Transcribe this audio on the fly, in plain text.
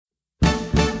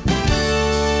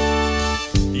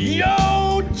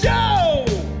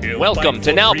Welcome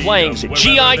to Now Playing's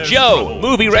G.I. Joe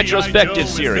movie retrospective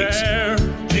series.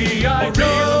 G.I.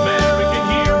 Joe, American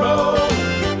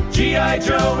hero. G.I.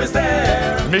 Joe is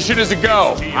there. Mission is a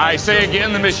go. I say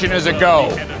again, the mission is a go.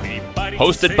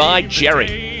 Hosted by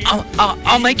Jerry.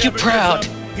 I'll make you proud.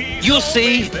 You'll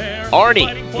see.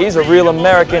 Arnie. He's a real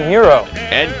American hero.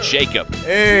 And Jacob.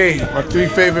 Hey, my three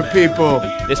favorite people.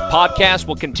 This podcast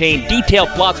will contain detailed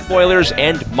plot spoilers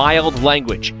and mild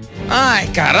language. Ay,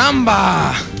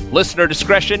 caramba! Listener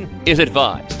discretion is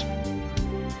advised.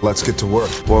 Let's get to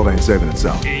work. World ain't saving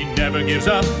itself. He never gives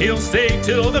up. He'll stay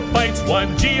till the fight's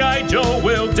won. G.I. Joe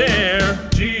will dare.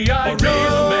 G.I.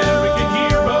 Joe, American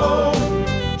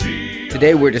hero.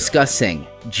 Today we're discussing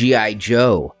G.I.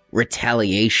 Joe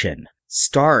Retaliation,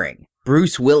 starring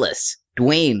Bruce Willis,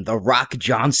 Dwayne "The Rock"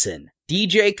 Johnson,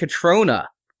 DJ Catrona,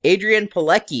 Adrian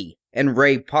Pilecki, and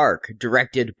Ray Park,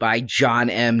 directed by John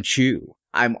M. Chu.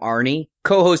 I'm Arnie,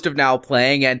 co-host of Now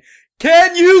Playing, and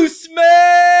can you smell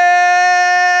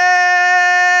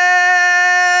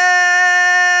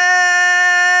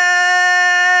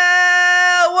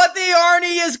what the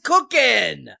Arnie is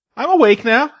cooking? I'm awake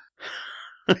now.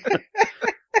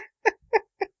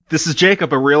 This is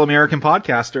Jacob, a real American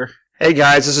podcaster. Hey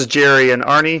guys, this is Jerry and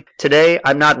Arnie. Today,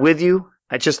 I'm not with you.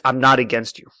 I'm not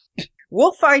against you.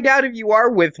 We'll find out if you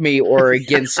are with me or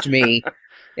against me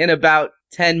in about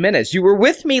 10 minutes. You were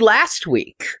with me last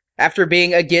week after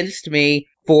being against me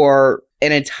for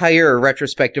an entire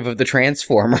retrospective of the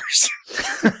Transformers.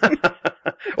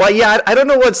 Well, yeah, I don't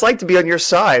know what it's like to be on your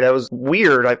side. That was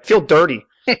weird. I feel dirty.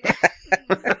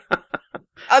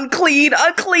 Unclean.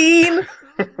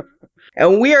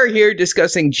 And we are here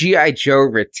discussing G.I. Joe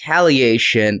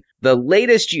Retaliation, the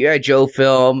latest G.I. Joe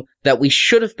film that we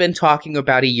should have been talking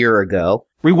about a year ago.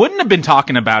 We wouldn't have been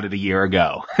talking about it a year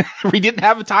ago. We didn't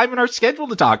have a time in our schedule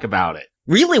to talk about it.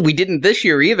 Really, we didn't this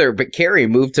year either, but Carrie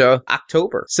moved to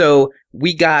October. So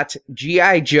we got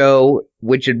G.I. Joe,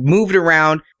 which had moved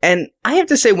around. And I have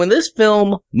to say, when this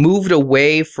film moved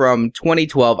away from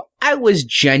 2012, I was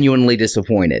genuinely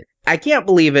disappointed. I can't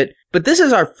believe it, but this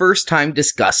is our first time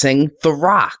discussing The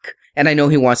Rock. And I know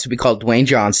he wants to be called Dwayne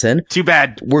Johnson. Too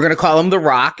bad. We're going to call him The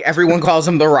Rock. Everyone calls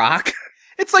him The Rock.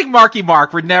 It's like Marky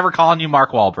Mark. We're never calling you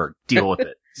Mark Wahlberg. Deal with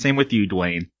it. Same with you,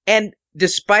 Dwayne. And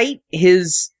despite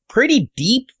his pretty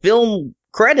deep film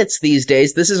credits these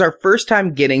days, this is our first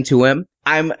time getting to him.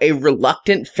 I'm a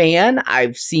reluctant fan.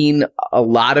 I've seen a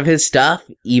lot of his stuff,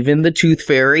 even The Tooth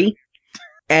Fairy.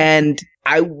 And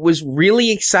I was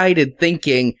really excited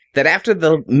thinking that after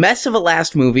the mess of a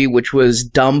last movie, which was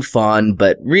dumb fun,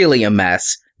 but really a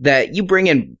mess, that you bring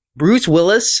in Bruce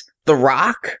Willis, The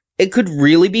Rock, it could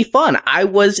really be fun. I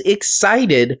was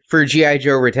excited for G.I.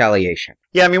 Joe Retaliation.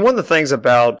 Yeah, I mean, one of the things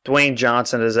about Dwayne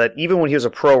Johnson is that even when he was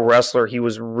a pro wrestler, he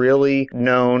was really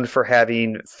known for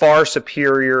having far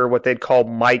superior, what they'd call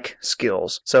mic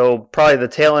skills. So probably the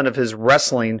tail end of his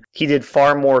wrestling, he did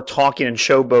far more talking and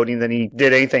showboating than he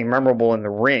did anything memorable in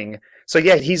the ring. So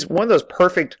yeah, he's one of those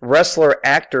perfect wrestler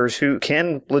actors who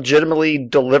can legitimately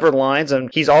deliver lines, and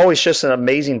he's always just an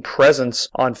amazing presence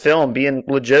on film, being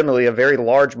legitimately a very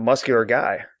large, muscular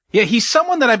guy. Yeah, he's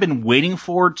someone that I've been waiting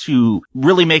for to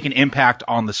really make an impact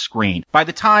on the screen. By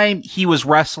the time he was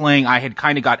wrestling, I had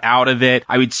kind of got out of it.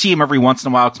 I would see him every once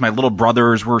in a while because my little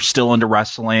brothers were still into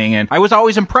wrestling, and I was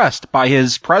always impressed by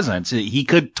his presence. He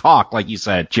could talk, like you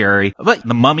said, Jerry. But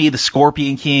The Mummy, The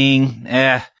Scorpion King,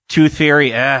 Tooth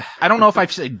Fairy, I don't know if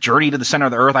I've said Journey to the Center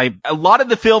of the Earth. A lot of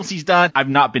the films he's done, I've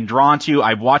not been drawn to.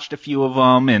 I've watched a few of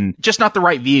them, and just not the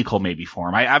right vehicle maybe for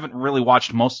him. I haven't really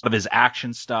watched most of his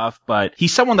action stuff, but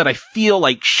he's someone that I feel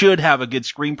like should have a good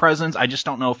screen presence. I just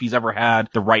don't know if he's ever had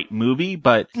the right movie,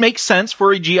 but it makes sense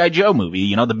for a G.I. Joe movie,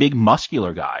 you know, the big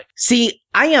muscular guy. See,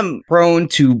 I am prone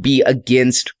to be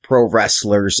against pro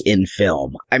wrestlers in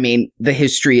film. I mean, the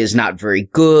history is not very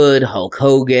good. Hulk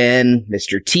Hogan,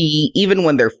 Mr. T, even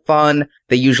when they're fun,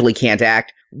 they usually can't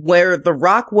act. Where The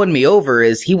Rock won me over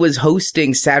is he was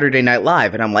hosting Saturday Night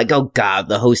Live, and I'm like, oh god,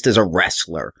 the host is a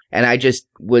wrestler. And I just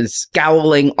was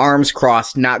scowling, arms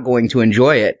crossed, not going to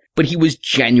enjoy it. But he was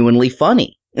genuinely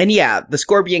funny. And yeah, The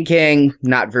Scorpion King,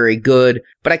 not very good,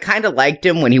 but I kind of liked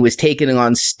him when he was taking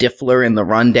on Stifler in The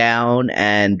Rundown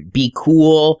and Be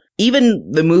Cool.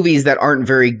 Even the movies that aren't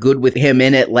very good with him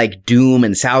in it, like Doom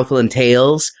and Southland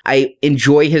Tales, I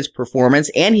enjoy his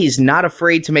performance, and he's not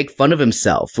afraid to make fun of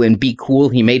himself. In Be Cool,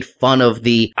 he made fun of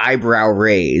the eyebrow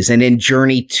raise, and in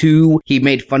Journey 2, he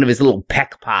made fun of his little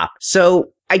peck pop.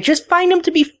 So I just find him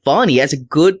to be fun. He has a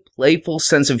good, playful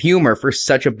sense of humor for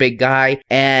such a big guy.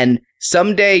 And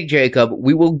someday, Jacob,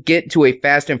 we will get to a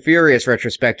Fast and Furious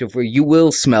retrospective where you will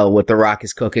smell what The Rock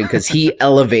is cooking because he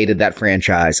elevated that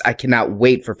franchise. I cannot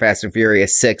wait for Fast and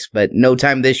Furious 6, but no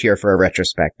time this year for a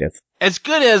retrospective. As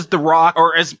good as The Rock,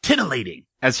 or as titillating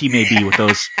as he may be with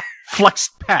those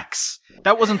flexed pecs,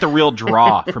 that wasn't the real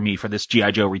draw for me for this G.I.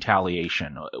 Joe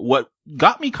Retaliation. What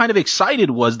got me kind of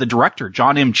excited was the director,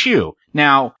 John M. Chu.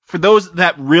 Now, for those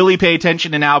that really pay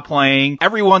attention to Now Playing,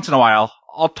 every once in a while,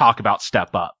 I'll talk about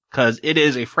Step Up, because it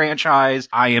is a franchise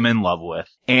I am in love with.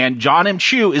 And John M.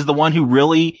 Chu is the one who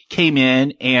really came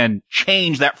in and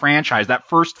changed that franchise. That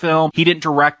first film, he didn't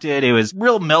direct it. It was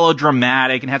real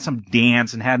melodramatic and had some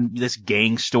dance and had this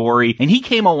gang story. And he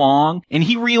came along and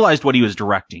he realized what he was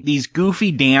directing. These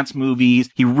goofy dance movies.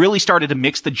 He really started to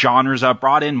mix the genres up,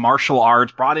 brought in martial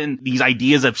arts, brought in these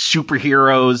ideas of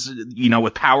superheroes, you know,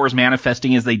 with powers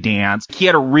manifesting as they dance. He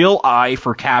had a real eye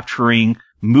for capturing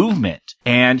movement,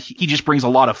 and he just brings a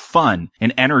lot of fun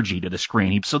and energy to the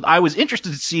screen. So I was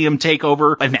interested to see him take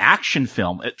over an action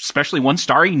film, especially one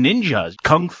starring ninjas,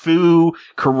 kung fu,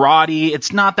 karate.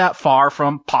 It's not that far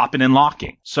from popping and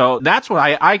locking. So that's what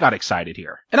I got excited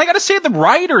here. And I gotta say the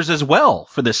writers as well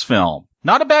for this film.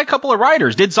 Not a bad couple of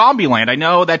writers. Did Zombieland. I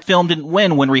know that film didn't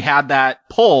win when we had that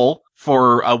poll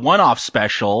for a one-off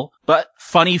special, but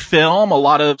funny film, a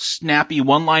lot of snappy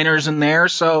one-liners in there.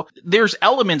 So there's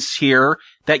elements here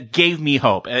that gave me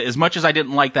hope, as much as I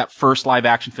didn't like that first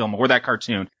live-action film or that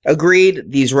cartoon. Agreed.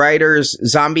 These writers,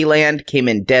 Zombieland came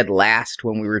in dead last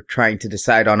when we were trying to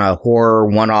decide on a horror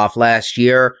one-off last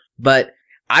year, but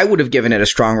I would have given it a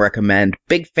strong recommend.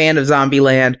 Big fan of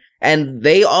Zombieland, and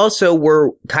they also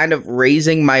were kind of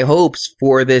raising my hopes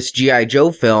for this G.I.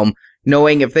 Joe film,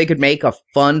 knowing if they could make a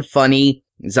fun, funny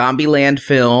Zombieland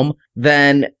film,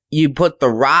 then you put The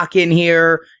Rock in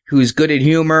here, who's good at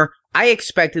humor. I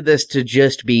expected this to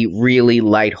just be really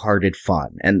lighthearted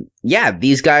fun. And yeah,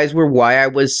 these guys were why I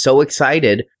was so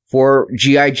excited for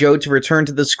G.I. Joe to return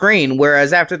to the screen,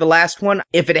 whereas after the last one,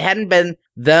 if it hadn't been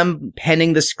them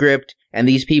penning the script and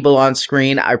these people on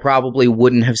screen, I probably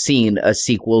wouldn't have seen a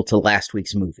sequel to last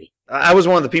week's movie. I was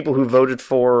one of the people who voted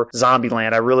for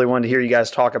Zombieland. I really wanted to hear you guys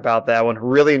talk about that one.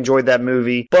 Really enjoyed that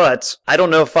movie. But I don't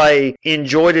know if I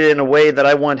enjoyed it in a way that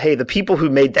I want, hey, the people who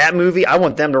made that movie, I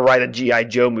want them to write a G.I.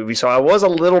 Joe movie. So I was a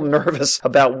little nervous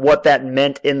about what that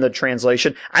meant in the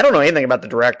translation. I don't know anything about the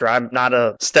director. I'm not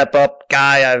a Step Up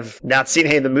guy. I've not seen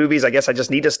any of the movies. I guess I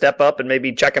just need to step up and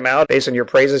maybe check them out based on your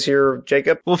praises here,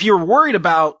 Jacob. Well, if you're worried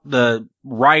about the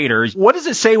writers, what does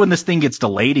it say when this thing gets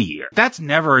delayed a year? That's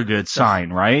never a good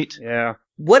sign, right? Yeah.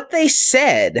 What they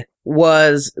said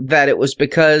was that it was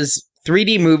because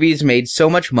 3D movies made so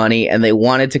much money and they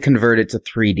wanted to convert it to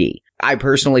 3D. I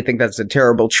personally think that's a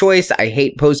terrible choice. I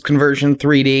hate post-conversion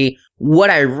 3D. What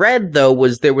I read, though,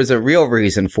 was there was a real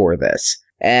reason for this.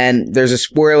 And there's a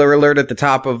spoiler alert at the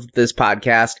top of this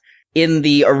podcast. In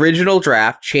the original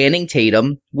draft, Channing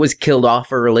Tatum was killed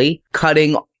off early,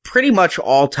 cutting pretty much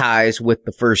all ties with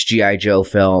the first G.I. Joe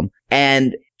film.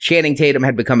 And Channing Tatum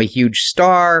had become a huge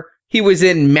star. He was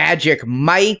in Magic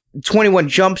Mike, 21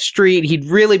 Jump Street. He'd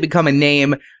really become a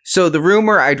name. So the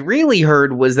rumor I'd really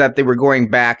heard was that they were going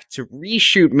back to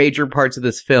reshoot major parts of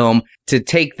this film to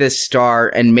take this star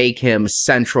and make him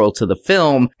central to the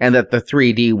film, and that the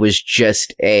 3D was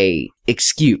just a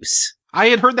excuse. I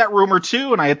had heard that rumor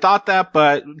too, and I had thought that,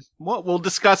 but we'll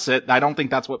discuss it. I don't think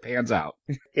that's what pans out.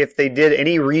 If they did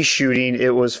any reshooting,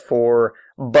 it was for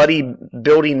buddy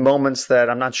building moments that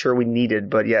I'm not sure we needed.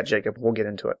 But yeah, Jacob, we'll get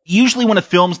into it. Usually when a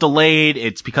film's delayed,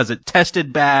 it's because it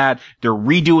tested bad. They're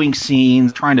redoing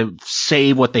scenes, trying to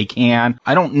save what they can.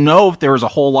 I don't know if there was a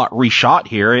whole lot reshot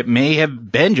here. It may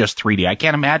have been just 3D. I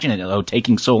can't imagine it, though,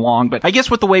 taking so long. But I guess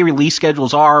with the way release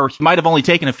schedules are, it might have only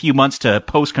taken a few months to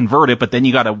post-convert it, but then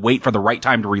you got to wait for the right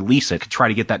time to release it to try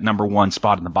to get that #1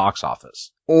 spot in the box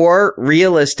office. Or,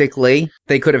 realistically,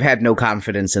 they could have had no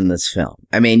confidence in this film.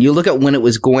 I mean, you look at when it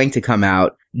was going to come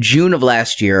out, June of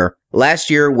last year. Last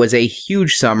year was a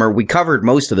huge summer. We covered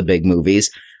most of the big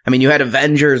movies. I mean, you had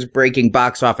Avengers breaking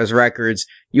box office records.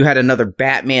 You had another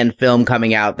Batman film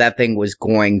coming out. That thing was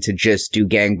going to just do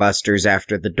gangbusters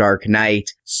after The Dark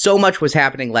Knight. So much was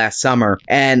happening last summer,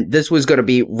 and this was going to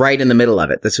be right in the middle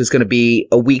of it. This was going to be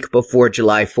a week before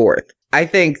July 4th. I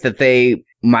think that they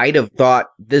might have thought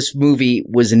this movie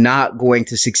was not going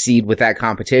to succeed with that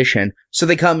competition, so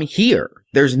they come here.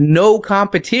 There's no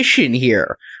competition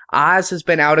here. Oz has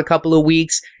been out a couple of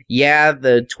weeks. Yeah,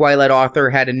 the Twilight author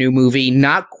had a new movie.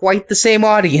 Not quite the same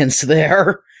audience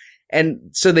there. And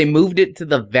so they moved it to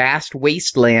the vast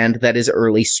wasteland that is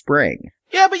early spring.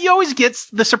 Yeah, but you always get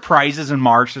the surprises in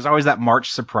March. There's always that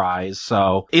March surprise.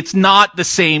 So it's not the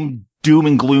same doom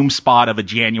and gloom spot of a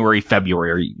January,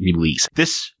 February release.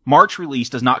 This March release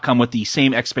does not come with the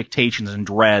same expectations and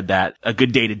dread that A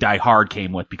Good Day to Die Hard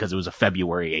came with because it was a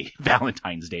February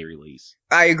Valentine's Day release.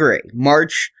 I agree.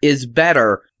 March is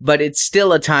better, but it's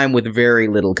still a time with very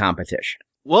little competition.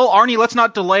 Well, Arnie, let's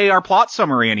not delay our plot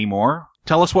summary anymore.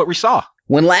 Tell us what we saw.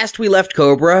 When last we left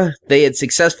Cobra, they had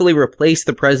successfully replaced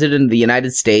the President of the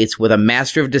United States with a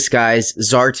master of disguise,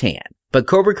 Zartan. But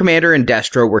Cobra Commander and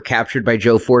Destro were captured by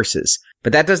Joe forces.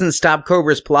 But that doesn't stop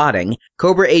Cobra's plotting.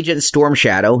 Cobra agent Storm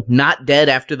Shadow, not dead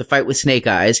after the fight with Snake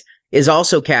Eyes, is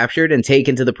also captured and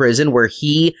taken to the prison where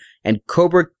he and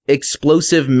Cobra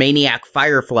explosive maniac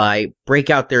Firefly break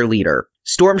out their leader.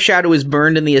 Storm Shadow is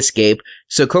burned in the escape,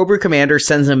 so Cobra Commander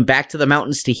sends him back to the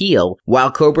mountains to heal,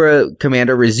 while Cobra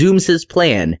Commander resumes his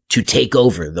plan to take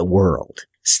over the world.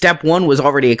 Step 1 was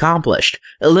already accomplished,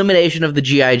 elimination of the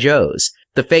G.I. Joes.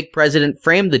 The fake president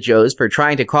framed the Joes for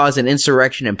trying to cause an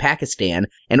insurrection in Pakistan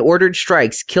and ordered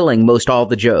strikes killing most all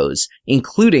the Joes,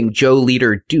 including Joe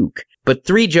leader Duke. But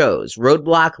 3 Joes,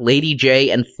 Roadblock, Lady J,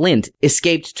 and Flint,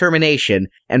 escaped termination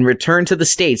and returned to the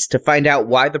States to find out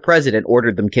why the president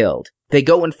ordered them killed. They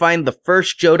go and find the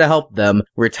first Joe to help them,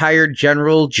 retired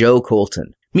General Joe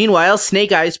Colton. Meanwhile,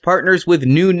 Snake Eyes partners with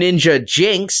new ninja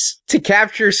Jinx to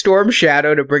capture Storm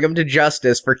Shadow to bring him to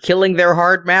justice for killing their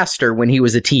hard master when he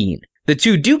was a teen. The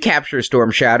two do capture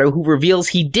Storm Shadow, who reveals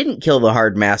he didn't kill the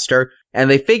hard master, and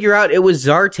they figure out it was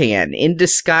Zartan, in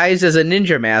disguise as a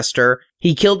ninja master.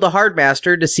 He killed the hard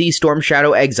master to see Storm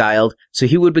Shadow exiled, so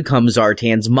he would become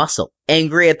Zartan's muscle.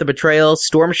 Angry at the betrayal,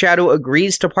 Storm Shadow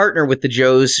agrees to partner with the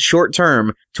Joes short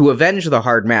term to avenge the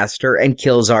hard master and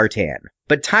kill Zartan.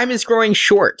 But time is growing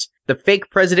short. The fake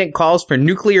president calls for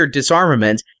nuclear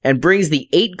disarmament and brings the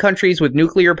 8 countries with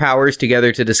nuclear powers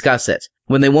together to discuss it.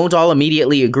 When they won't all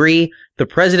immediately agree, the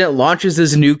president launches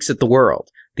his nukes at the world.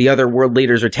 The other world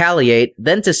leaders retaliate,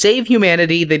 then to save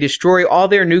humanity, they destroy all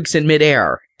their nukes in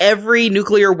midair. Every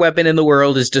nuclear weapon in the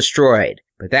world is destroyed.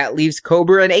 But that leaves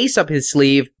Cobra an ace up his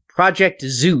sleeve, Project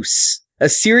Zeus. A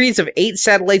series of 8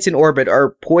 satellites in orbit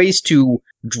are poised to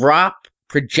drop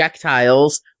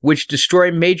projectiles which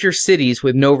destroy major cities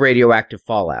with no radioactive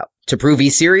fallout. To prove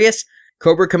he's serious,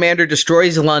 Cobra Commander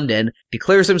destroys London,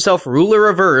 declares himself ruler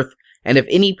of Earth, and if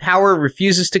any power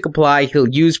refuses to comply, he'll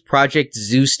use Project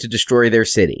Zeus to destroy their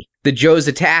city. The Joes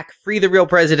attack, free the real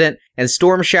president, and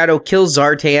Storm Shadow kills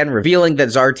Zartan, revealing that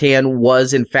Zartan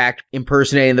was in fact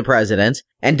impersonating the president.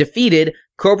 And defeated,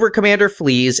 Cobra Commander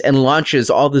flees and launches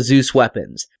all the Zeus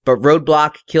weapons. But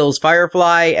Roadblock kills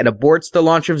Firefly and aborts the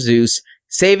launch of Zeus,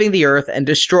 saving the Earth and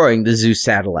destroying the Zeus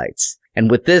satellites. And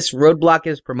with this, Roadblock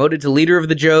is promoted to leader of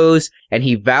the Joes, and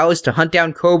he vows to hunt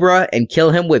down Cobra and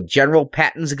kill him with General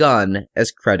Patton's gun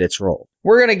as credits roll.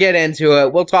 We're gonna get into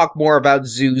it. We'll talk more about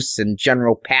Zeus and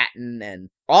General Patton and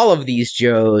all of these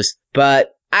Joes,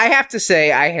 but I have to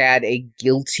say I had a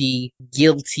guilty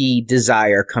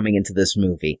desire coming into this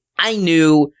movie. I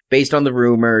knew, based on the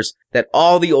rumors, that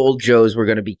all the old Joes were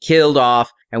going to be killed off,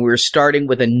 and we were starting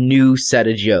with a new set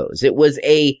of Joes. It was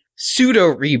a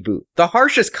pseudo-reboot, the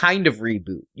harshest kind of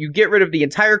reboot. You get rid of the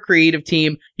entire creative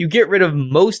team, you get rid of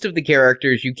most of the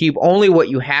characters, you keep only what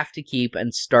you have to keep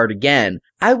and start again.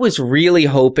 I was really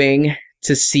hoping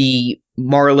to see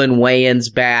Marlon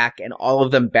Wayans back and all of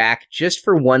them back just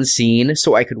for one scene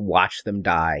so I could watch them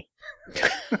die.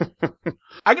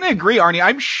 I'm going to agree, Arnie.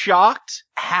 I'm shocked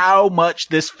how much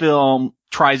this film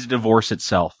tries to divorce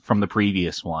itself from the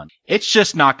previous one. It's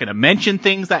just not going to mention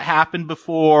things that happened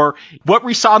before. What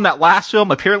we saw in that last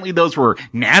film, apparently those were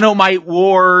nanomite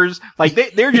wars. Like,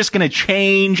 they're just going to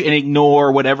change and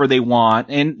ignore whatever they want.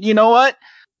 And you know what?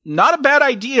 Not a bad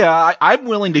idea. I'm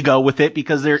willing to go with it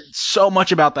because there's so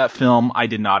much about that film I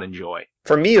did not enjoy.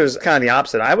 For me, it was kind of the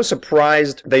opposite. I was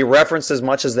surprised they referenced as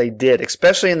much as they did,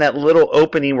 especially in that little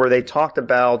opening where they talked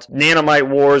about nanomite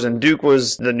wars and Duke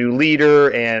was the new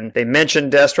leader and they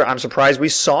mentioned Destro. I'm surprised we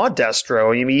saw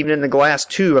Destro. I mean, even in the glass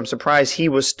tube, I'm surprised he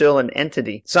was still an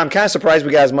entity. So I'm kind of surprised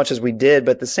we got as much as we did,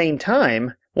 but at the same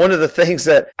time, one of the things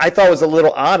that I thought was a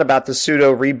little odd about the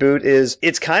pseudo reboot is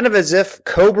it's kind of as if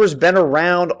Cobra's been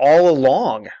around all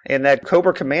along and that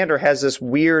Cobra Commander has this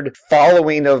weird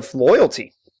following of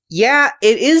loyalty. Yeah,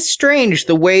 it is strange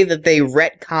the way that they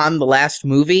retcon the last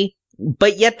movie,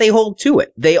 but yet they hold to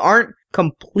it. They aren't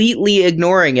completely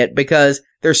ignoring it because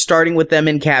they're starting with them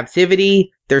in captivity.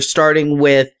 They're starting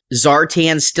with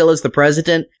Zartan still as the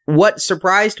president. What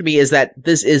surprised me is that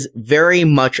this is very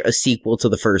much a sequel to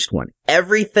the first one.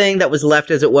 Everything that was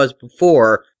left as it was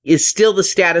before is still the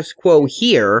status quo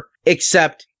here,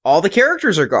 except all the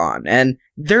characters are gone, and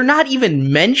they're not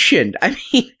even mentioned. I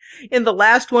mean, in the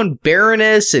last one,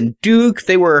 Baroness and Duke,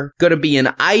 they were going to be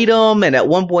an item, and at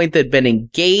one point they'd been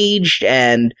engaged,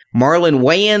 and Marlon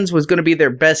Wayans was going to be their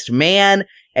best man,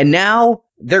 and now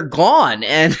they're gone,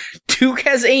 and Duke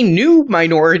has a new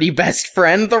minority best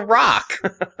friend, The Rock.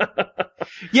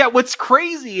 Yeah, what's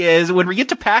crazy is when we get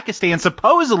to Pakistan,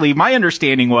 supposedly, my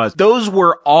understanding was, those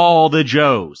were all the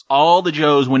Joes. All the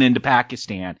Joes went into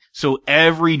Pakistan. So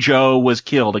every Joe was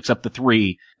killed except the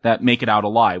 3 that make it out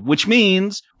alive, which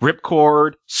means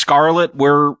Ripcord, Scarlet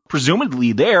were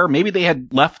presumably there. Maybe they had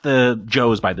left the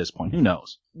Joes by this point. Who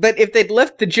knows? But if they'd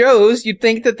left the Joes, you'd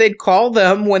think that they'd call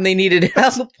them when they needed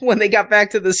help when they got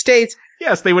back to the States.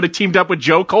 Yes, they would have teamed up with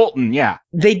Joe Colton, yeah.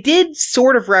 They did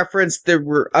sort of reference there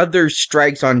were other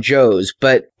strikes on Joes,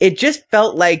 but it just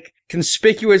felt like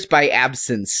conspicuous by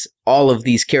absence, all of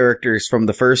these characters from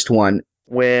the first one.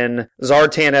 When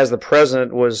Zartan, as the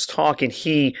president, was talking,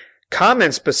 he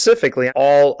comments specifically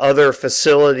all other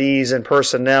facilities and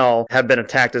personnel have been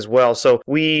attacked as well. So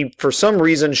we, for some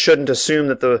reason, shouldn't assume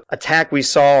that the attack we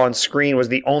saw on screen was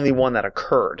the only one that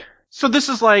occurred. So this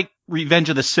is like Revenge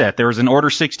of the Sith. There was an Order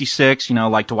 66,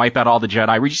 like to wipe out all the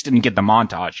Jedi. We just didn't get the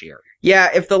montage here. Yeah,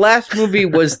 if the last movie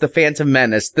was The Phantom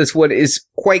Menace, this one is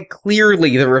quite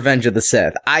clearly the Revenge of the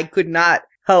Sith. I could not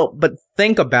help but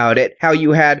think about it, how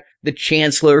you had the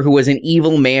Chancellor, who was an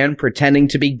evil man pretending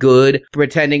to be good,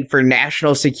 pretending for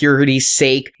national security's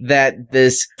sake that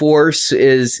this force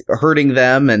is hurting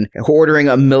them and ordering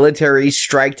a military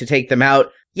strike to take them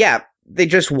out. Yeah, they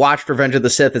just watched Revenge of the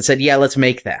Sith and said, yeah, let's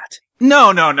make that.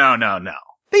 No.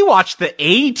 They watched the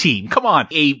A-Team. Come on.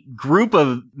 A group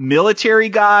of military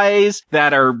guys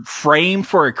that are framed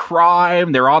for a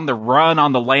crime. They're on the run,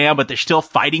 on the lam, but they're still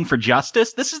fighting for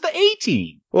justice. This is the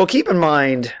A-Team. Well, keep in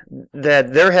mind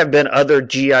that there have been other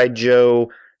G.I.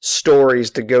 Joe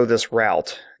stories to go this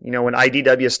route. When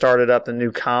IDW started up the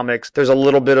new comics, there's a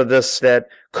little bit of this that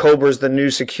Cobra's the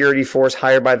new security force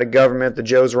hired by the government. The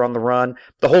Joes are on the run.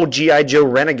 The whole G.I. Joe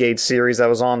Renegade series that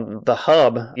was on the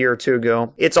Hub a year or two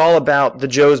ago, it's all about the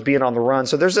Joes being on the run.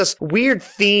 So there's this weird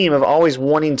theme of always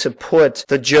wanting to put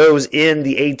the Joes in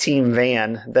the A-Team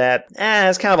van that,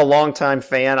 as kind of a longtime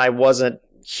fan, I wasn't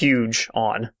huge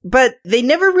on. But they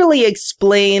never really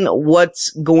explain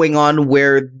what's going on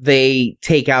where they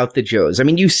take out the Joes. I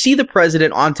mean, you see the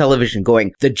president on television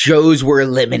going, the Joes were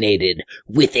eliminated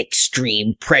with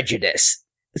extreme prejudice.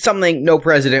 Something no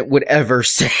president would ever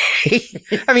say.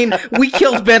 I mean, we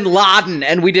killed bin Laden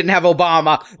and we didn't have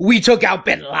Obama. We took out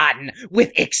bin Laden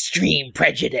with extreme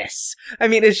prejudice. I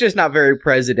mean, it's just not very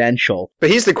presidential. But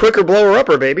he's the quicker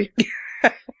blower-upper, baby.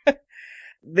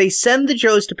 They send the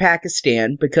Joes to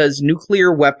Pakistan because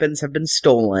nuclear weapons have been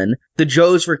stolen. The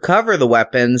Joes recover the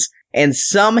weapons, and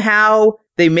somehow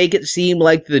they make it seem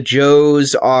like the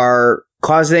Joes are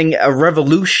causing a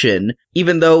revolution,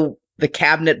 even though the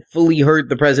cabinet fully heard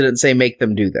the president say, make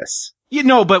them do this.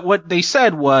 But what they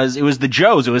said was, it was the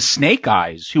Joes, it was Snake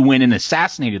Eyes who went and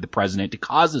assassinated the president to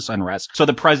cause this unrest. So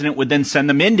the president would then send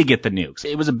them in to get the nukes.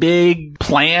 It was a big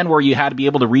plan where you had to be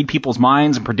able to read people's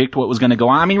minds and predict what was going to go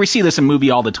on. I mean, we see this in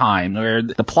movie all the time where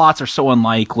the plots are so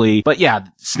unlikely. But yeah,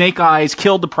 Snake Eyes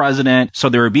killed the president, so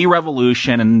there would be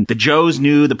revolution, and the Joes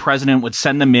knew the president would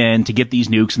send them in to get these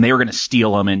nukes, and they were going to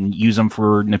steal them and use them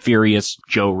for nefarious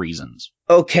Joe reasons.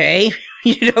 Okay.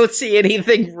 You don't see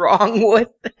anything wrong with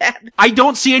that? I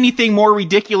don't see anything more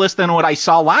ridiculous than what I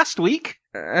saw last week.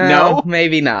 No?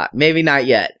 Maybe not. Maybe not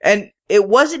yet. And it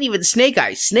wasn't even Snake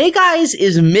Eyes. Snake Eyes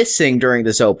is missing during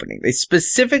this opening. They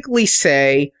specifically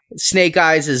say Snake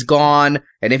Eyes is gone,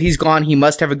 and if he's gone, he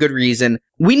must have a good reason.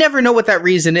 We never know what that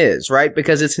reason is, right?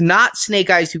 Because it's not Snake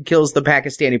Eyes who kills the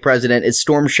Pakistani president, it's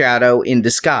Storm Shadow in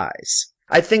disguise.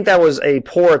 I think that was a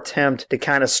poor attempt to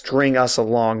kind of string us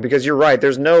along, because you're right,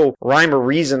 there's no rhyme or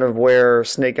reason of where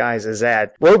Snake Eyes is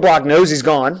at. Roadblock knows he's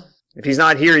gone. If he's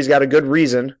not here, he's got a good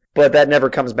reason, but that never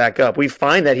comes back up. We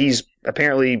find that he's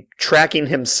apparently tracking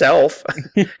himself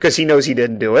because he knows he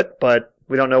didn't do it, but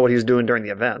we don't know what he was doing during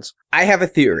the events. I have a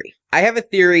theory. I have a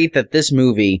theory that this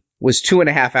movie was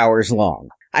 2.5 hours long.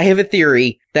 I have a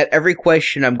theory that every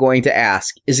question I'm going to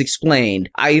ask is explained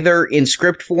either in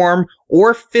script form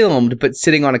or filmed but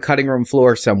sitting on a cutting room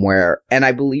floor somewhere, and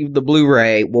I believe the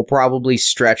Blu-ray will probably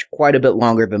stretch quite a bit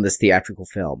longer than this theatrical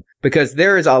film, because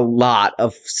there is a lot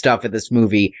of stuff in this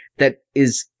movie that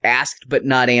is asked but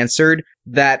not answered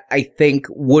that I think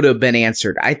would have been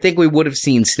answered. I think we would have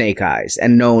seen Snake Eyes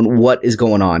and known what is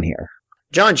going on here.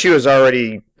 John Chu has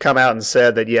already come out and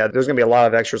said that, yeah, there's going to be a lot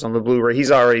of extras on the Blu-ray.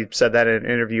 He's already said that in an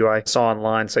interview I saw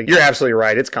online. So you're absolutely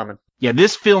right. It's coming. Yeah,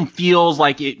 this film feels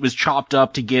like it was chopped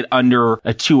up to get under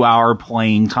a 2-hour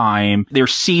playing time.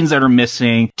 There's scenes that are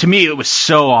missing. To me, it was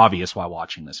so obvious while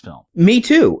watching this film. Me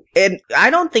too. And I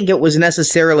don't think it was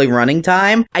necessarily running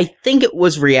time. I think it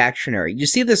was reactionary. You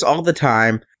see this all the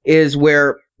time, is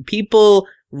where people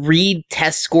read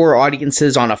test score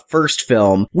audiences on a first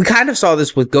film. We kind of saw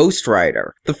this with Ghost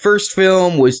Rider. The first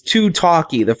film was too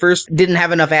talky. The first didn't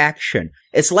have enough action.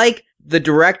 It's like the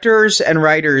directors and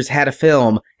writers had a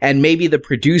film, and maybe the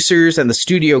producers and the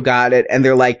studio got it, and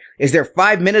they're like, is there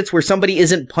 5 minutes where somebody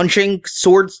isn't punching,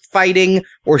 swords fighting,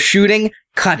 or shooting?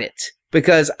 Cut it.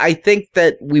 Because I think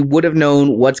that we would have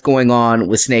known what's going on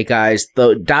with Snake Eyes.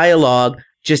 The dialogue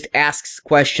just asks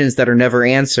questions that are never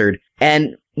answered,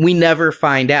 and we never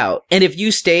find out. And if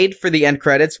you stayed for the end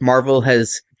credits, Marvel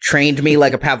has trained me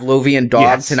like a Pavlovian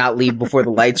dog to not leave before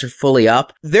the lights are fully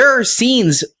up. There are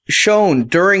scenes shown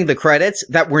during the credits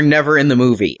that were never in the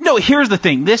movie. No, here's the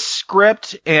thing. This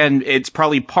script, and it's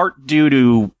probably part due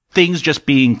to things just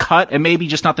being cut and maybe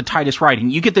just not the tightest writing.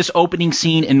 You get this opening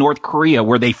scene in North Korea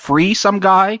where they free some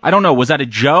guy. I don't know. Was that a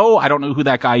Joe? I don't know who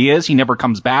that guy is. He never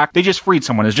comes back. They just freed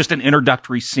someone. It's just an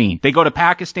introductory scene. They go to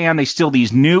Pakistan. They steal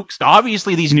these nukes.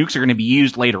 Obviously, these nukes are going to be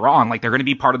used later on. Like, they're going to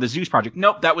be part of the Zeus project.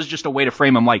 Nope. That was just a way to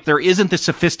frame them. Like, there isn't the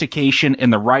sophistication in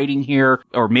the writing here.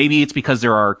 Or maybe it's because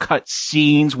there are cut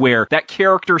scenes where that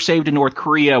character saved in North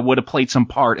Korea would have played some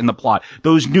part in the plot.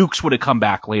 Those nukes would have come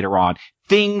back later on.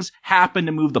 Things happen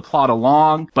to move the plot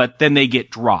along, but then they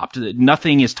get dropped.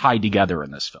 Nothing is tied together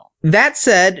in this film. That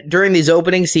said, during these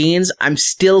opening scenes, I'm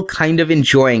still kind of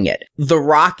enjoying it. The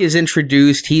Rock is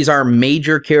introduced. He's our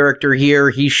major character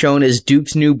here. He's shown as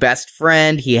Duke's new best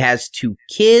friend. He has 2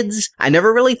 kids. I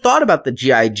never really thought about the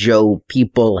G.I. Joe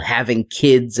people having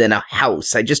kids in a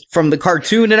house. I just, from the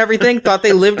cartoon and everything, thought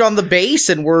they lived on the base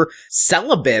and were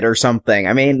celibate or something.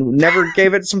 I mean, never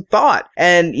gave it some thought.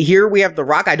 And here we have The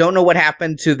Rock. I don't know what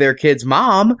happened to their kid's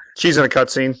mom. She's in a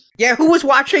cutscene. Yeah, who was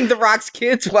watching The Rock's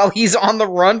kids while he's on the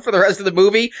run for the rest of the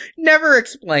movie? Never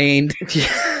explained.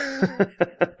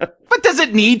 But does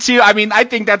it need to? I mean, I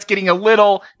think that's getting a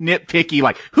little nitpicky.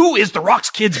 Like, who is The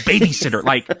Rock's kid's babysitter?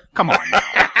 Like, come on.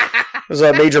 It was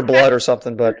Major Blood or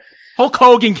something, but Hulk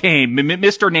Hogan came,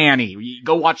 Mr. Nanny.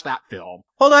 Go watch that film.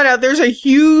 Hold on now, there's a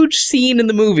huge scene in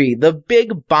the movie. The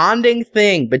big bonding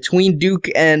thing between Duke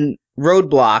and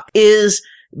Roadblock is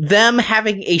them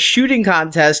having a shooting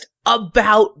contest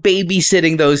about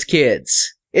babysitting those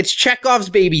kids. It's Chekhov's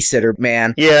babysitter,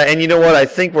 man. Yeah, and you know what? I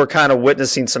think we're kind of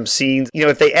witnessing some scenes. You know,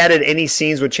 if they added any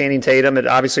scenes with Channing Tatum, it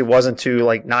obviously wasn't to,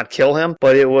 like, not kill him,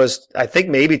 but it was, I think,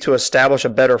 maybe to establish a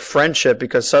better friendship,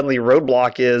 because suddenly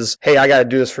Roadblock is, hey, I gotta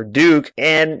do this for Duke.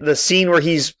 And the scene where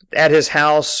he's at his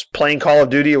house playing Call of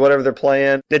Duty or whatever they're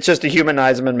playing, it's just to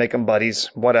humanize them and make them buddies.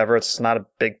 Whatever. It's not a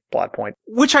big plot point.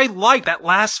 Which I like. That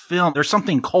last film, there's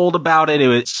something cold about it. It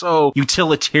was so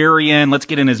utilitarian. Let's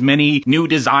get in as many new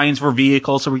designs for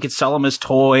vehicles so we could sell them as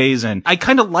toys. And I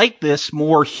kind of like this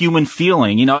more human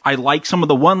feeling. You know, I like some of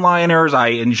the one-liners. I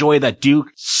enjoy that Duke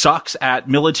sucks at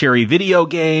military video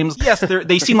games. Yes,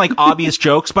 they seem like obvious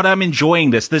jokes, but I'm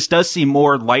enjoying this. This does seem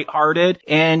more lighthearted,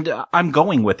 and I'm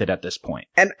going with it at this point.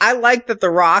 And I like that The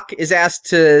Rock is asked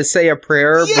to say a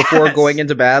prayer before going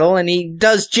into battle, and he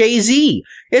does Jay-Z.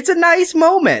 It's a nice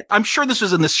moment. I'm sure this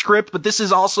was in the script, but this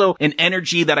is also an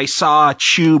energy that I saw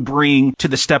Chew bring to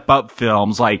the Step Up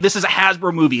films. Like, this is a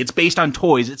Hasbro movie. It's based on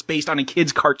toys. It's based on a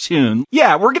kid's cartoon.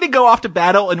 Yeah, we're gonna go off to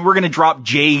battle and we're gonna drop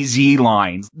Jay-Z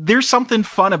lines. There's something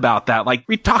fun about that. Like,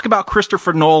 we talk about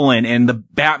Christopher Nolan and the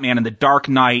Batman and the Dark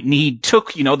Knight, and he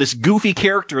took, you know, this goofy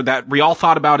character that we all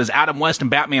thought about as Adam West in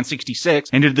Batman 66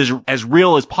 and did this as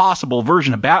real as possible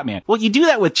version of Batman. Well, you do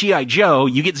that with G.I. Joe,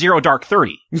 you get Zero Dark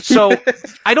 30. So,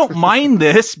 I don't mind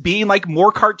this being like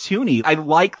more cartoony. I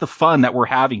like the fun that we're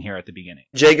having here at the beginning.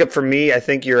 Jacob, for me, I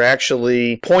think you're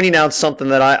actually pointing out something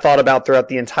that I thought about throughout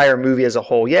the entire movie as a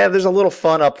whole. Yeah, there's a little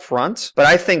fun up front, but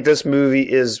I think this movie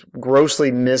is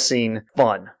grossly missing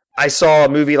fun. I saw a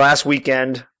movie last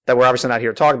weekend that we're obviously not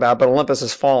here to talk about, but Olympus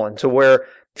Has Fallen, to where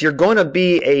if you're going to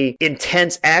be a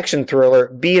intense action thriller,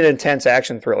 be an intense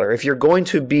action thriller. If you're going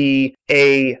to be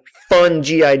a fun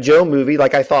G.I. Joe movie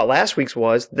like I thought last week's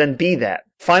was, then be that.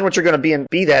 Find what you're going to be and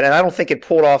be that. And I don't think it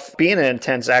pulled off being an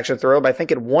intense action thriller, but I think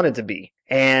it wanted to be.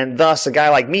 And thus, a guy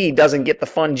like me doesn't get the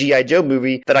fun G.I. Joe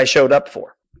movie that I showed up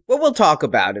for. Well, we'll talk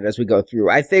about it as we go through.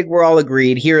 I think we're all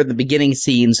agreed here in the beginning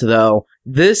scenes, though.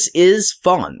 This is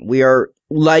fun. We are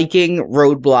liking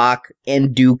Roadblock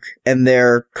and Duke and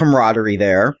their camaraderie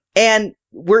there. And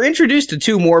we're introduced to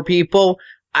 2 more people.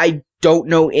 I don't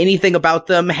know anything about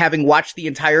them, having watched the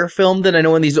entire film that I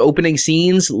know in these opening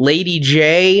scenes, Lady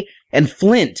J and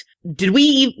Flint. Did we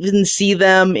even see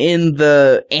them in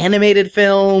the animated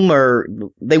film, or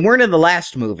they weren't in the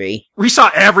last movie? We saw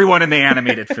everyone in the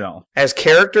animated film. As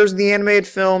characters in the animated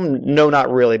film, no,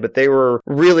 not really, but they were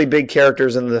really big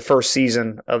characters in the first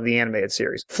season of the animated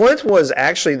series. Flint was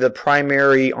actually the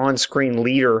primary on-screen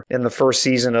leader in the first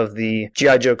season of the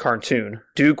G.I. Joe cartoon.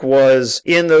 Duke was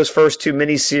in those first two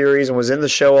miniseries and was in the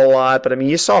show a lot, but I mean,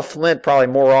 you saw Flint probably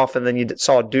more often than you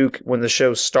saw Duke when the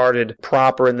show started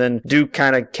proper, and then Duke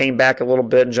kind of came back a little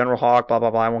bit in General Hawk, blah,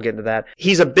 blah, blah. I won't get into that.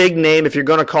 He's a big name. If you're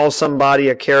going to call somebody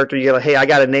a character, you gotta, hey, I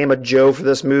got to name a Joe for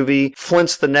this movie.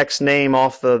 Flint's the next name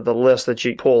off the list that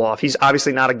you pull off. He's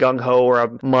obviously not a gung-ho or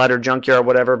a Mud or Junkyard or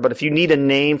whatever, but if you need a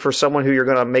name for someone who you're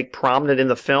going to make prominent in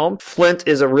the film, Flint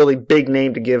is a really big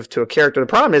name to give to a character. The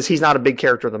problem is he's not a big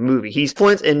character in the movie. He's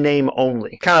Flint in name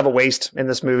only. Kind of a waste in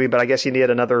this movie, but I guess you need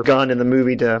another gun in the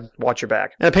movie to watch your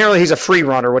back. And apparently he's a free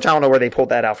runner, which I don't know where they pulled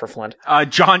that out for Flint.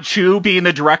 John Chu being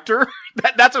the director.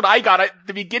 That's what I got at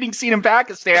the beginning scene in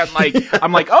Pakistan. Like,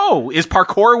 I'm like, oh, is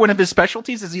parkour one of his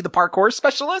specialties? Is he the parkour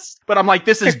specialist? But I'm like,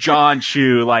 this is John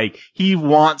Chu. Like, he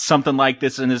wants something like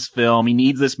this in his film. He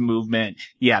needs this movement.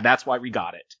 Yeah, that's why we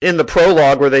got it. In the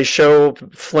prologue where they show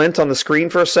Flint on the screen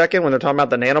for a second when they're talking about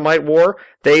the Nanomite War,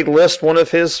 they list one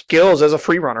of his skills as a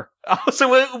free runner. Oh,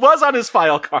 so it was on his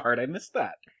file card. I missed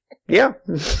that. Yeah.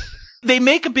 They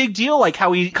make a big deal, like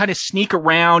how he kind of sneak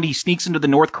around. He sneaks into the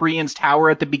North Koreans'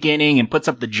 tower at the beginning and puts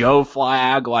up the Joe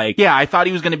flag. Like, yeah, I thought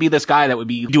he was going to be this guy that would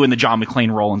be doing the John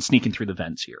McClane role and sneaking through the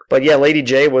vents here. But yeah, Lady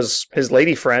J was his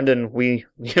lady friend, and we,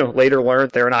 later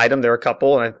learned they're an item, they're a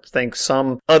couple, and I think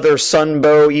some other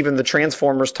Sunbow, even the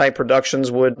Transformers type productions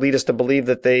would lead us to believe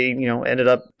that they, ended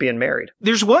up being married.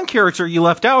 There's one character you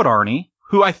left out, Arnie,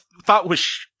 who I thought was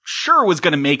sure was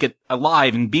going to make it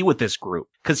alive and be with this group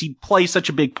because he plays such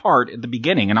a big part at the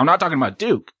beginning. And I'm not talking about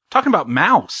Duke. I'm talking about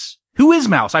Mouse. Who is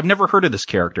Mouse? I've never heard of this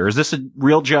character. Is this a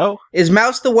real Joe? Is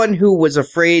Mouse the one who was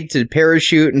afraid to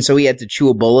parachute and so he had to chew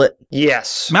a bullet?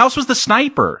 Yes. Mouse was the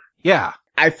sniper. Yeah.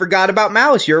 I forgot about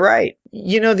Mouse. You're right.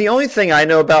 The only thing I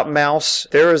know about Mouse,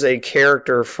 there is a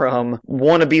character from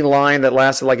wannabe line that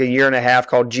lasted like a year and a half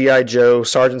called G.I. Joe,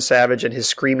 Sergeant Savage, and his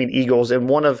Screaming Eagles, and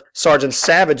one of Sergeant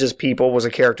Savage's people was a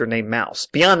character named Mouse.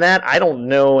 Beyond that, I don't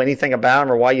know anything about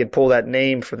him or why you'd pull that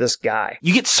name for this guy.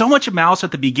 You get so much of Mouse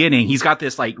at the beginning. He's got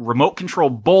this like remote control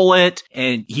bullet,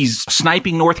 and he's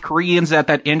sniping North Koreans at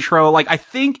that intro. Like, I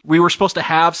think we were supposed to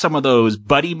have some of those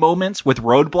buddy moments with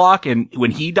Roadblock, and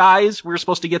when he dies, we were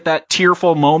supposed to get that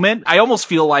tearful moment. I almost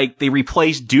feel like they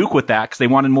replaced Duke with that because they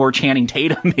wanted more Channing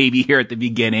Tatum maybe here at the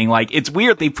beginning. Like, it's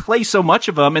weird. They play so much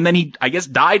of him, and then he, I guess,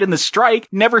 died in the strike.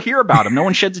 Never hear about him. No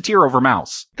one sheds a tear over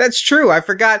Mouse. That's true. I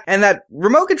forgot. And that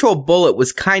remote control bullet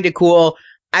was kind of cool.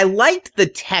 I liked the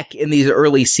tech in these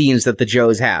early scenes that the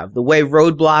Joes have. The way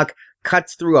Roadblock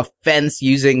cuts through a fence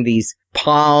using these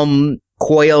palm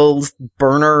coils,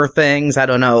 burner things. I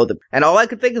don't know. And all I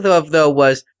could think of, though,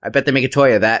 was, I bet they make a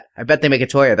toy of that. I bet they make a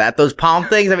toy of that. Those palm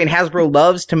things, I mean, Hasbro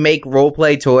loves to make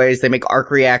role-play toys. They make arc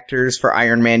reactors for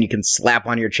Iron Man you can slap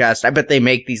on your chest. I bet they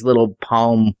make these little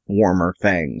palm warmer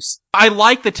things. I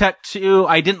like the tech, too.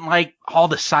 I didn't like all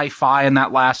the sci-fi in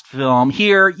that last film.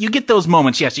 Here, you get those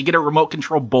moments. Yes, you get a remote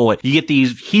control bullet. You get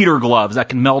these heater gloves that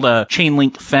can melt a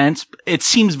chain-link fence. It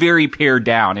seems very pared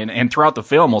down, and throughout the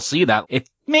film, we'll see that. It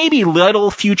maybe a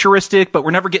little futuristic, but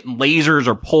we're never getting lasers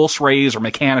or pulse rays or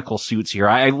mechanical suits here.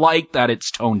 I like that it's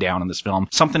toned down in this film.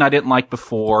 Something I didn't like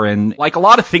before, and like a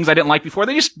lot of things I didn't like before,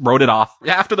 they just wrote it off.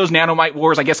 After those Nanomite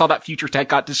Wars, I guess all that future tech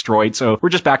got destroyed, so we're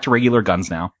just back to regular guns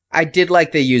now. I did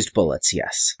like they used bullets,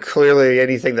 yes. Clearly,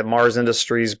 anything that Mars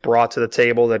Industries brought to the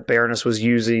table that Baroness was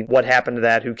using, what happened to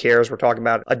that? Who cares? We're talking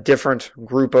about a different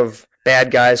group of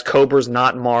bad guys. Cobra's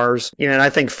not Mars. And I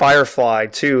think Firefly,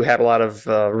 too, had a lot of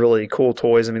really cool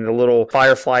toys. I mean, the little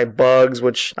Firefly bugs,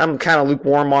 which I'm kind of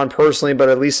lukewarm on personally, but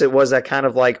at least it was that kind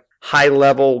of like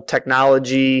high-level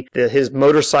technology. His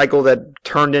motorcycle that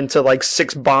turned into like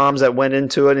 6 bombs that went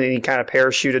into it, and he kind of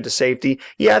parachuted to safety.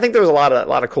 Yeah, I think there was a lot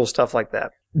of cool stuff like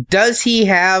that. Does he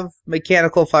have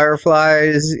mechanical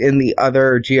fireflies in the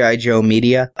other G.I. Joe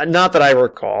media? Not that I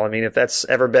recall. I mean, if that's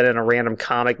ever been in a random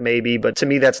comic, maybe, but to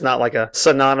me, that's not like a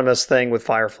synonymous thing with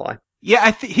Firefly.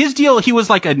 Yeah, his deal, he was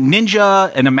like a ninja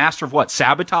and a master of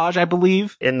sabotage, I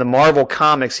believe. In the Marvel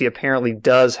comics, he apparently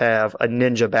does have a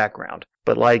ninja background.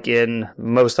 But like in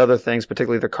most other things,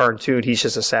 particularly the cartoon, he's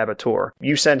just a saboteur.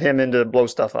 You send him in to blow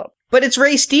stuff up. But it's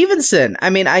Ray Stevenson.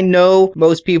 I mean, I know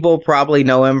most people probably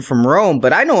know him from Rome,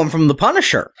 but I know him from The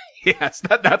Punisher. Yes,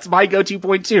 that's my go-to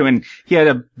point too. And he had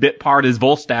a bit part as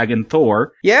Volstagg in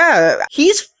Thor. Yeah,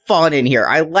 he's fun in here.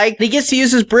 I like he gets to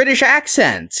use his British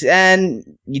accent, and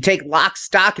you take Lock,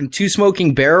 Stock, and Two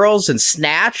Smoking Barrels and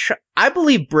Snatch. I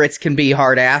believe Brits can be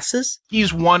hard asses.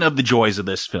 He's one of the joys of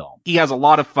this film. He has a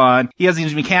lot of fun. He has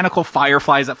these mechanical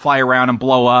fireflies that fly around and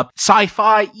blow up.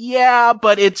 Sci-fi, yeah,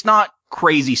 but it's not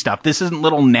crazy stuff. This isn't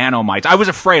little nanomites. I was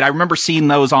afraid. I remember seeing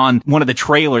those on one of the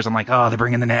trailers. I'm like, oh, they're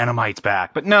bringing the nanomites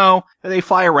back. But no, they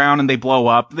fly around and they blow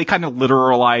up. They kind of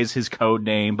literalize his code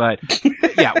name. But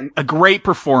yeah, a great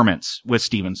performance with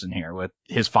Stevenson here with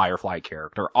his Firefly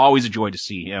character. Always a joy to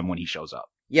see him when he shows up.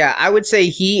 Yeah, I would say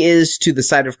he is to the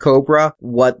side of Cobra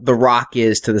what The Rock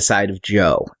is to the side of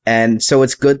Joe. And so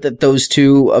it's good that those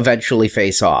two eventually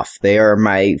face off. They are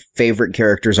my favorite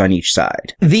characters on each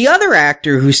side. The other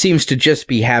actor who seems to just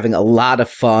be having a lot of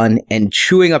fun and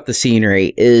chewing up the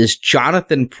scenery is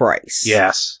Jonathan Pryce.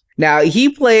 Yes. Now, he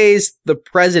plays the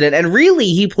president, and really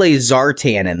he plays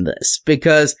Zartan in this,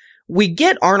 because we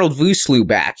get Arnold Vosloo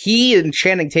back. He and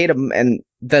Channing Tatum and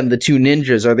then the two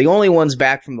ninjas are the only ones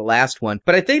back from the last one.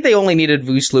 But I think they only needed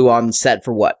Vosloo on set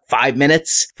for 5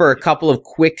 minutes? For a couple of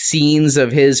quick scenes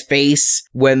of his face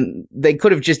when they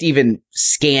could have just even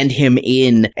scanned him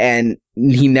in and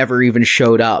he never even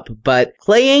showed up. But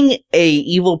playing a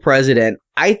evil president,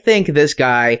 I think this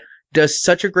guy does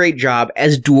such a great job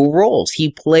as dual roles.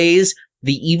 He plays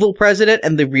the evil president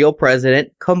and the real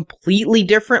president completely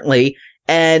differently.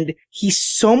 And he's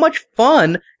so much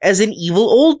fun as an evil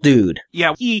old dude.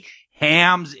 Yeah, he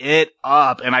hams it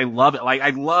up, and I love it. Like,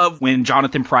 I love when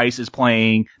Jonathan Pryce is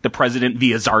playing the president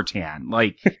via Zartan.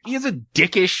 Like, he has a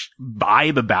dickish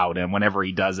vibe about him whenever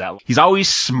he does that. He's always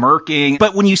smirking.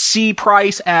 But when you see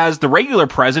Pryce as the regular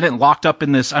president locked up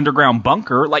in this underground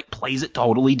bunker, like, plays it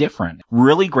totally different.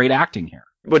 Really great acting here.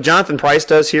 What Jonathan Pryce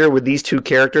does here with these two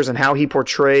characters and how he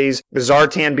portrays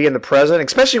Zartan being the president,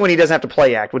 especially when he doesn't have to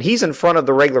play act. When he's in front of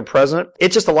the regular president,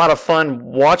 it's just a lot of fun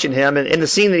watching him. And in the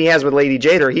scene that he has with Lady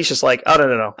Jader, he's just like, oh,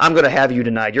 no. I'm going to have you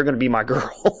tonight. You're going to be my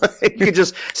girl. You can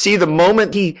just see the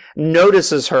moment he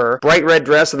notices her, bright red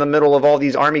dress in the middle of all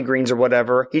these army greens or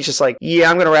whatever. He's just like, yeah,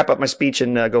 I'm going to wrap up my speech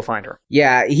and go find her.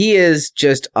 Yeah, he is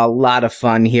just a lot of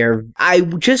fun here. I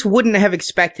just wouldn't have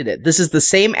expected it. This is the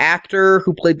same actor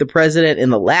who played the president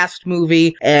in the last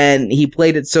movie, and he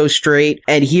played it so straight.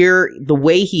 And here, the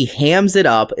way he hams it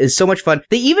up is so much fun.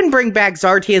 They even bring back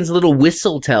Zartan's little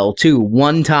whistle tell, too,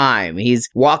 one time. He's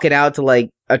walking out to,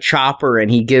 like, a chopper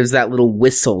and he gives that little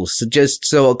whistle. So just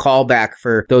so a callback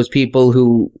for those people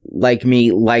who, like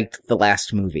me, liked the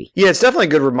last movie. Yeah, it's definitely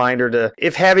a good reminder to,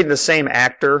 if having the same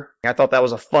actor, I thought that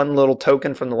was a fun little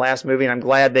token from the last movie, and I'm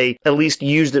glad they at least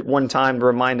used it one time to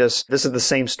remind us this is the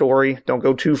same story. Don't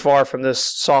go too far from this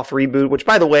soft reboot, which,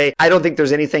 by the way, I don't think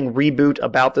there's anything reboot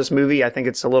about this movie. I think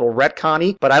it's a little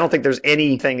retconny, but I don't think there's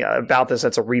anything about this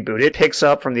that's a reboot. It picks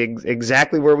up from the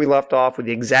exactly where we left off with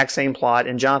the exact same plot,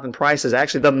 and Jonathan Pryce is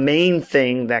actually the main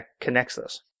thing that connects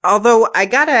this. Although, I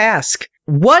gotta ask,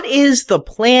 what is the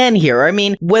plan here? I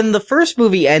mean, when the first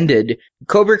movie ended,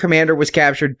 Cobra Commander was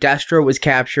captured, Destro was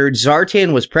captured,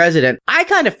 Zartan was president. I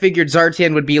kind of figured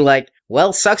Zartan would be like,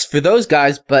 well, sucks for those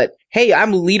guys, but hey,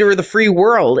 I'm leader of the free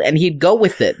world, and he'd go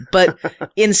with it. But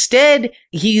instead,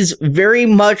 he's very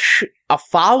much a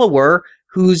follower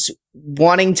who's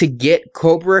wanting to get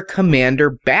Cobra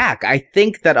Commander back. I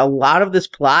think that a lot of this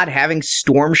plot, having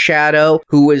Storm Shadow,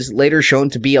 who was later shown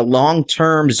to be a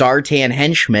long-term Zartan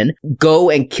henchman, go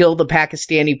and kill the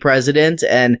Pakistani president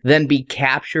and then be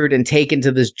captured and taken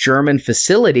to this German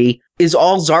facility, is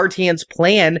all Zartan's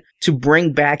plan to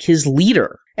bring back his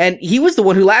leader. And he was the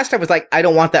one who last time was like, I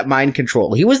don't want that mind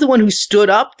control. He was the one who stood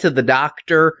up to the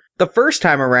doctor the first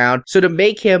time around. So to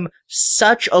make him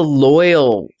such a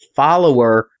loyal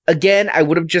follower, again, I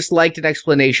would have just liked an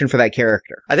explanation for that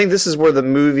character. I think this is where the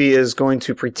movie is going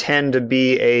to pretend to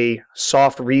be a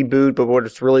soft reboot, but what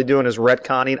it's really doing is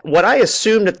retconning. What I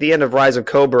assumed at the end of Rise of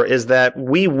Cobra is that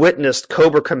we witnessed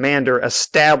Cobra Commander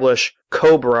establish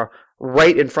Cobra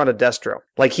right in front of Destro.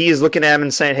 Like, he is looking at him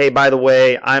and saying, hey, by the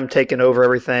way, I'm taking over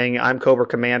everything. I'm Cobra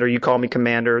Commander. You call me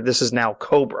Commander. This is now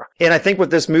Cobra. And I think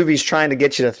what this movie's trying to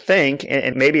get you to think,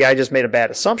 and maybe I just made a bad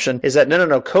assumption, is that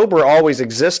no, Cobra always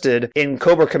existed, and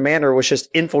Cobra Commander was just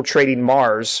infiltrating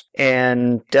Mars,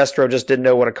 and Destro just didn't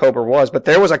know what a Cobra was. But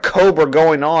there was a Cobra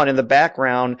going on in the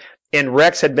background, and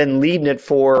Rex had been leading it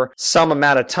for some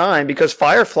amount of time, because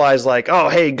Firefly's like, oh,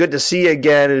 hey, good to see you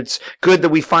again. It's good that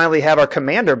we finally have our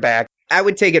commander back. I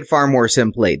would take it far more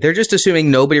simply. They're just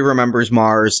assuming nobody remembers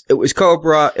Mars. It was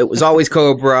Cobra. It was always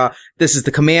Cobra. This is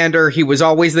the commander. He was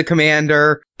always the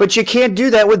commander. But you can't do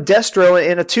that with Destro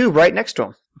in a tube right next to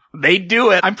him. They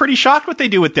do it. I'm pretty shocked what they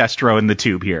do with Destro in the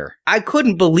tube here. I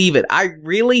couldn't believe it. I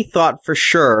really thought for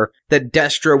sure that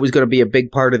Destro was going to be a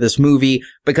big part of this movie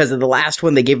because of the last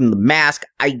one. They gave him the mask.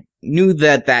 I knew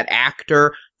that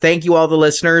actor, thank you all the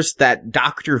listeners, that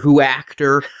Doctor Who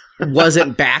actor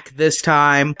wasn't back this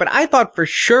time. But I thought for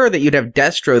sure that you'd have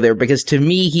Destro there because to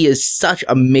me, he is such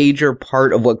a major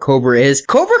part of what Cobra is.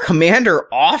 Cobra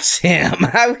Commander offs him.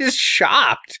 I was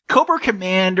shocked. Cobra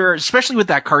Commander, especially with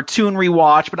that cartoon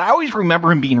rewatch, but I always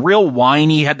remember him being real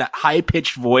whiny, had that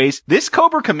high-pitched voice. This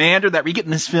Cobra Commander that we get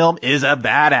in this film is a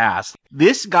badass.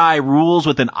 This guy rules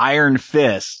with an iron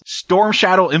fist. Storm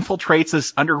Shadow infiltrates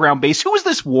this underground base. Who is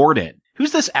this warden?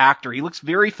 Who's this actor? He looks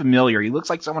very familiar. He looks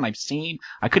like someone I've seen.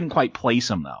 I couldn't quite place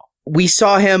him, though. We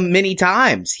saw him many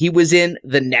times. He was in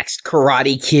The Next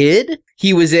Karate Kid.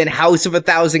 He was in House of a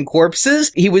Thousand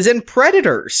Corpses. He was in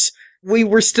Predators. We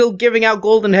were still giving out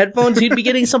golden headphones. He'd be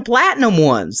getting some platinum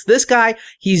ones. This guy,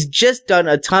 he's just done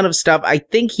a ton of stuff. I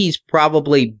think he's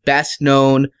probably best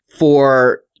known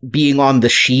for being on The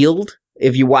Shield,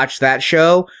 if you watch that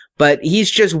show. But he's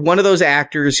just one of those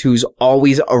actors who's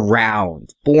always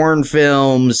around. Bourne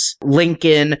films,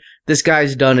 Lincoln. This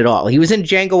guy's done it all. He was in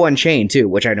Django Unchained, too,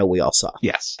 which I know we all saw.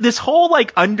 Yes. This whole,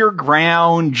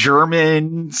 underground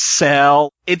German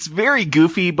cell, it's very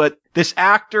goofy, but this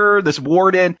actor, this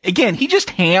warden, again, he just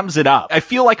hams it up. I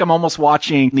feel like I'm almost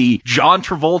watching the John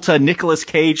Travolta, Nicolas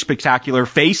Cage spectacular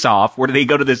Face Off, where they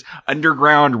go to this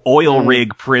underground oil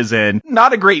rig prison.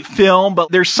 Not a great film,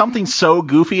 but there's something so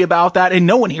goofy about that, and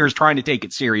no one here is trying to take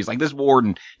it serious. This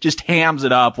warden just hams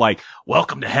it up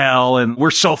welcome to hell, and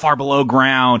we're so far below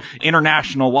ground.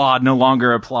 International law no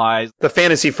longer applies. The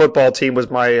fantasy football team was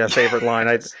my favorite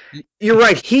line. You're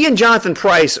right. He and Jonathan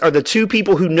Pryce are the two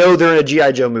people who know they're in a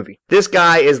G.I. Joe movie. This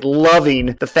guy is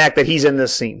loving the fact that he's in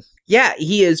this scene. Yeah,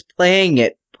 he is playing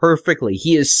it perfectly.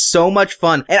 He is so much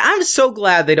fun. And I'm so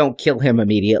glad they don't kill him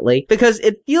immediately because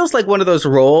it feels like one of those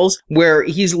roles where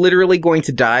he's literally going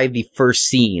to die the first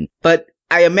scene. But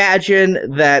I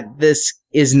imagine that this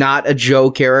is not a Joe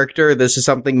character. This is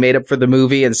something made up for the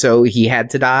movie, and so he had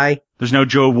to die. There's no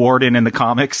Joe Warden in the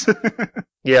comics.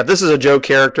 Yeah, if this is a Joe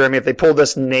character, if they pulled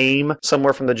this name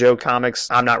somewhere from the Joe comics,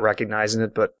 I'm not recognizing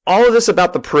it. But all of this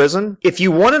about the prison, if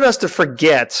you wanted us to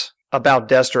forget about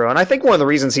Destro, and I think one of the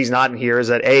reasons he's not in here is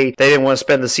that A, they didn't want to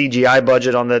spend the CGI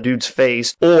budget on the dude's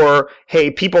face, or,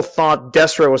 hey, people thought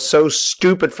Destro was so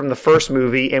stupid from the first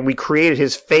movie and we created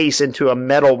his face into a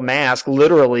metal mask,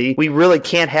 literally. We really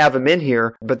can't have him in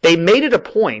here. But they made it a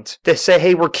point to say,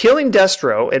 hey, we're killing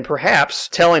Destro, and perhaps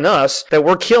telling us that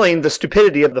we're killing the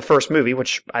stupidity of the first movie,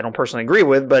 which I don't personally agree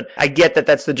with, but I get that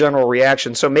that's the general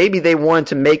reaction. So maybe they wanted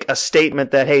to make a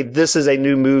statement that, hey, this is a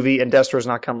new movie and Destro's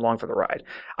not coming along for the ride.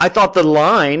 I thought the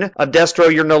line of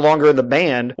Destro, you're no longer in the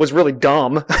band, was really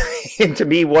dumb, and to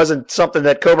me wasn't something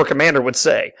that Cobra Commander would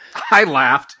say. I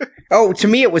laughed. Oh, to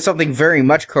me it was something very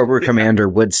much Cobra Commander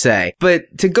would say.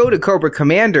 But to go to Cobra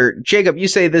Commander, Jacob, you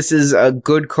say this is a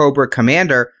good Cobra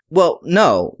Commander. Well,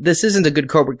 no, this isn't a good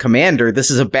Cobra Commander. This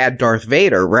is a bad Darth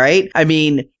Vader, right?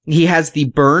 He has the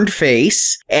burned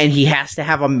face, and he has to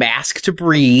have a mask to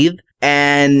breathe.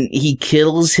 And he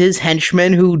kills his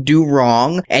henchmen who do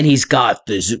wrong, and he's got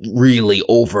this really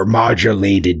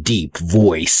over-modulated deep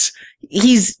voice.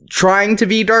 He's trying to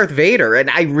be Darth Vader,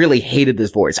 and I really hated this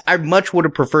voice. I much would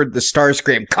have preferred the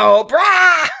Starscream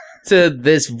Cobra to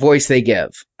this voice they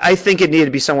give. I think it needed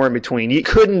to be somewhere in between. You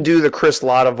couldn't do the Chris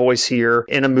Latta voice here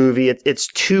in a movie. It's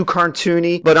too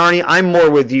cartoony. But Arnie, I'm more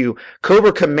with you.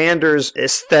 Cobra Commander's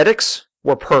aesthetics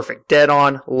were perfect. Dead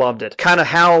on. Loved it. Kind of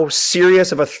how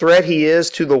serious of a threat he is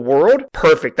to the world.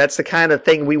 Perfect. That's the kind of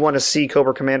thing we want to see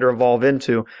Cobra Commander evolve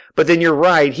into. But then you're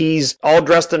right. He's all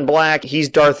dressed in black. He's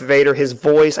Darth Vader. His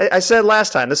voice. I said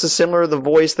last time, this is similar to the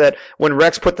voice that when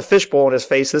Rex put the fishbowl in his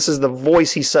face, this is the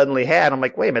voice he suddenly had. I'm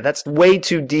like, wait a minute, that's way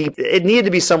too deep. It needed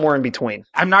to be somewhere in between.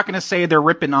 I'm not going to say they're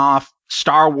ripping off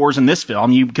Star Wars in this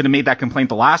film. You could have made that complaint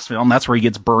the last film. That's where he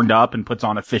gets burned up and puts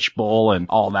on a fishbowl and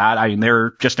all that.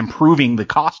 They're just improving the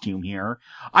costume here.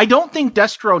 I don't think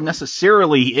Destro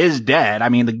necessarily is dead.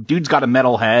 The dude's got a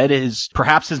metal head.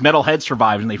 Perhaps his metal head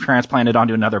survived and they've transplanted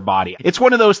onto another body. It's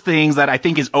one of those things that I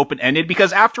think is open-ended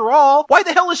because after all, why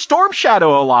the hell is Storm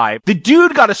Shadow alive? The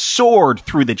dude got a sword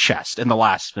through the chest in the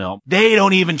last film. They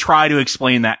don't even try to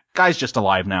explain that. Guy's just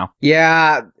alive now.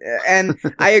 Yeah, and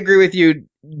I agree with you.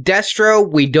 Destro,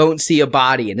 we don't see a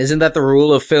body. And isn't that the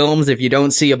rule of films if you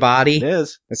don't see a body? It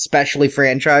is. Especially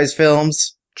franchise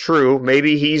films. True.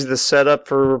 Maybe he's the setup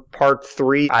for part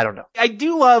 3. I don't know. I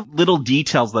do love little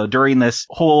details, though, during this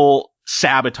whole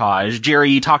sabotage. Jerry,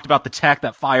 you talked about the tech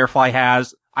that Firefly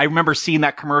has. I remember seeing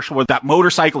that commercial with that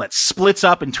motorcycle that splits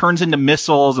up and turns into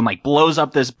missiles and like blows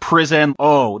up this prison.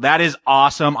 Oh, that is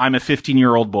awesome. I'm a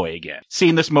 15-year-old boy again.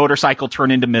 Seeing this motorcycle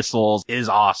turn into missiles is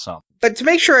awesome. But to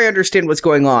make sure I understand what's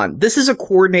going on, this is a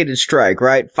coordinated strike,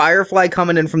 right? Firefly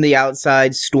coming in from the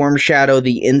outside, Storm Shadow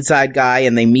the inside guy,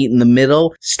 and they meet in the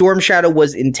middle. Storm Shadow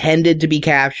was intended to be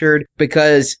captured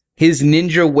because his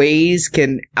ninja ways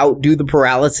can outdo the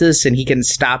paralysis and he can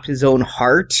stop his own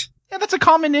heart. Yeah, that's a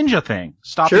common ninja thing.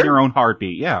 Stopping your own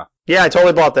heartbeat, yeah. Yeah, I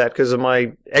totally bought that because of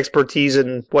my expertise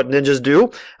in what ninjas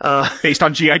do. Based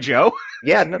on G.I. Joe?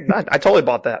 Yeah, I totally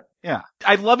bought that. Yeah.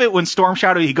 I love it when Storm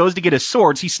Shadow, he goes to get his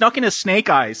swords. He snuck in his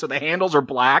snake eyes, so the handles are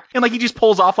black. And like, he just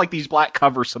pulls off like these black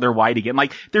covers so they're white again.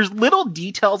 Like, there's little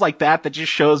details like that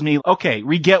just shows me, okay,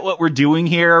 we get what we're doing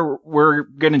here. We're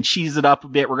gonna cheese it up a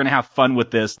bit. We're gonna have fun with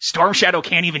this. Storm Shadow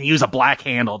can't even use a black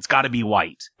handle. It's gotta be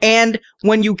white. And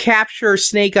when you capture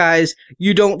Snake Eyes,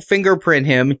 you don't fingerprint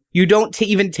him. You don't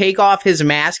even take off his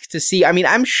mask to see. I mean,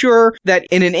 I'm sure that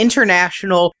in an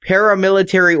international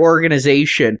paramilitary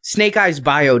organization, Snake Eyes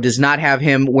bio does not have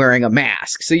him wearing a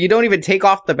mask. So you don't even take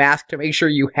off the mask to make sure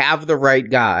you have the right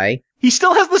guy. He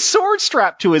still has the sword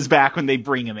strapped to his back when they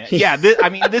bring him in. Yeah,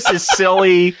 this is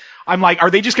silly. I'm like, are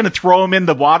they just going to throw him in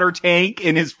the water tank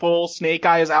in his full Snake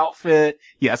Eyes outfit?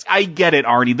 Yes, I get it,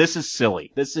 Arnie. This is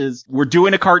silly. We're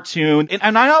doing a cartoon, and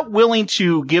I'm not willing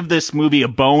to give this movie a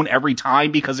bone every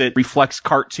time because it reflects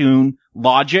cartoon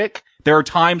logic. There are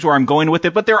times where I'm going with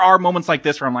it, but there are moments like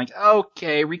this where I'm like,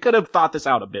 okay, we could have thought this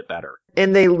out a bit better.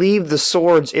 And they leave the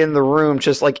swords in the room,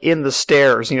 just like in the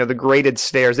stairs, the graded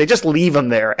stairs. They just leave them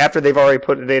there after they've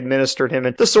already they administered him.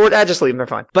 And the sword, just leave them, they're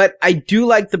fine. But I do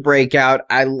like the breakout.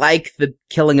 I like the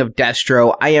killing of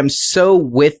Destro. I am so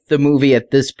with the movie at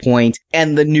this point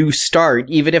and the new start,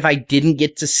 even if I didn't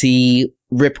get to see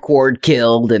Ripcord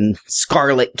killed and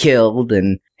Scarlet killed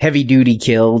and Heavy Duty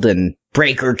killed and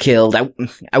Breaker killed.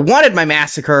 I wanted my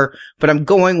Massacre, but I'm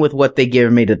going with what they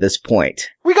give me to this point.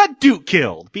 We got Duke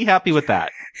killed. Be happy with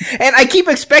that. And I keep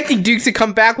expecting Duke to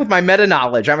come back with my meta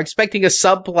knowledge. I'm expecting a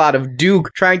subplot of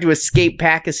Duke trying to escape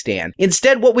Pakistan.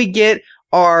 Instead, what we get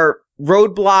are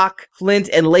Roadblock, Flint,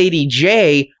 and Lady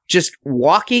J just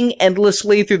walking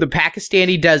endlessly through the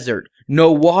Pakistani desert.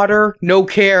 No water, no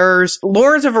cares.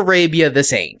 Lawrence of Arabia,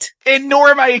 this ain't. And nor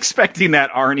am I expecting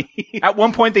that, Arnie. At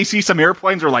one point, they see some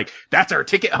airplanes, are like, that's our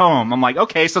ticket home. I'm like,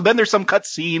 okay, so then there's some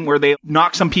cutscene where they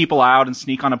knock some people out and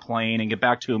sneak on a plane and get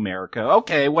back to America.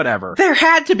 Okay, whatever. There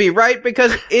had to be, right?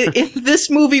 Because in this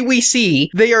movie we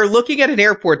see, they are looking at an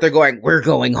airport, they're going, we're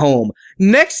going home.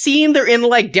 Next scene, they're in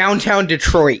like downtown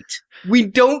Detroit. We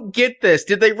don't get this.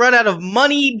 Did they run out of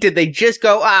money? Did they just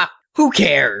go, who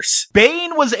cares?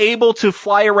 Bane was able to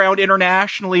fly around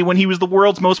internationally when he was the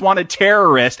world's most wanted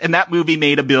terrorist, and that movie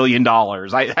made $1 billion.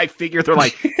 I figure they're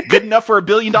like, good enough for $1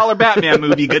 billion Batman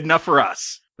movie, good enough for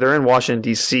us. They're in Washington,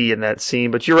 D.C. in that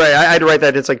scene, but you're right. I had to write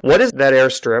that. It's like, what is that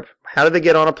airstrip? How did they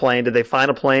get on a plane? Did they find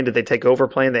a plane? Did they take over a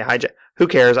plane? They hijack? Who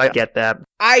cares? I get that.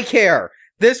 I care.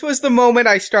 This was the moment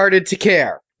I started to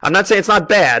care. I'm not saying it's not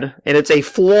bad, and it's a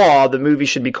flaw the movie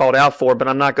should be called out for, but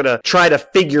I'm not going to try to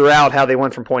figure out how they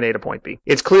went from point A to point B.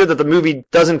 It's clear that the movie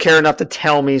doesn't care enough to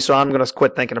tell me, so I'm going to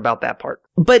quit thinking about that part.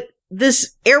 But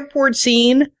this airport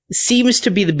scene seems to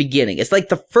be the beginning. It's like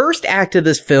the first act of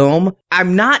this film.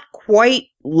 I'm not quite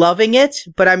loving it,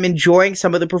 but I'm enjoying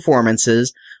some of the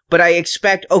performances. But I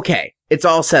expect, okay, it's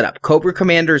all set up. Cobra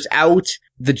Commander's out.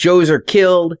 The Joes are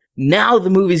killed. Now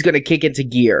the movie's going to kick into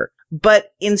gear. But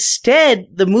instead,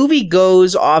 the movie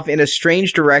goes off in a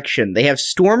strange direction. They have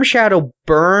Storm Shadow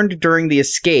burned during the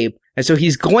escape, and so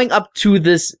he's going up to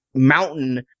this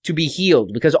mountain to be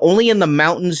healed, because only in the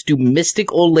mountains do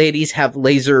mystic old ladies have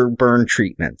laser burn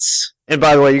treatments. And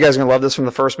by the way, you guys are going to love this from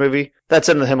the first movie. That's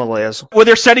in the Himalayas. Where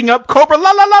they're setting up Cobra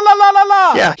La La La La La La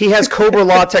La. Yeah, he has Cobra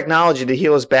Law technology to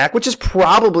heal his back, which is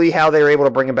probably how they were able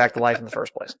to bring him back to life in the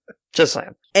first place. Just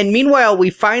saying. And meanwhile, we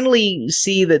finally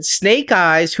see that Snake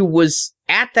Eyes, who was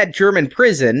at that German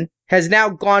prison, has now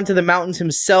gone to the mountains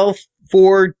himself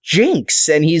for Jinx,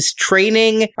 and he's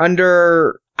training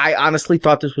under... I honestly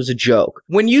thought this was a joke.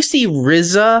 When you see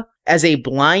RZA as a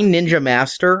blind ninja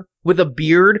master with a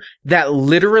beard that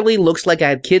literally looks like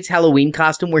a kid's Halloween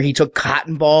costume where he took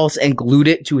cotton balls and glued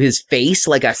it to his face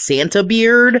like a Santa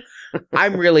beard,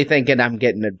 I'm really thinking I'm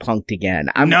getting it punked again.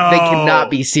 No. They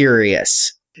cannot be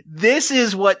serious. This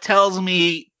is what tells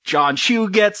me John Chu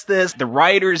gets this. The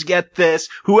writers get this.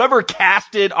 Whoever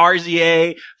casted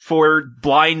RZA for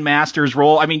Blind Master's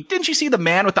role. I mean, didn't you see The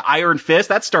Man with the Iron Fist?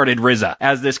 That started RZA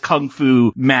as this kung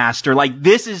fu master. Like,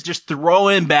 this is just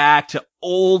throwing back to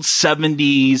old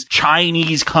 70s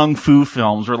Chinese kung fu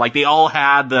films where like they all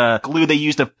had the glue they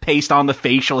used to paste on the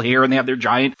facial hair and they have their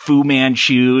giant Fu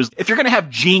Manchus. If you're going to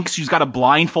have Jinx who's got to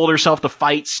blindfold herself to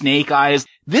fight Snake Eyes,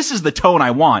 this is the tone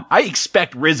I want. I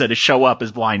expect RZA to show up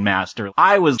as Blind Master.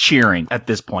 I was cheering at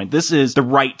this point. This is the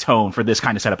right tone for this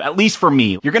kind of setup, at least for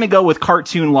me. You're going to go with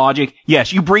cartoon logic.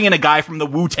 Yes, you bring in a guy from the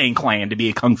Wu-Tang Clan to be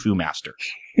a kung fu master.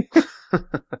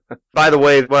 By the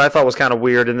way, what I thought was kind of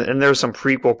weird, and there's some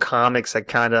prequel comics that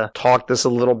kind of talked this a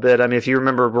little bit. I mean, if you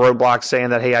remember Roadblock saying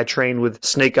that, hey, I trained with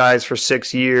Snake Eyes for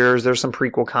 6 years, there's some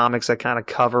prequel comics that kind of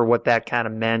cover what that kind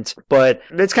of meant. But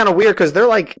it's kind of weird because they're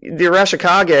like, the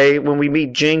Arashikage, when we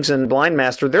meet Jinx and Blind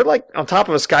Master, they're like on top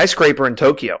of a skyscraper in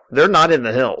Tokyo. They're not in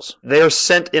the hills. They are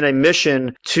sent in a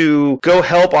mission to go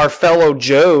help our fellow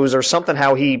Joes, or something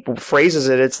how he phrases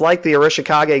it. It's like the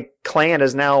Arashikage clan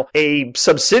is now a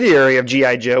subsidiary of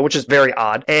G.I. Joe, which is very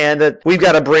odd, and that we've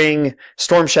got to bring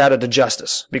Storm Shadow to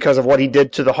justice because of what he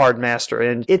did to the Hard Master.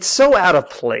 And it's so out of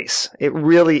place. It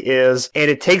really is.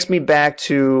 And it takes me back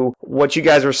to what you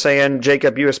guys were saying,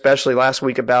 Jacob, you especially last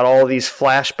week, about all of these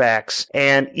flashbacks.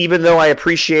 And even though I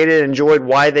appreciated and enjoyed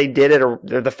why they did it, or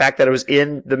the fact that it was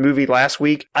in the movie last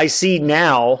week, I see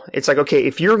now, it's like, okay,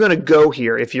 if you're going to go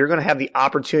here, if you're going to have the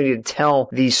opportunity to tell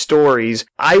these stories,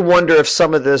 I wonder if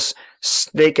some of this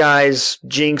Snake Eyes,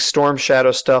 Jinx, Storm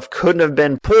Shadow stuff couldn't have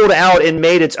been pulled out and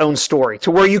made its own story to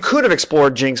where you could have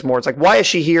explored Jinx more. It's like, why is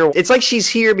she here? It's like she's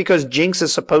here because Jinx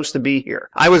is supposed to be here.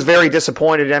 I was very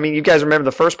disappointed. I mean, you guys remember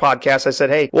the first podcast, I said,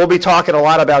 hey, we'll be talking a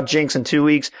lot about Jinx in 2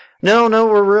 weeks. No,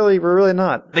 we're really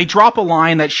not. They drop a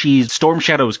line that she's Storm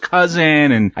Shadow's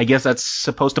cousin, and I guess that's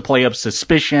supposed to play up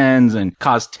suspicions and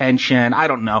cause tension. I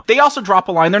don't know. They also drop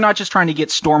a line. They're not just trying to get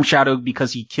Storm Shadow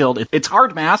because he killed. It's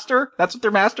Hard Master. That's what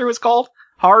their master was called?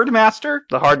 Hard Master?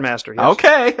 The Hard Master, yes.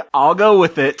 Okay, I'll go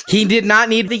with it. He did not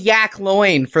need the yak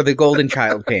loin for the Golden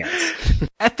Child pants.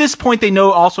 At this point, they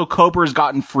know also Cobra's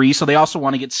gotten free, so they also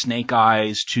want to get Snake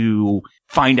Eyes to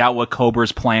find out what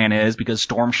Cobra's plan is because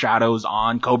Storm Shadow's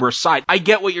on Cobra's side. I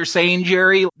get what you're saying,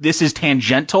 Jerry. This is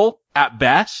tangential at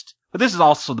best, but this is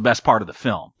also the best part of the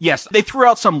film. Yes, they threw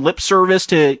out some lip service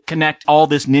to connect all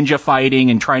this ninja fighting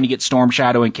and trying to get Storm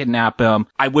Shadow and kidnap him.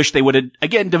 I wish they would have,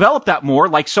 again, developed that more.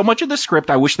 Like so much of the script,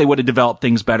 I wish they would have developed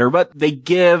things better, but they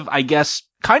give, I guess,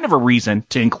 kind of a reason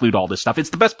to include all this stuff.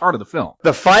 It's the best part of the film.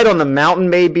 The fight on the mountain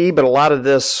may be, but a lot of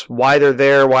this, why they're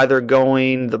there, why they're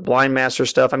going, the Blind Master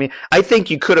stuff. I mean, I think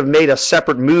you could have made a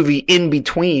separate movie in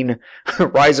between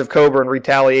Rise of Cobra and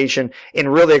Retaliation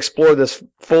and really explored this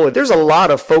fully. There's a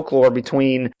lot of folklore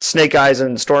between Snake Eyes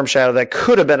and Storm Shadow that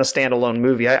could have been a standalone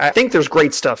movie. I think there's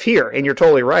great stuff here, and you're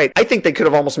totally right. I think they could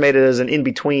have almost made it as an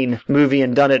in-between movie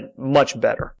and done it much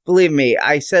better. Believe me,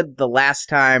 I said the last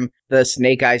time the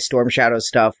Snake Eyes Storm Shadow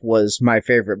stuff was my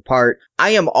favorite part.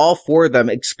 I am all for them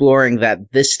exploring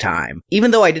that this time.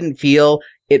 Even though I didn't feel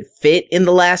it fit in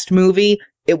the last movie,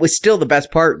 it was still the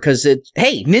best part because it's,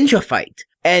 hey, ninja fight.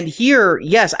 And here,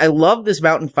 yes, I love this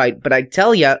mountain fight, but I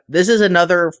tell ya, this is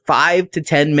another 5 to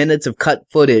 10 minutes of cut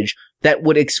footage that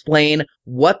would explain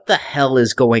what the hell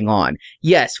is going on.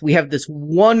 Yes, we have this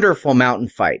wonderful mountain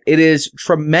fight. It is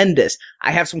tremendous.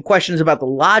 I have some questions about the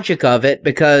logic of it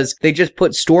because they just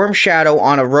put Storm Shadow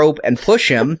on a rope and push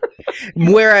him,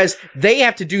 whereas they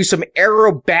have to do some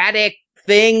aerobatic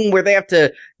thing where they have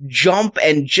to jump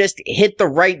and just hit the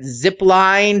right zip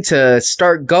line to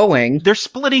start going. They're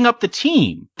splitting up the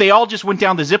team. They all just went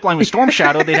down the zip line with Storm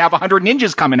Shadow. They'd have 100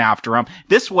 ninjas coming after them.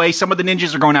 This way, some of the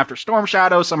ninjas are going after Storm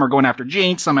Shadow, some are going after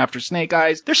Jinx, some after Snake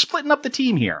Eyes. They're splitting up the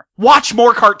team here. Watch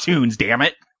more cartoons, damn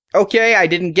it. Okay, I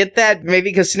didn't get that. Maybe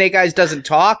because Snake Eyes doesn't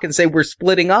talk and say we're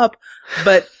splitting up.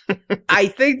 But I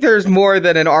think there's more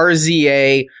than an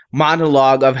RZA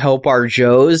monologue of Help Our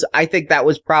Joes. I think that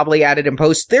was probably added in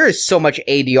post. There is so much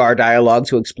ADR dialogue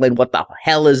to explain what the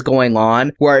hell is going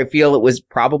on, where I feel it was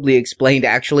probably explained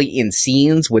actually in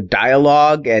scenes with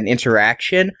dialogue and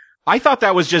interaction. I thought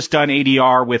that was just done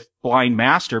ADR with Blind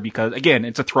Master because, again,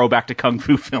 it's a throwback to Kung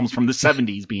Fu films from the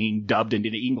 70s being dubbed into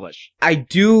English. I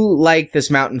do like this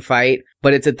mountain fight,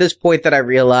 but it's at this point that I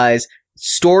realize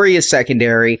story is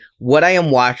secondary. What I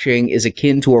am watching is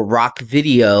akin to a rock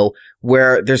video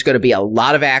where there's going to be a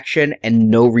lot of action and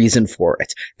no reason for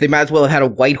it. They might as well have had a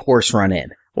white horse run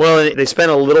in. Well, they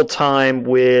spent a little time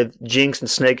with Jinx and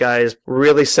Snake Eyes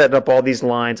really setting up all these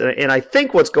lines. And I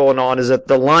think what's going on is that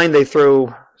the line they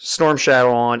throw Storm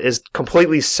Shadow on is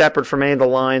completely separate from any of the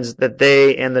lines that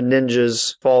they and the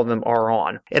ninjas following them are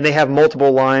on. And they have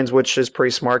multiple lines, which is pretty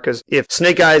smart, because if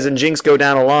Snake Eyes and Jinx go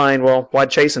down a line, well, why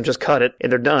chase them? Just cut it,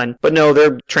 and they're done. But no,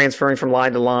 they're transferring from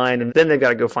line to line, and then they've got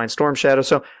to go find Storm Shadow.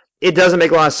 So it doesn't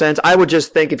make a lot of sense. I would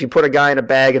just think if you put a guy in a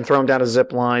bag and throw him down a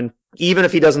zip line, even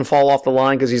if he doesn't fall off the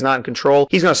line because he's not in control,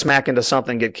 he's going to smack into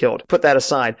something and get killed. Put that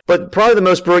aside. But probably the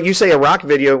most brilliant, you say a rock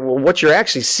video, well, what you're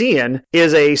actually seeing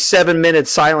is a 7-minute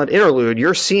silent interlude.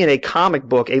 You're seeing a comic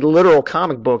book, a literal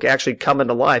comic book actually come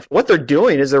into life. What they're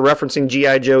doing is they're referencing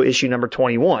G.I. Joe issue number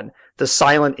 21. The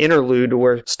silent interlude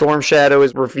where Storm Shadow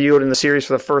is revealed in the series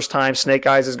for the first time. Snake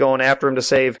Eyes is going after him to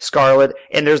save Scarlet,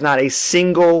 and there's not a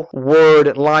single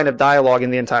word, line of dialogue in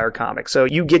the entire comic. So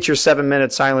you get your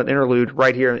 7-minute silent interlude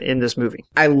right here in this movie.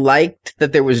 I liked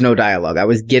that there was no dialogue. I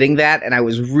was getting that, and I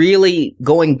was really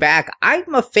going back.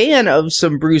 I'm a fan of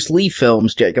some Bruce Lee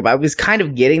films, Jacob. I was kind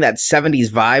of getting that 70s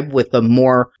vibe with the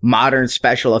more modern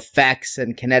special effects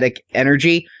and kinetic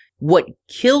energy. What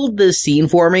killed this scene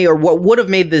for me, or what would have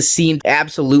made this scene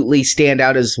absolutely stand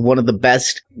out as one of the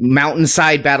best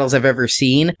mountainside battles I've ever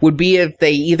seen, would be if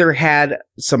they either had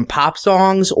some pop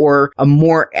songs or a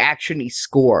more action-y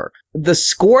score. The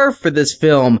score for this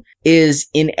film is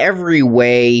in every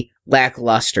way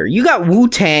lackluster. You got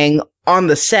Wu-Tang on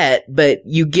the set, but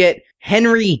you get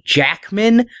Henry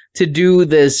Jackman to do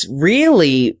this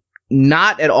really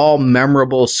not at all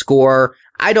memorable score.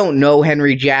 I don't know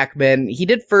Henry Jackman. He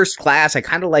did First Class. I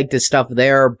kind of liked his stuff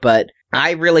there, but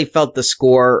I really felt the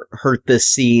score hurt this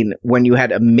scene when you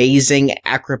had amazing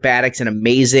acrobatics and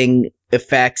amazing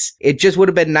effects. It just would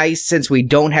have been nice, since we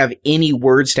don't have any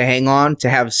words to hang on, to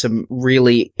have some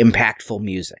really impactful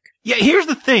music. Yeah, here's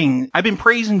the thing. I've been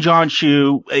praising John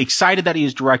Chu, excited that he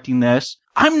is directing this.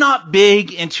 I'm not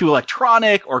big into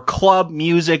electronic or club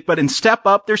music, but in Step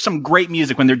Up, there's some great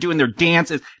music when they're doing their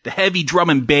dances, the heavy drum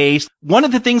and bass. One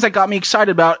of the things that got me excited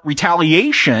about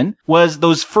Retaliation was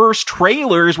those first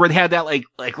trailers where they had that like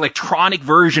electronic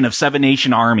version of Seven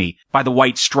Nation Army by the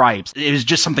White Stripes. It was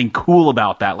just something cool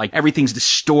about that. Like, everything's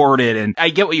distorted, and I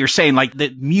get what you're saying. Like,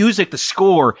 the music, the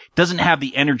score doesn't have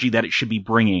the energy that it should be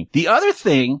bringing. The other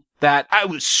thing that I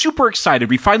was super excited.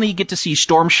 We finally get to see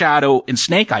Storm Shadow and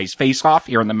Snake Eyes face off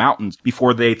here in the mountains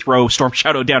before they throw Storm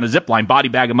Shadow down a zipline, body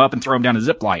bag him up and throw him down a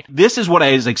zipline. This is what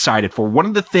I was excited for. One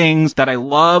of the things that I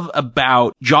love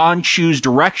about John Chu's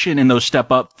direction in those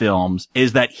Step Up films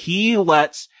is that he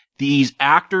lets these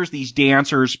actors, these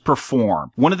dancers perform.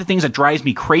 One of the things that drives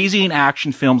me crazy in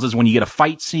action films is when you get a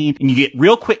fight scene and you get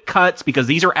real quick cuts, because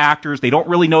these are actors. They don't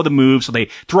really know the moves. So they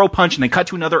throw a punch and they cut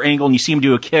to another angle and you see them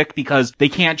do a kick, because they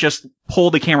can't just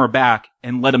pull the camera back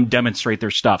and let them demonstrate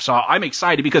their stuff. So I'm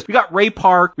excited because we got Ray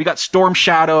Park, we got Storm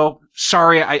Shadow.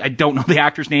 Sorry, I don't know the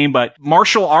actor's name, but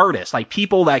martial artists, like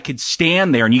people that could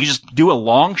stand there and you could just do a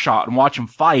long shot and watch them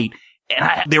fight.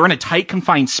 And they're in a tight,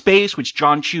 confined space, which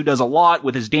John Chu does a lot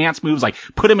with his dance moves, like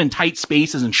put them in tight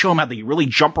spaces and show them how they really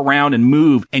jump around and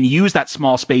move and use that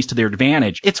small space to their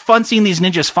advantage. It's fun seeing these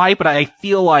ninjas fight, but I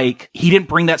feel like he didn't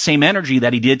bring that same energy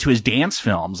that he did to his dance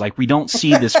films. Like, we don't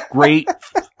see this great...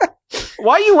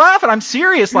 Why are you laughing? I'm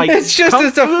serious. Like, it's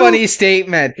a funny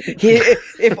statement.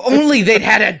 If only they'd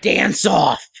had a dance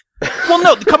off. Well,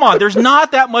 no, come on. There's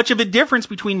not that much of a difference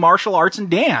between martial arts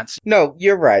and dance. No,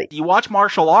 you're right. You watch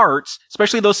martial arts,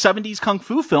 especially those 70s kung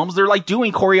fu films, they're like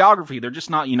doing choreography. They're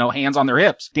just not, hands on their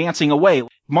hips, dancing away.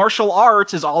 Martial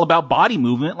arts is all about body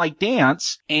movement, like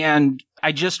dance. And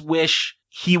I just wish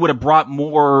he would have brought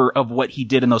more of what he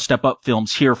did in those Step Up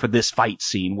films here for this fight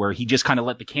scene, where he just kind of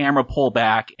let the camera pull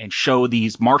back and show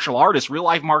these martial artists, real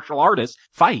life martial artists,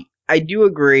 fight. I do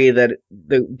agree that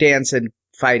the dance and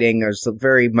fighting is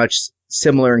very much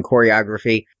similar in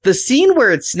choreography. The scene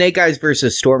where it's Snake Eyes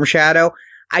versus Storm Shadow,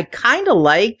 I kind of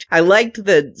liked. I liked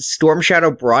that Storm Shadow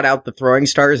brought out the throwing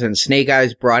stars and Snake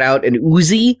Eyes brought out an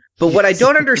Uzi. But what I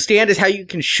don't understand is how you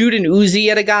can shoot an Uzi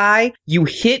at a guy, you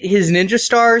hit his ninja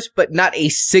stars, but not a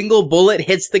single bullet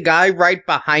hits the guy right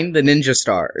behind the ninja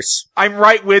stars. I'm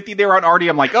right with you there on Artie.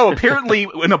 I'm like, oh, apparently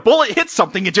when a bullet hits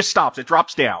something, it just stops. It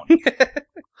drops down.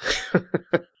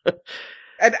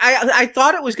 And I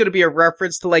thought it was going to be a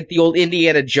reference to like the old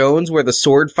Indiana Jones where the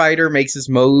sword fighter makes his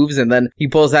moves and then he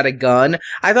pulls out a gun.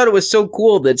 I thought it was so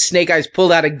cool that Snake Eyes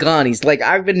pulled out a gun. He's like,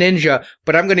 I'm a ninja,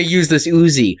 but I'm going to use this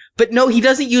Uzi. But no, he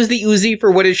doesn't use the Uzi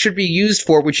for what it should be used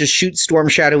for, which is shoot Storm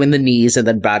Shadow in the knees and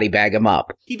then body bag him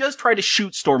up. He does try to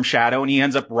shoot Storm Shadow and he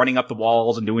ends up running up the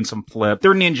walls and doing some flip.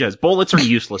 They're ninjas. Bullets are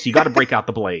useless. You got to break out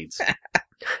the blades.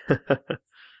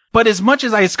 But as much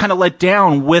as I was kind of let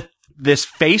down with this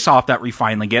face-off that we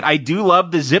finally get. I do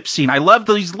love the zip scene. I love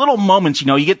these little moments,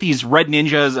 you get these red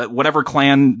ninjas, whatever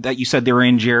clan that you said they were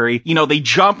in, Jerry. They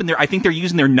jump and I think they're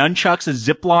using their nunchucks as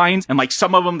zip lines, and like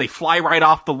some of them, they fly right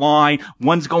off the line.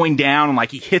 One's going down and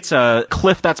like he hits a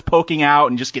cliff that's poking out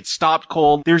and just gets stopped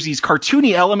cold. There's these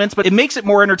cartoony elements, but it makes it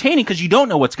more entertaining because you don't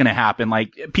know what's going to happen.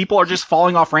 Like, people are just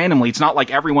falling off randomly. It's not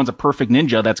like everyone's a perfect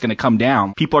ninja that's going to come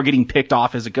down. People are getting picked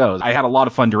off as it goes. I had a lot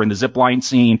of fun during the zip line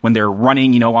scene when they're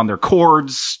running, on their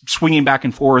cords, swinging back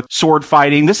and forth, sword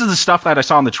fighting. This is the stuff that I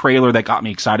saw in the trailer that got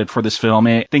me excited for this film.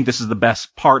 And I think this is the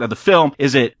best part of the film.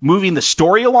 Is it moving the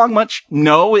story along much?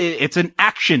 No, it's an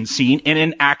action scene in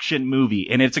an action movie,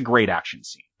 and it's a great action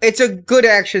scene. It's a good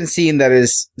action scene that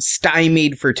is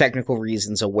stymied for technical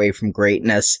reasons away from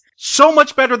greatness. So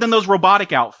much better than those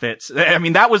robotic outfits. I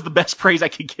mean, that was the best praise I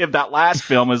could give that last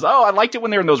film is, I liked it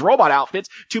when they were in those robot outfits.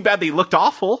 Too bad they looked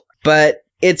awful. But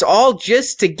it's all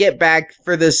just to get back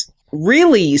for this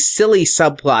really silly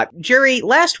subplot. Jerry,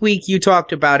 last week you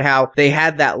talked about how they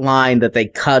had that line that they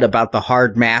cut about the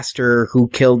Hard Master, who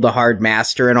killed the Hard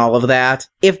Master and all of that.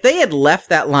 If they had left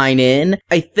that line in,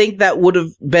 I think that would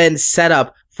have been set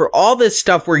up for all this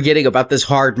stuff we're getting about this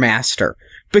Hard Master.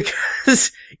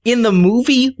 Because in the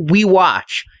movie we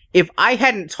watch, if I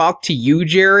hadn't talked to you,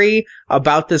 Jerry,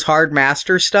 about this Hard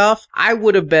Master stuff, I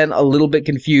would have been a little bit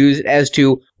confused as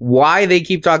to why they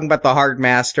keep talking about the Hard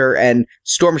Master, and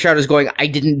Storm Shadow's going, I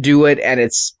didn't do it, and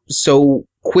it's so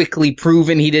quickly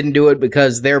proven he didn't do it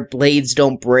because their blades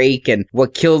don't break, and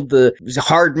what killed the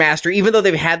Hard Master, even though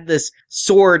they've had this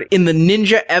sword in the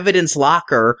ninja evidence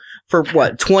locker for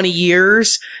 20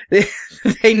 years,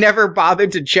 they never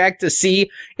bothered to check to see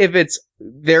if it's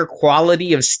their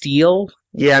quality of steel.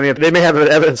 Yeah, I mean, they may have an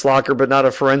evidence locker, but not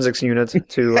a forensics unit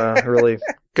to really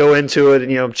go into it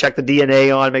and, check the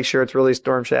DNA on, make sure it's really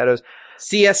Storm Shadow's.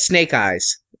 CS Snake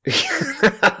Eyes.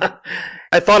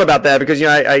 I thought about that because,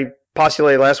 I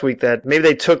postulated last week that maybe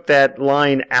they took that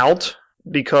line out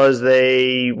because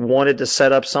they wanted to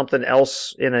set up something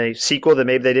else in a sequel that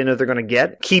maybe they didn't know they're going to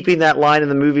get. Keeping that line in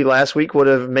the movie last week would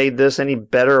have made this any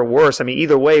better or worse. I mean,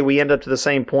 either way, we end up to the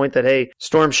same point that, hey,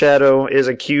 Storm Shadow is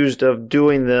accused of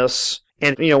doing this.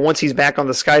 And, once he's back on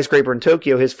the skyscraper in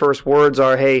Tokyo, his first words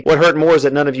are, hey, what hurt more is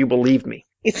that none of you believed me.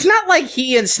 It's not like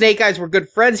he and Snake Eyes were good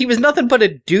friends. He was nothing but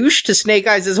a douche to Snake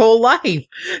Eyes his whole life.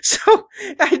 So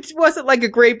it wasn't like a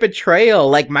great betrayal,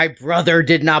 like my brother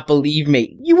did not believe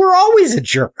me. You were always a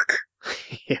jerk.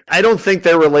 I don't think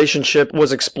their relationship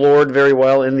was explored very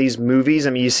well in these movies.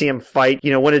 I mean, you see them fight,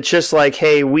 when it's just like,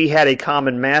 hey, we had a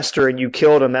common master and you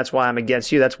killed him, that's why I'm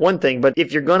against you. That's one thing. But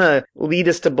if you're going to lead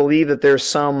us to believe that there's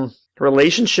some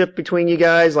relationship between you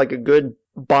guys, like a good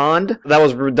bond, that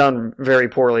was done very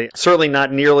poorly. Certainly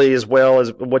not nearly as well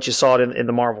as what you saw in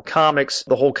the Marvel Comics.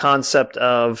 The whole concept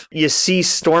of you see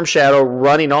Storm Shadow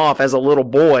running off as a little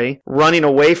boy, running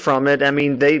away from it. I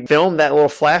mean, they filmed that little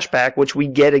flashback, which we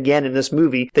get again in this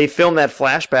movie. They filmed that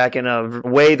flashback in a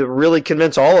way that really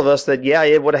convinced all of us that, yeah,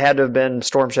 it would have had to have been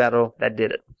Storm Shadow that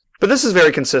did it. But this is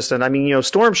very consistent. I mean,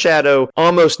 Storm Shadow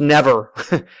almost never,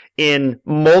 in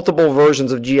multiple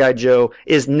versions of G.I. Joe,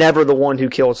 is never the one who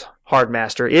kills Hard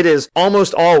Master. It is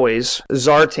almost always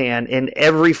Zartan in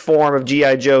every form of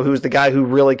G.I. Joe who's the guy who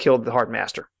really killed the Hard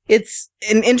Master. It's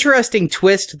an interesting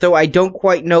twist, though I don't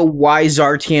quite know why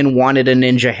Zartan wanted a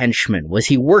ninja henchman. Was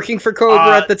he working for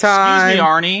Cobra at the time? Excuse me,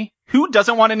 Arnie. Who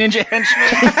doesn't want a ninja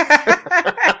henchman?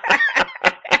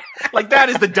 Like, that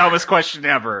is the dumbest question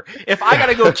ever. If I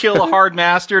gotta go kill a Hard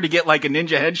Master to get, like, a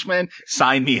ninja henchman,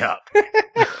 sign me up.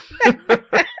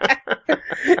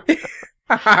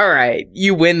 All right,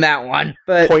 you win that one.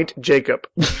 But Point Jacob.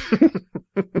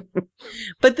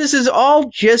 But this is all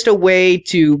just a way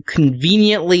to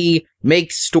conveniently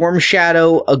make Storm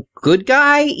Shadow a good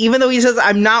guy, even though he says,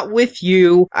 I'm not with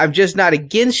you, I'm just not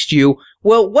against you.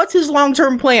 Well, what's his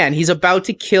long-term plan? He's about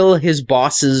to kill his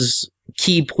boss's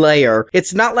key player.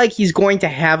 It's not like he's going to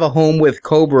have a home with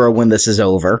Cobra when this is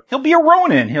over. He'll be a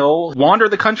Ronin. He'll wander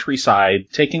the countryside,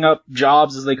 taking up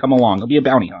jobs as they come along. He'll be a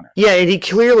bounty hunter. Yeah, and he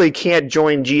clearly can't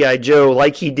join G.I. Joe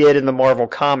like he did in the Marvel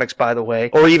Comics, by the way,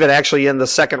 or even actually in the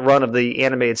second run of the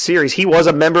animated series. He was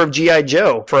a member of G.I.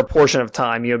 Joe for a portion of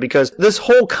time, because this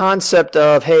whole concept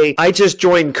of, hey, I just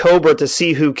joined Cobra to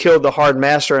see who killed the Hard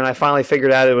Master, and I finally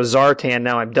figured out it was Zartan,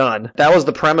 now I'm done. That was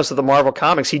the premise of the Marvel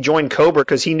Comics. He joined Cobra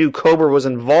because he knew Cobra was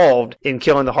involved in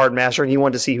killing the Hard Master, and he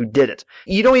wanted to see who did it.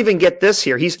 You don't even get this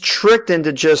here. He's tricked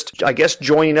into just, I guess,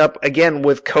 joining up again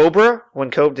with Cobra.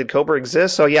 Did Cobra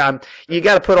exist? So yeah, you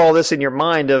got to put all this in your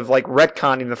mind of like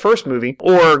retconning the first movie,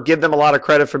 or give them a lot of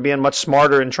credit for being much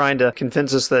smarter and trying to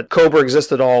convince us that Cobra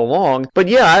existed all along. But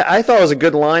yeah, I thought it was a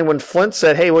good line when Flint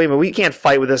said, hey, wait a minute, we can't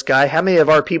fight with this guy. How many of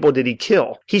our people did he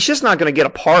kill? He's just not going to get a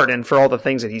pardon for all the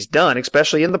things that he's done,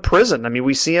 especially in the prison. I mean,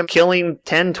 we see him killing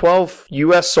 10, 12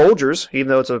 U.S. soldiers, even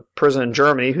though it's a prison in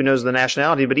Germany, who knows the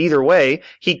nationality, but either way,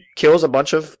 he kills a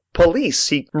bunch of police.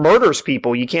 He murders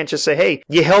people. You can't just say, hey,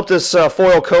 you helped us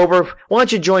foil Cobra. Why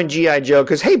don't you join G.I. Joe?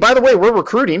 Because, hey, by the way, we're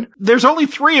recruiting. There's only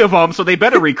 3 of them, so they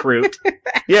better recruit.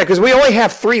 Yeah, because we only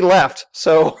have 3 left,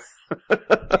 so...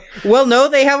 Well, no,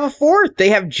 they have a 4th. They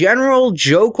have General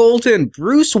Joe Colton,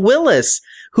 Bruce Willis,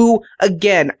 who,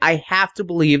 again, I have to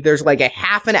believe there's like a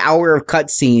half an hour of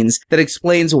cutscenes that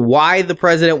explains why the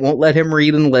president won't let him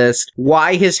re-enlist,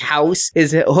 why his house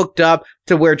is hooked up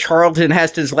to where Charlton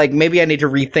has to, like, maybe I need to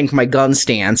rethink my gun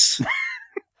stance.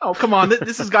 Oh, come on.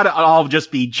 This has got to all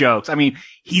just be jokes. I mean,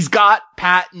 he's got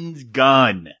Patton's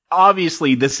gun.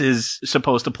 Obviously, this is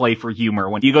supposed to play for humor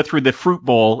when you go through the fruit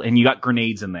bowl and you got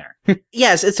grenades in there.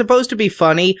 Yes, it's supposed to be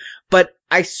funny, but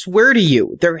I swear to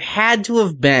you, there had to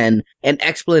have been an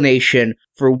explanation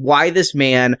for why this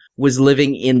man was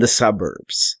living in the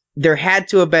suburbs. There had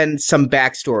to have been some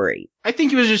backstory. I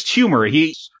think it was just humor.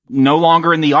 He's no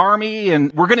longer in the army,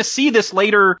 and we're going to see this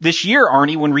later this year,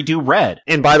 Arnie, when we do Red.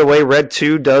 And by the way, Red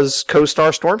 2 does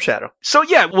co-star Storm Shadow. So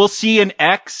yeah, we'll see an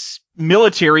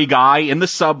ex-military guy in the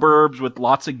suburbs with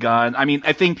lots of guns. I mean,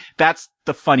 I think that's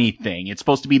the funny thing. It's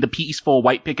supposed to be the peaceful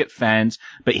white picket fence,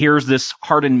 but here's this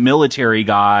hardened military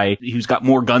guy who's got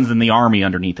more guns than the army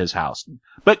underneath his house.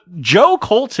 But Joe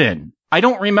Colton, I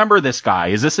don't remember this guy.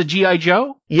 Is this a G.I.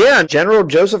 Joe? Yeah, General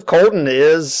Joseph Colton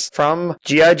is from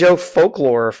G.I. Joe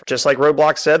folklore. Just like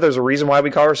Roadblock said, there's a reason why we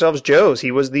call ourselves Joes.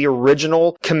 He was the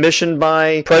original, commissioned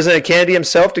by President Kennedy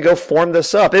himself to go form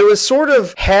this up. It was sort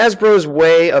of Hasbro's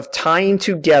way of tying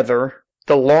together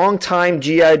the longtime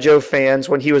G.I. Joe fans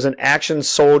when he was an action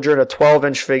soldier in a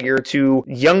 12-inch figure to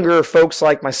younger folks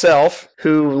like myself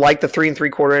who like the 3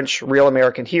 3/4-inch Real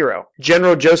American Hero.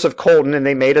 General Joseph Colton, and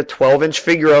they made a 12-inch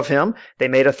figure of him. They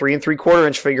made a 3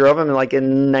 3/4-inch figure of him like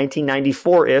in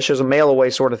 1994-ish as a mail-away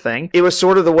sort of thing. It was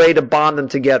sort of the way to bond them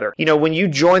together. You know, when you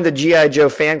join the G.I. Joe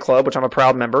fan club, which I'm a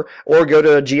proud member, or go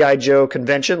to a G.I. Joe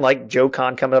convention like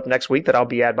JoeCon coming up next week that I'll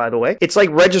be at, by the way, it's like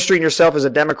registering yourself as a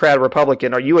Democrat or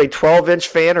Republican. Are you a 12-inch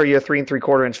fan or are you a 3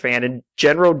 3/4-inch fan? And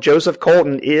General Joseph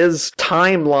Colton is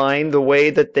timeline the way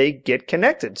that they get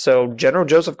connected. So General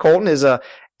Joseph Colton is a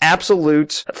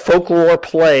absolute folklore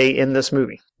play in this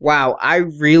movie. Wow, I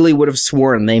really would have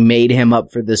sworn they made him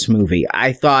up for this movie.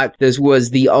 I thought this was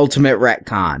the ultimate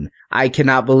retcon. I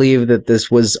cannot believe that this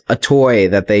was a toy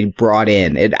that they brought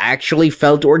in. It actually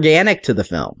felt organic to the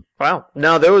film. Wow.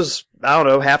 No, there was, I don't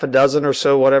know, half a dozen or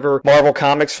so, whatever, Marvel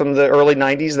comics from the early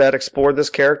 90s that explored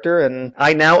this character. And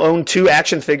I now own 2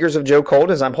 action figures of Joe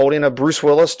Colton as I'm holding a Bruce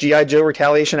Willis G.I. Joe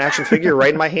Retaliation action figure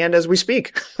right in my hand as we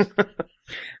speak.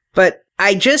 But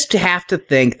I just have to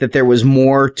think that there was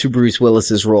more to Bruce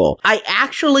Willis's role. I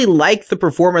actually like the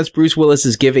performance Bruce Willis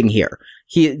is giving here.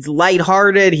 He's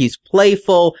lighthearted, he's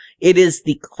playful. It is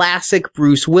the classic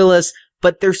Bruce Willis,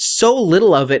 but there's so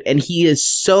little of it, and he is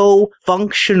so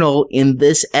functional in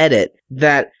this edit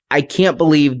that I can't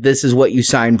believe this is what you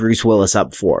signed Bruce Willis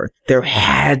up for. There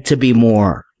had to be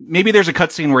more. Maybe there's a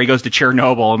cutscene where he goes to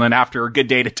Chernobyl, and then after A Good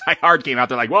Day to Die Hard came out,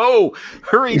 they're like, whoa,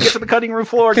 hurry, get to the cutting room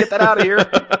floor, get that out of here.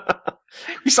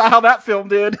 We saw how that film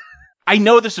did. I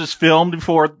know this was filmed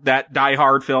before that Die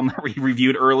Hard film that we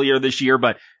reviewed earlier this year,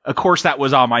 but of course that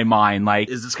was on my mind. Like,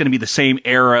 is this going to be the same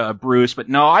era of Bruce? But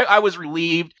no, I was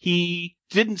relieved. He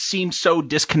didn't seem so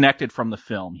disconnected from the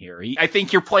film here. I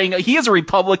think you're playing, he is a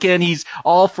Republican. He's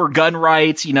all for gun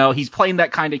rights. You know, he's playing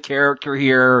that kind of character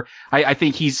here. I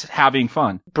think he's having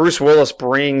fun. Bruce Willis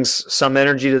brings some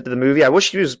energy to the movie. I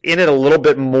wish he was in it a little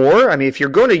bit more. I mean, if you're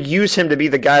going to use him to be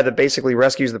the guy that basically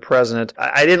rescues the president,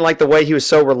 I didn't like the way he was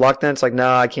so reluctant. It's like,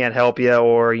 no, I can't help you.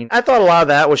 Or, you know, I thought a lot of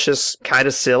that was just kind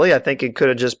of silly. I think it could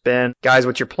have just been, guys,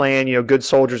 what you're playing, you know, good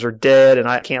soldiers are dead and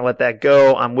I can't let that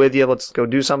go. I'm with you. Let's go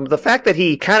do something. The fact that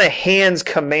he kind of hands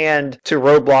command to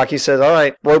Roadblock. He says, all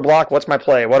right, Roadblock, what's my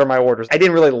play? What are my orders? I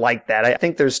didn't really like that. I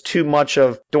think there's too much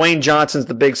of Dwayne Johnson's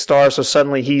the big star, so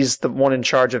suddenly he's the one in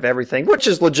charge of everything, which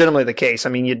is legitimately the case. I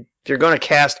mean, if you're going to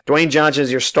cast Dwayne Johnson as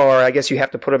your star, I guess you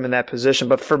have to put him in that position.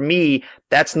 But for me,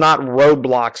 that's not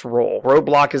Roadblock's role.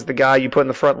 Roadblock is the guy you put in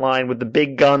the front line with the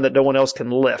big gun that no one else can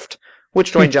lift,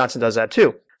 which Dwayne Johnson does that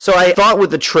too. So I thought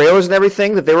with the trailers and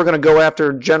everything that they were going to go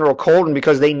after General Colton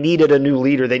because they needed a new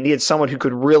leader. They needed someone who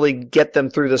could really get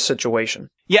them through this situation.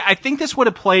 Yeah, I think this would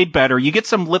have played better. You get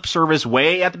some lip service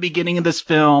way at the beginning of this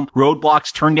film.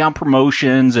 Roadblock's turn down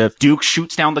promotions. If Duke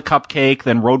shoots down the cupcake,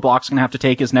 then Roadblock's going to have to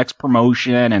take his next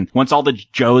promotion. And once all the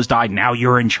Joes died, now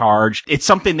you're in charge. It's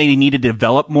something they need to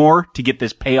develop more to get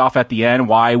this payoff at the end.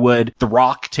 Why would The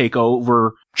Rock take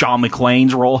over John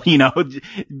McClane's role? You know,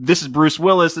 this is Bruce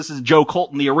Willis. This is Joe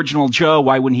Colton, the original Joe.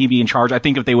 Why wouldn't he be in charge? I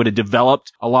think if they would have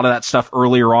developed a lot of that stuff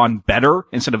earlier on better,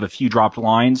 instead of a few dropped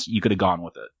lines, you could have gone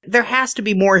with it. There has to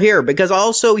be more here, because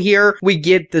also here we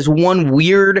get this one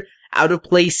weird out of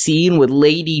place scene with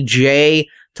Lady J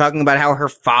talking about how her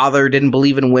father didn't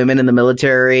believe in women in the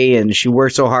military and she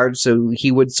worked so hard so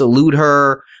he would salute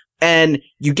her. And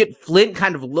you get Flint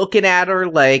kind of looking at her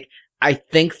like, I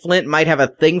think Flint might have a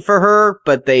thing for her,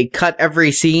 but they cut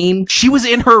every scene. She was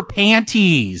in her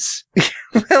panties.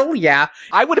 Well, yeah.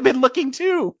 I would have been looking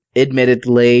too.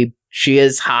 Admittedly, she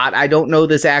is hot. I don't know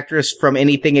this actress from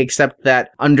anything except that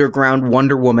underground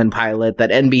Wonder Woman pilot, that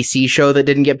NBC show that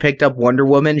didn't get picked up, Wonder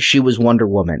Woman. She was Wonder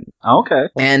Woman. Okay.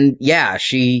 And yeah,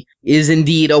 she is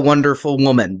indeed a wonderful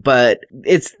woman, but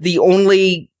it's the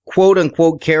only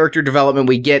quote-unquote character development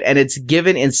we get, and it's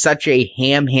given in such a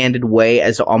ham-handed way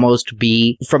as to almost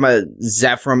be from a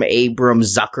Zephram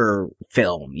Abrams Zucker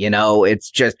film, you know?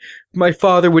 It's just, my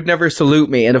father would never salute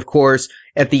me, and of course,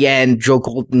 at the end, Joe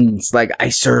Colton's like, I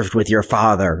served with your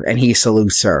father, and he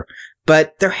salutes her.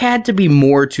 But there had to be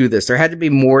more to this. There had to be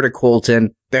more to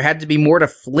Colton. There had to be more to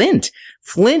Flint.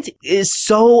 Flint is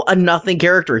so a nothing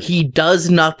character. He does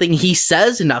nothing. He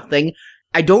says nothing.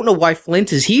 I don't know why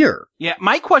Flint is here. Yeah,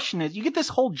 my question is, you get this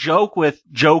whole joke with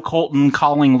Joe Colton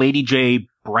calling Lady J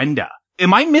Brenda.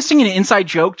 Am I missing an inside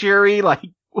joke, Jerry? Like,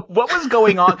 what was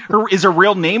going on? Is her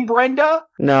real name Brenda?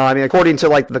 No, I mean, according to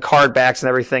like the card backs and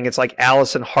everything, it's like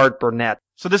Allison Hart Burnett.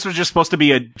 So this was just supposed to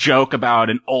be a joke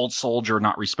about an old soldier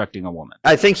not respecting a woman.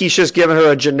 I think he's just giving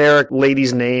her a generic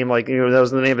lady's name. Like, you know, that was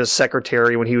the name of his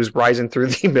secretary when he was rising through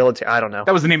the military. I don't know.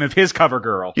 That was the name of his cover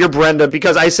girl. You're Brenda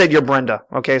because I said you're Brenda.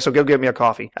 Okay, so go get me a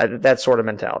coffee. That sort of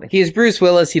mentality. He is Bruce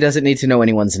Willis. He doesn't need to know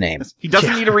anyone's name. He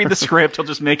doesn't need to read the script. He'll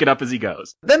just make it up as he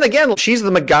goes. Then again, she's the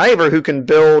MacGyver who can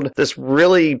build this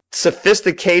really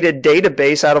sophisticated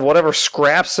database out of whatever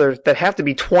scraps that have to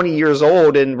be 20 years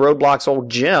old in Roadblock's old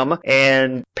gym,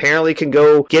 and apparently can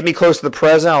go get me close to the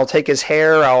president. I'll take his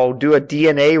hair. I'll do a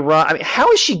DNA run. I mean, how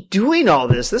is she doing all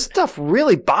this? This stuff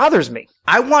really bothers me.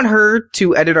 I want her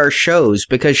to edit our shows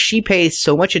because she pays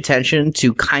so much attention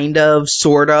to kind of,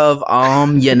 sort of,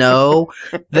 you know,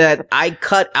 that I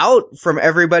cut out from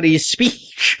everybody's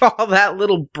speech all that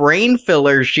little brain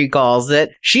filler, she calls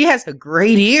it. She has a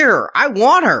great ear. I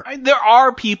want her. There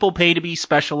are people paid to be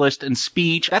specialists in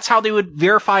speech. That's how they would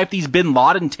verify if these Bin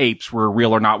Laden tapes were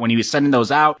real or not when he was sending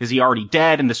those out. Is he already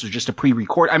dead and this was just a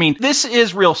pre-record? I mean, this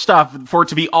is real stuff for it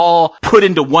to be all put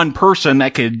into one person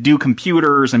that could do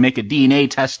computers and make a DNA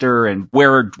tester and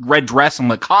wear a red dress and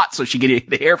look hot so she could get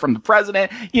the hair from the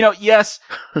president. You know, yes,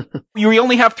 we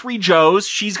only have 3 Joes.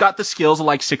 She's got the skills of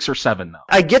like 6 or 7 though.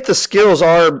 I get the skills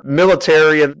are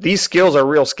military and these skills are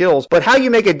real skills, but how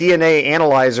you make a DNA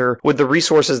analyzer with the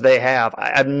resources they have,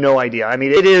 I have no idea. I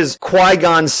mean, it is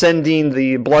Qui-Gon sending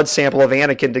the blood sample of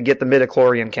Anakin to get the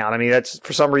midichlorian count. I mean, that's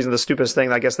for some reason the stupidest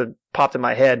thing I guess that popped in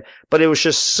my head, but it was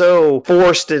just so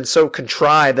forced and so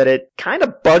contrived that it kind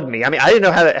of bugged me. I mean, I didn't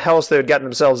know how else they had gotten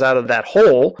themselves out of that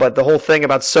hole, but the whole thing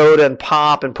about soda and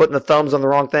pop and putting the thumbs on the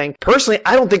wrong thing, personally,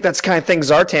 I don't think that's the kind of thing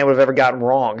Zartan would have ever gotten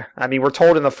wrong. I mean, we're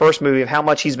told in the first movie of how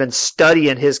much he's been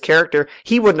studying his character.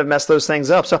 He wouldn't have messed those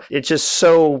things up, so it's just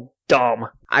so dumb.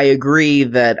 I agree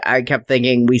that I kept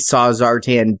thinking we saw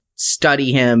Zartan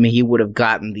study him, he would have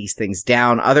gotten these things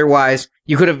down. Otherwise,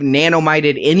 you could have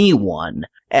nanomited anyone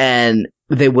and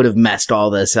they would have messed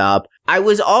all this up. I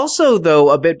was also,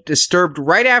 though, a bit disturbed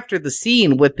right after the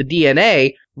scene with the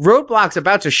DNA. Roadblock's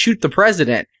about to shoot the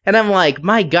president. And I'm like,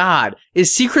 my God,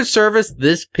 is Secret Service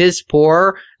this piss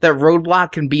poor that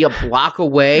Roadblock can be a block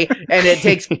away and it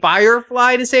takes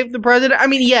Firefly to save the president? I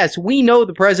mean, yes, we know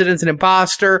the president's an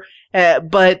imposter,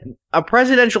 but a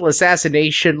presidential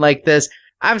assassination like this,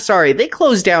 I'm sorry, they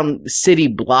close down city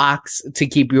blocks to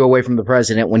keep you away from the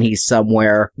president when he's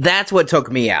somewhere. That's what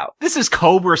took me out. This is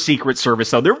Cobra Secret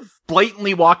Service, though. They're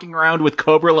blatantly walking around with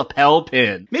Cobra lapel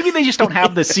pin. Maybe they just don't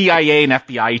have the CIA and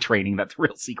FBI training that the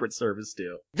real Secret Service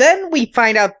do. Then we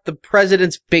find out the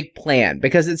president's big plan,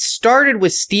 because it started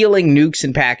with stealing nukes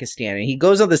in Pakistan, and he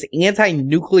goes on this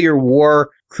anti-nuclear war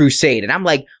crusade. And I'm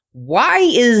like, why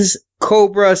is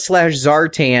Cobra /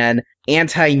 Zartan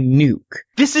anti-nuke.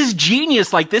 This is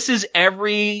genius. Like, this is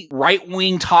every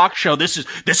right-wing talk show. This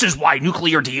is why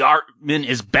nuclear dearmament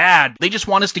is bad. They just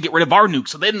want us to get rid of our nukes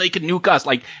so then they can nuke us.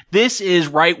 Like, this is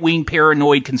right-wing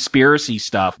paranoid conspiracy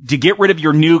stuff. To get rid of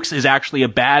your nukes is actually a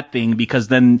bad thing because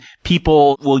then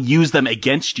people will use them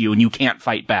against you and you can't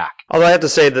fight back. Although I have to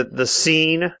say that the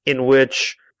scene in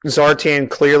which Zartan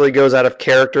clearly goes out of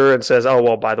character and says, oh,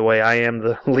 well, by the way, I am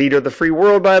the leader of the free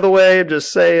world, by the way, I'm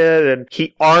just saying. And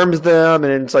he arms them,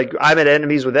 and it's like, I'm at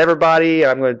enemies with everybody.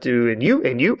 I'm going to do, and you.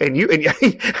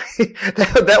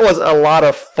 That was a lot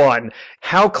of fun.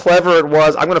 How clever it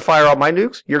was. I'm going to fire all my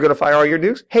nukes. You're going to fire all your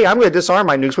nukes. Hey, I'm going to disarm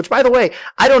my nukes, which, by the way,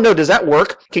 I don't know. Does that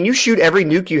work? Can you shoot every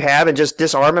nuke you have and just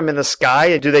disarm them in the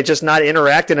sky? Do they just not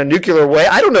interact in a nuclear way?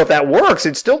 I don't know if that works.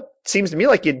 It still seems to me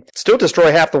like you'd still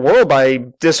destroy half the world by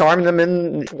disarming them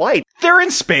in flight. They're in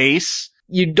space.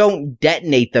 You don't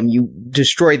detonate them, you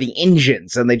destroy the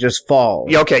engines and they just fall.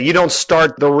 Yeah, okay, you don't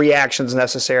start the reactions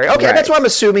necessary. Okay, Right. That's what I'm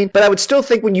assuming, but I would still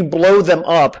think when you blow them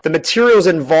up, the materials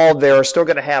involved there are still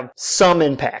going to have some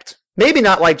impact. Maybe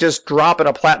not like just dropping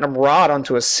a platinum rod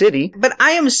onto a city. But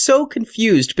I am so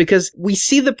confused because we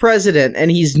see the president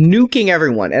and he's nuking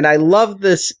everyone, and I love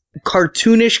this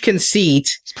cartoonish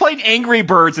conceit. He's playing Angry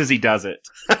Birds as he does it.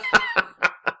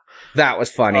 That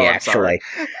was funny, Oh, I'm actually.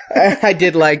 I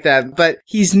did like that. But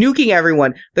he's nuking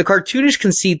everyone. The cartoonish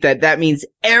conceit that means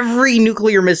every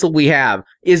nuclear missile we have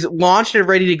is launched and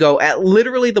ready to go at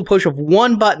literally the push of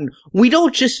one button. We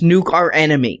don't just nuke our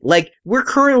enemy. Like, we're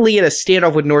currently in a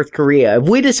standoff with North Korea. If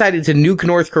we decided to nuke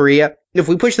North Korea, if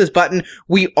we push this button,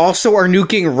 we also are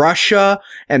nuking Russia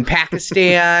and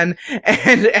Pakistan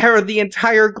and the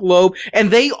entire globe.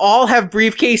 And they all have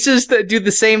briefcases that do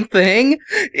the same thing.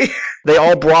 They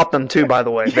all brought them too, by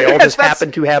the way. They all Yes, just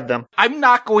happen to have them. I'm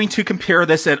not going to compare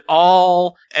this at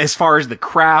all as far as the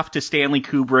craft to Stanley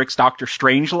Kubrick's Dr.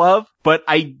 Strangelove, but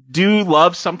I do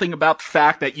love something about the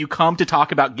fact that you come to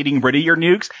talk about getting rid of your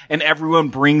nukes and everyone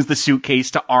brings the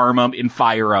suitcase to arm them and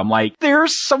fire them. Like,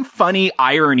 there's some funny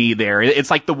irony there.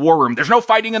 It's like the war room. There's no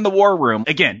fighting in the war room.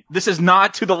 Again, this is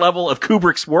not to the level of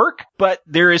Kubrick's work, but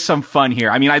there is some fun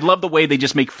here. I mean, I love the way they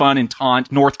just make fun and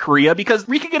taunt North Korea because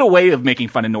we could get away of making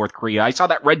fun of North Korea. I saw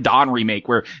that Red Dawn remake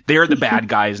where they're the bad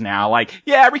guys now. Like,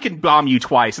 yeah, we can bomb you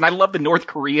twice. And I love the North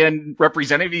Korean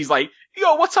representative. He's like,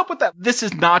 yo, what's up with that? This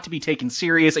is not to be taken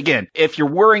serious. Again, if you're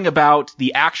worrying about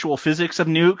the actual physics of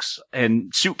nukes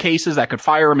and suitcases that could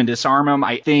fire them and disarm them,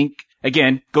 I think,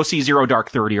 again, go see Zero Dark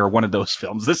 30 or one of those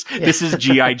films. This is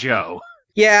G.I. Joe.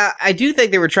 Yeah, I do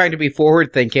think they were trying to be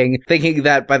forward-thinking, thinking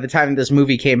that by the time this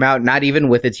movie came out, not even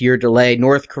with its year delay,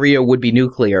 North Korea would be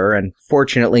nuclear, and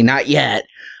fortunately not yet.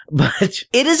 But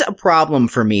it is a problem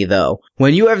for me, though,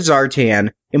 when you have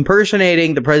Zartan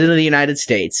impersonating the President of the United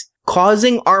States,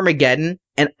 causing Armageddon,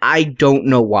 and I don't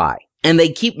know why. And they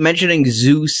keep mentioning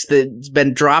Zeus that's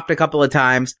been dropped a couple of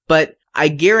times, but I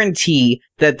guarantee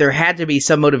that there had to be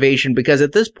some motivation because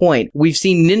at this point, we've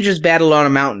seen ninjas battle on a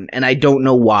mountain and I don't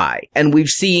know why. And we've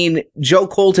seen Joe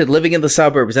Colton living in the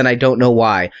suburbs and I don't know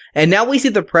why. And now we see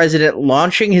the president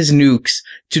launching his nukes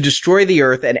to destroy the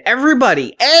earth and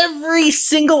every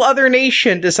single other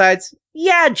nation decides,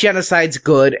 yeah, genocide's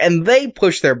good, and they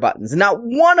push their buttons. Not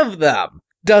one of them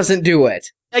doesn't do it.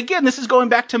 Again, this is going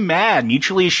back to MAD,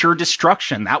 mutually assured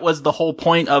destruction. That was the whole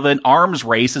point of an arms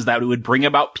race, is that it would bring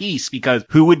about peace, because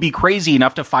who would be crazy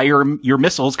enough to fire your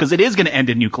missiles, because it is going to end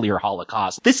a nuclear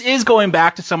holocaust. This is going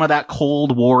back to some of that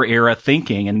Cold War era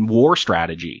thinking and war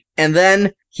strategy. And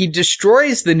then he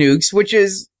destroys the nukes, which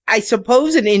is, I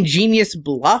suppose, an ingenious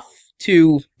bluff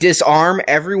to disarm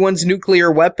everyone's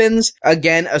nuclear weapons.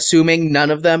 Again, assuming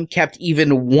none of them kept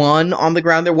even one on the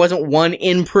ground. There wasn't one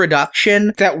in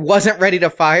production that wasn't ready to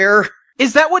fire.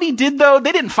 Is that what he did, though?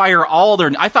 They didn't fire all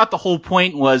their... I thought the whole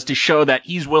point was to show that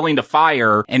he's willing to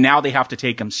fire, and now they have to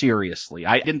take him seriously.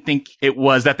 I didn't think it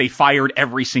was that they fired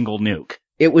every single nuke.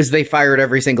 It was they fired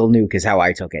every single nuke is how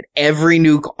I took it. Every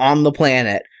nuke on the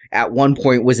planet at one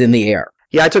point was in the air.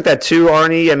 Yeah, I took that too,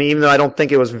 Arnie. I mean, even though I don't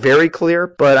think it was very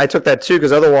clear, but I took that too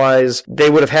because otherwise they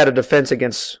would have had a defense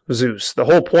against Zeus. The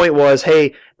whole point was,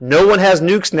 hey, no one has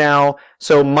nukes now,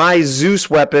 so my Zeus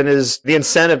weapon is the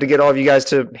incentive to get all of you guys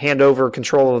to hand over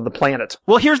control of the planet.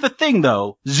 Well, here's the thing,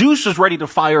 though. Zeus was ready to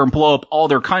fire and blow up all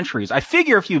their countries. I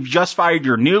figure if you've just fired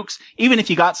your nukes, even if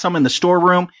you got some in the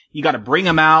storeroom, you got to bring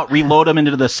them out, reload them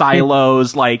into the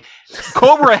silos. Like,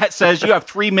 Cobra says you have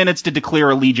 3 minutes to declare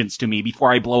allegiance to me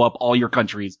before I blow up all your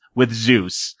countries with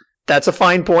Zeus. That's a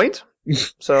fine point.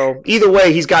 So either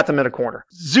way, he's got them in a corner.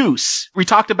 Zeus. We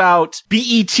talked about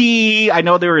BET. I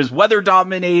know there is Weather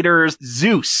Dominators.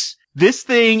 Zeus. This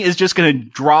thing is just going to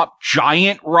drop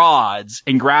giant rods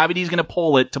and gravity's going to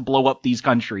pull it to blow up these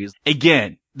countries.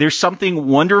 Again, there's something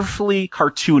wonderfully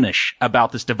cartoonish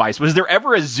about this device. Was there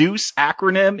ever a Zeus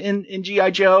acronym in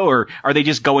G.I. Joe, or are they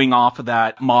just going off of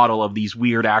that model of these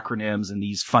weird acronyms and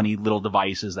these funny little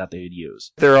devices that they'd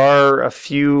use? There are a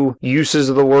few uses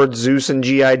of the word Zeus in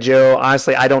G.I. Joe.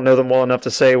 Honestly, I don't know them well enough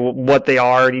to say what they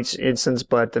are in each instance,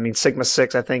 but I mean, Sigma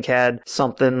 6, I think, had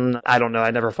something. I don't know.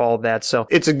 I never followed that. So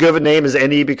it's a good of a name as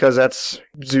any because that's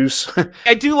Zeus.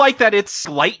 I do like that it's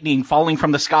lightning falling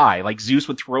from the sky. Like Zeus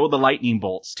would throw the lightning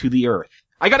bolts to the earth.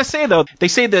 I gotta say though, they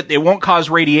say that it won't cause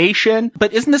radiation,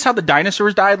 but isn't this how the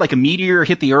dinosaurs died? Like a meteor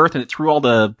hit the earth and it threw all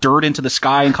the dirt into the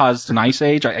sky and caused an ice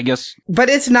age, I guess. But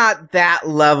it's not that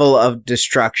level of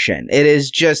destruction. It is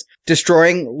just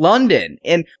destroying London.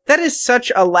 And that is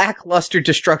such a lackluster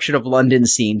destruction of London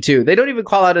scene too. They don't even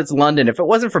call out it's London. If it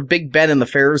wasn't for Big Ben and the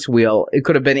Ferris wheel, it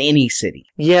could have been any city.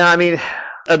 Yeah, I mean,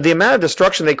 the amount of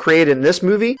destruction they created in this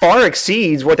movie far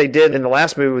exceeds what they did in the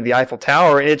last movie with the Eiffel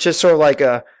Tower. And it's just sort of like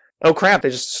oh crap, they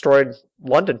just destroyed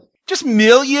London. Just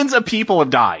millions of people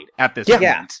have died at this point.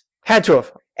 Yeah. Had to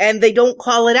have. And they don't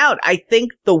call it out. I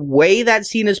think the way that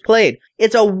scene is played,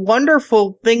 it's a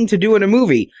wonderful thing to do in a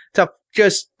movie, to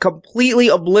just completely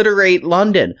obliterate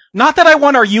London. Not that I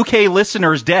want our UK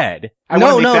listeners dead.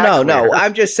 No.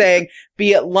 I'm just saying,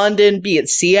 be it London, be it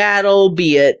Seattle,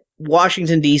 be it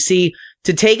Washington, D.C.,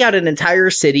 to take out an entire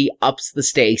city ups the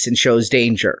stakes and shows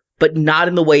danger, but not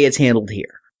in the way it's handled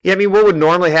here. Yeah, I mean, what would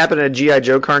normally happen in a G.I.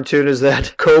 Joe cartoon is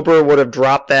that Cobra would have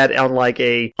dropped that on like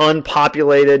a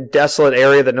unpopulated, desolate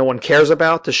area that no one cares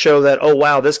about to show that, oh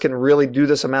wow, this can really do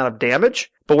this amount of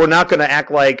damage. But we're not going to act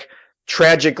like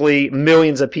tragically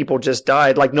millions of people just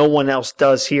died like no one else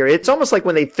does here. It's almost like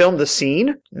when they filmed the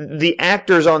scene, the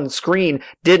actors on screen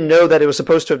didn't know that it was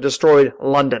supposed to have destroyed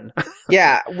London.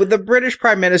 Yeah, the British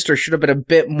Prime Minister should have been a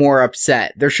bit more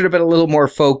upset. There should have been a little more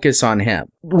focus on him.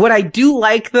 What I do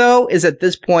like, though, is at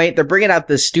this point, they're bringing out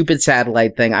this stupid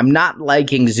satellite thing. I'm not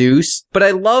liking Zeus, but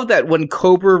I love that when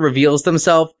Cobra reveals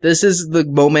themselves, this is the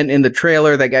moment in the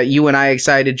trailer that got you and I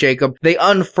excited, Jacob. They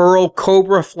unfurl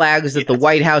Cobra flags at the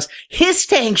White House. His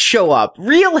tanks show up.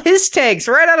 Real his tanks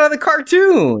right out of the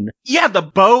cartoon. Yeah, the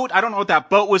boat. I don't know what that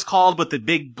boat was called, but the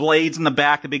big blades in the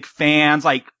back, the big fans,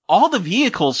 like all the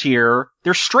vehicles here,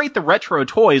 they're straight the retro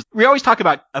toys. We always talk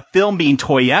about a film being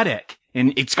toyetic.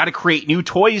 And it's got to create new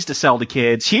toys to sell to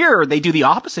kids. Here, they do the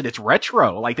opposite. It's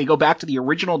retro. Like, they go back to the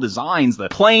original designs, the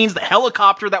planes, the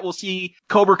helicopter that we'll see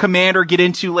Cobra Commander get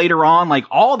into later on. Like,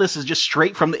 all this is just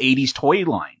straight from the 80s toy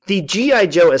line. The G.I.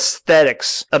 Joe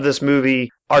aesthetics of this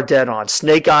movie are dead on.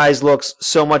 Snake Eyes looks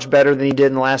so much better than he did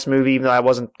in the last movie, even though I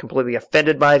wasn't completely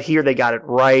offended by it. Here, they got it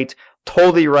right.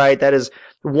 Totally right. That is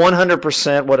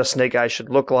 100% what a Snake Eyes should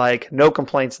look like. No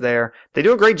complaints there. They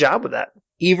do a great job with that.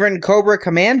 Even Cobra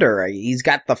Commander, he's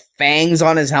got the fangs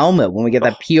on his helmet when we get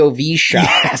that POV shot.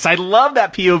 Yes, I love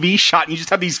that POV shot. You just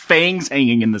have these fangs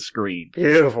hanging in the screen.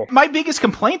 Beautiful. My biggest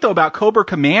complaint, though, about Cobra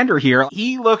Commander here,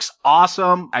 he looks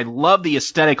awesome. I love the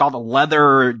aesthetic, all the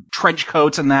leather trench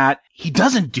coats and that. He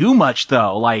doesn't do much,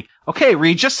 though. Like, okay,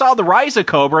 we just saw the rise of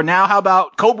Cobra. Now how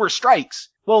about Cobra Strikes?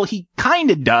 Well, he kind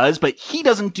of does, but he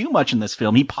doesn't do much in this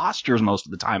film. He postures most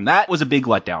of the time. That was a big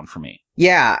letdown for me.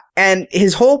 Yeah, and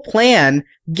his whole plan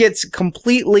gets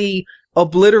completely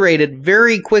obliterated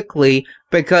very quickly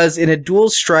because in a dual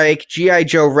strike, G.I.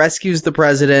 Joe rescues the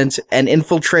president and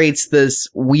infiltrates this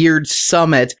weird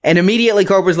summit, and immediately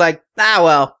Cobra's like,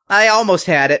 well, I almost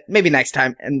had it. Maybe next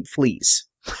time, and flees.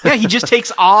 Yeah, he just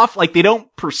takes off, like they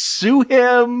don't pursue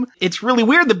him. It's really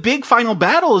weird. The big final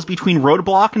battle is between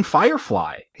Roadblock and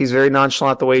Firefly. He's very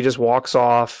nonchalant the way he just walks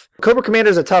off. Cobra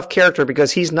Commander is a tough character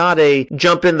because he's not a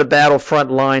jump in the battlefront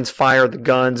lines, fire the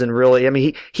guns, and really, I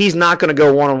mean, he's not going to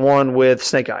go one-on-one with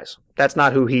Snake Eyes. That's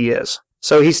not who he is.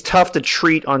 So he's tough to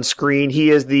treat on screen. He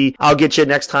is the I'll get you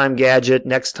next time gadget,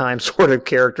 next time sort of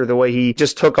character, the way he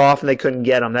just took off and they couldn't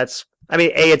get him.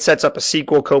 It sets up a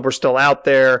sequel. Cobra's still out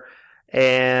there.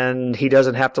 And he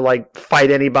doesn't have to like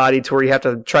fight anybody to where you have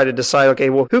to try to decide, okay,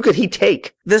 well, who could he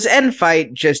take? This end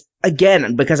fight just,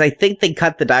 again, because I think they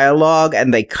cut the dialogue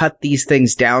and they cut these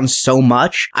things down so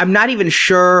much. I'm not even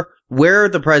sure where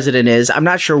the president is. I'm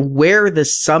not sure where the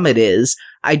summit is.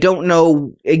 I don't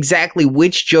know exactly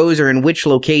which Joes are in which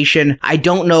location. I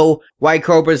don't know why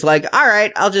Cobra's like, all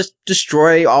right, I'll just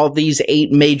destroy all these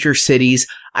 8 major cities.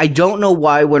 I don't know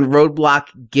why when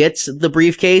Roadblock gets the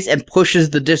briefcase and pushes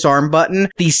the disarm button,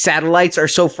 these satellites are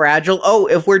so fragile. Oh,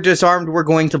 if we're disarmed, we're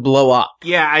going to blow up.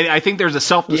 Yeah, I think there's a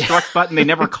self-destruct button. They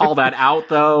never call that out,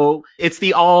 though. It's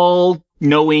the all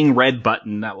knowing red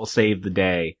button that will save the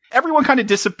day. Everyone kind of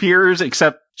disappears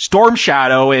except Storm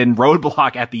Shadow and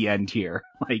Roadblock at the end here.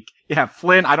 Like, yeah,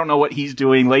 Flynn, I don't know what he's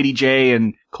doing. Lady J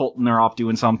and Colton are off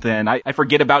doing something. I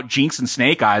forget about Jinx and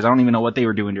Snake Eyes. I don't even know what they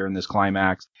were doing during this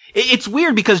climax. It's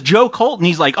weird because Joe Colton,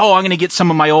 he's like, oh, I'm going to get some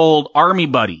of my old army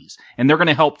buddies and they're going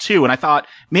to help too. And I thought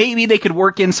maybe they could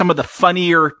work in some of the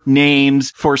funnier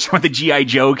names for some of the G.I.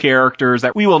 Joe characters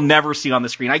that we will never see on the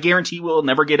screen. I guarantee we'll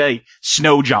never get a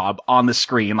snow job on the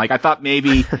screen. Like, I thought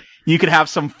maybe you could have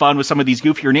some fun with some of these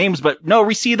goofier names, but no,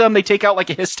 we see them. They take out like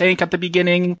a hiss tank at the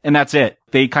beginning and that's it.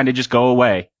 They kind of just go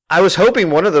away. I was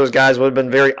hoping one of those guys would have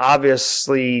been very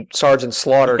obviously Sergeant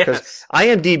Slaughter, because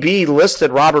IMDb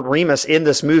listed Robert Remus in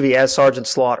this movie as Sergeant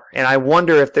Slaughter. And I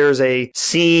wonder if there's a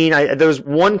scene, there was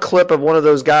one clip of one of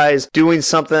those guys doing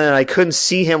something and I couldn't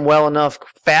see him well enough,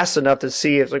 fast enough to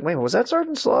see it. It's like, wait, was that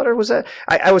Sergeant Slaughter? Was that?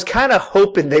 I was kind of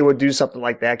hoping they would do something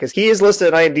like that, because he is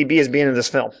listed at IMDb as being in this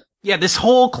film. Yeah, this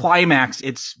whole climax,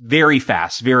 it's very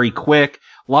fast, very quick.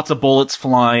 Lots of bullets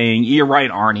flying. You're right,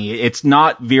 Arnie. It's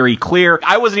not very clear.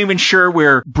 I wasn't even sure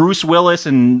where Bruce Willis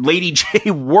and Lady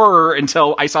J were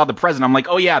until I saw the president. I'm like,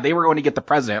 oh yeah, they were going to get the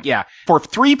president. Yeah. For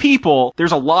 3 people,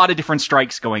 there's a lot of different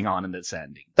strikes going on in this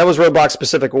ending. That was Roadblock's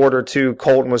specific order to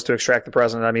Colton, was to extract the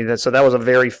president. I mean, so that was a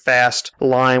very fast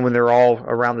line when they're all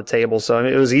around the table. So I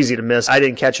mean, it was easy to miss. I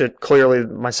didn't catch it clearly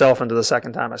myself until the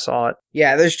second time I saw it.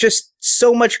 Yeah, there's just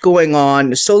so much going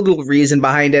on, so little reason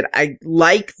behind it. I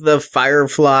like the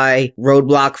Firefly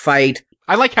Roadblock fight.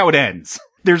 I like how it ends.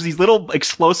 There's these little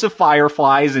explosive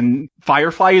fireflies and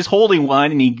Firefly is holding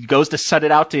one and he goes to set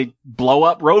it out to blow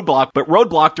up Roadblock, but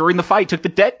Roadblock during the fight took the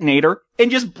detonator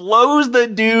and just blows the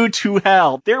dude to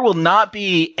hell. There will not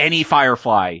be any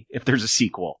Firefly if there's a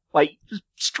sequel. Like, just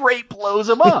straight blows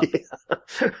him up.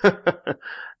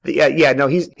 No,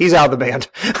 he's out of the band.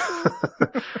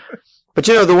 But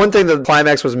you know, the one thing that the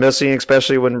climax was missing,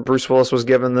 especially when Bruce Willis was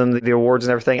giving them the awards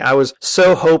and everything, I was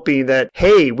so hoping that,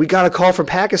 hey, we got a call from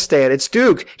Pakistan. It's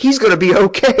Duke. He's going to be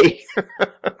okay.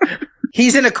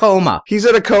 He's in a coma. He's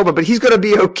in a coma, but he's going to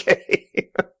be okay.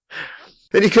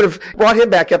 Then he could have brought him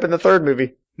back up in the third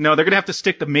movie. No, they're going to have to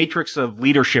stick the matrix of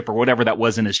leadership or whatever that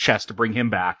was in his chest to bring him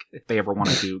back if they ever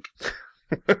want a Duke.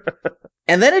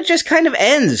 And then it just kind of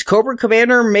ends. Cobra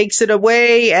Commander makes it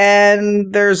away,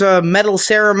 and there's a medal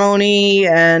ceremony,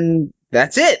 and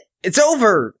that's it. It's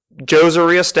over. Joes are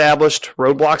reestablished.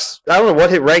 Roadblock's, I don't know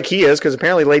what rank he is, because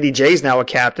apparently Lady J's now a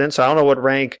captain, so I don't know what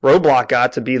rank Roadblock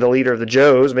got to be the leader of the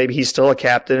Joes. Maybe he's still a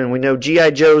captain, and we know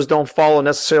G.I. Joes don't follow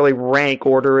necessarily rank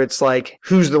order. It's like,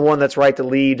 who's the one that's right to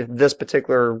lead this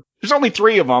particular... There's only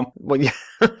 3 of them. Well, yeah.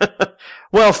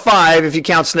 Well, 5 if you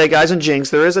count Snake Eyes and Jinx.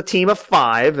 There is a team of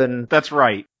 5, and... That's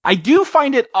right. I do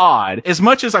find it odd, as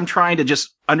much as I'm trying to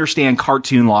just understand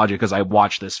cartoon logic as I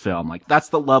watch this film. Like, that's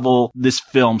the level this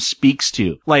film speaks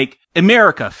to. Like,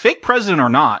 America, fake president or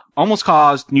not, almost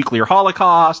caused nuclear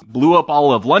holocaust, blew up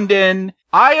all of London.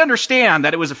 I understand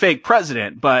that it was a fake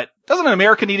president, but doesn't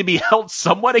America need to be held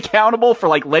somewhat accountable for,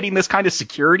 like, letting this kind of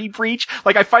security breach?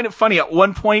 Like, I find it funny. At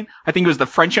one point, I think it was the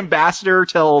French ambassador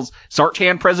tells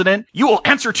Zartan president, "You will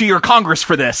answer to your Congress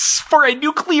for this, for a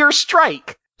nuclear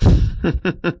strike."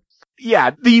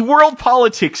 Yeah, the world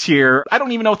politics here, I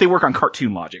don't even know if they work on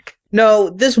cartoon logic. No,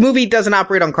 this movie doesn't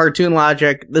operate on cartoon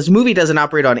logic. This movie doesn't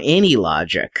operate on any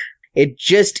logic. It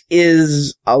just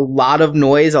is a lot of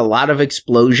noise, a lot of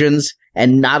explosions,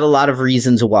 and not a lot of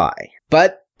reasons why.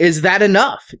 But is that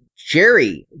enough?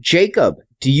 Jerry, Jacob,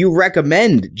 do you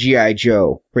recommend G.I.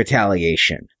 Joe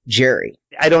Retaliation? Jerry.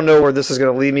 I don't know where this is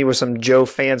going to lead me with some Joe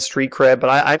fan street cred, but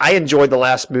I enjoyed the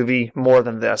last movie more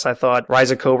than this. I thought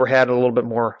Rise of Cobra had a little bit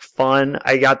more fun.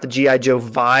 I got the G.I. Joe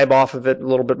vibe off of it a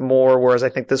little bit more, whereas I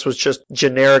think this was just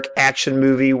generic action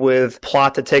movie with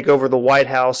plot to take over the White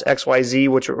House, XYZ,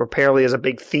 which apparently is a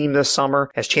big theme this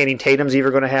summer, as Channing Tatum's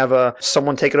either going to have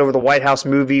someone taking over the White House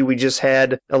movie. We just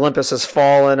had Olympus Has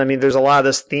Fallen. I mean, there's a lot of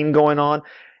this theme going on.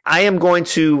 I am going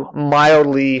to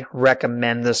mildly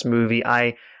recommend this movie.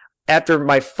 After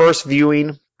my first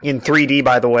viewing in 3D,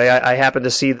 by the way, I happened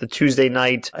to see the Tuesday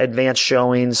night advanced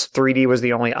showings. 3D was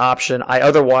the only option. I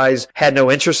otherwise had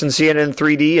no interest in seeing it in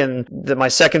 3D, and my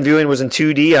second viewing was in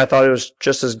 2D. I thought it was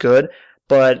just as good,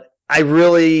 but I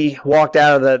really walked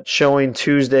out of that showing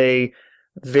Tuesday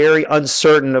very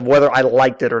uncertain of whether I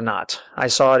liked it or not. I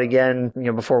saw it again,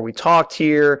 before we talked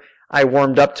here. I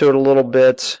warmed up to it a little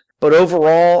bit, but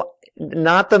overall,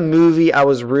 not the movie I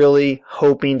was really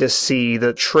hoping to see.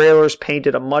 The trailers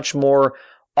painted a much more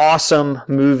awesome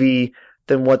movie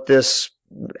than what this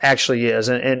actually is.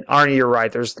 And Arnie, you're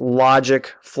right. There's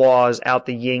logic, flaws out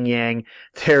the yin-yang.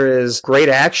 There is great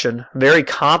action, very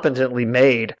competently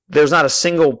made. There's not a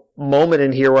single moment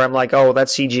in here where I'm like, oh, that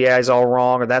CGI is all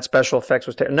wrong or that special effects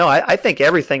was terrible. No, I think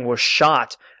everything was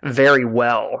shot very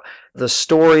well. The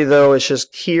story, though, is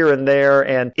just here and there.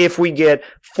 And if we get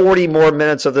 40 more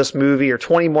minutes of this movie or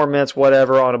 20 more minutes,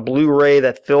 whatever, on a Blu-ray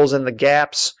that fills in the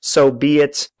gaps, so be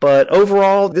it. But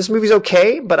overall, this movie's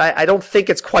okay, but I don't think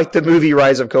it's quite the movie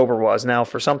Rise of Cobra was. Now,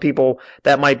 for some people,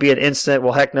 that might be an instant,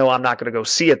 well, heck no, I'm not going to go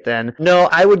see it then. No,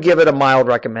 I would give it a mild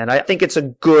recommend. I think it's a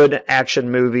good action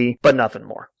movie, but nothing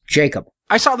more. Jacob.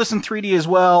 I saw this in 3D as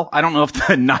well. I don't know if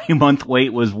the 9-month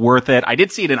wait was worth it. I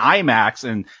did see it in IMAX,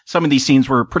 and some of these scenes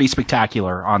were pretty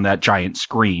spectacular on that giant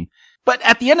screen. But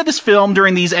at the end of this film,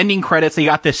 during these ending credits, they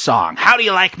got this song, How Do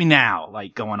You Like Me Now,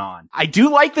 like going on. I do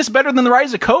like this better than The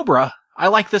Rise of Cobra. I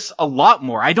like this a lot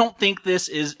more. I don't think this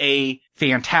is a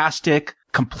fantastic,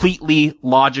 completely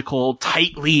logical,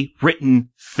 tightly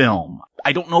written film.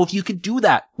 I don't know if you could do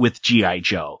that with G.I.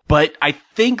 Joe, but I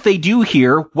think they do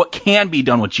here what can be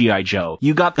done with G.I. Joe.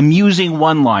 You got amusing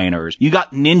one-liners. You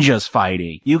got ninjas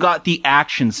fighting. You got the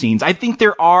action scenes. I think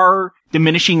there are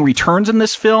diminishing returns in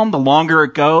this film. The longer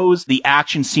it goes, the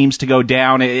action seems to go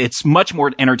down. It's much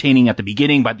more entertaining at the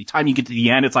beginning. By the time you get to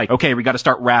the end, it's like, okay, we got to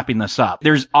start wrapping this up.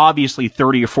 There's obviously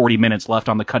 30 or 40 minutes left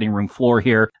on the cutting room floor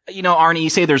here. You know, Arnie, you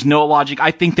say there's no logic.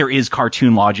 I think there is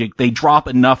cartoon logic. They drop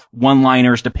enough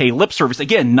one-liners to pay lip service.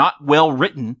 Again, not well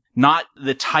written. Not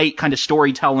the tight kind of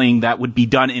storytelling that would be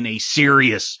done in a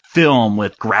serious film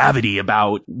with gravity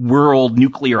about world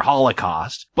nuclear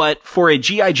holocaust. But for a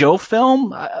G.I. Joe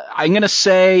film, I'm going to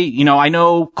say, you know, I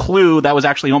know Clue, that was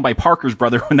actually owned by Parker's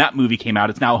brother when that movie came out.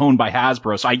 It's now owned by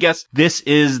Hasbro. So I guess this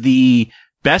is the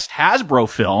best Hasbro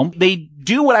film. They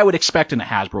do what I would expect in a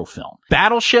Hasbro film.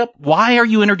 Battleship, why are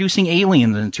you introducing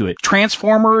aliens into it?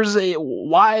 Transformers,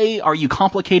 why are you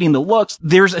complicating the looks?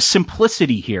 There's a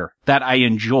simplicity here that I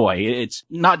enjoy. It's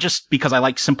not just because I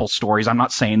like simple stories, I'm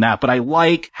not saying that, but I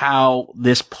like how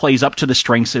this plays up to the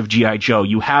strengths of G.I. Joe.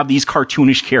 You have these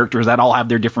cartoonish characters that all have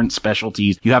their different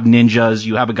specialties. You have ninjas,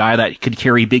 you have a guy that could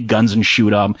carry big guns and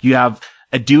shoot them. You have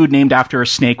a dude named after a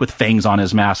snake with fangs on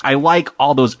his mask. I like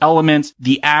all those elements.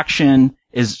 The action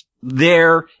is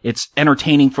there. It's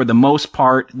entertaining for the most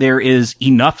part. There is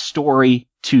enough story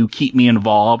to keep me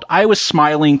involved. I was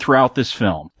smiling throughout this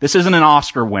film. This isn't an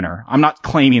Oscar winner. I'm not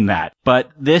claiming that,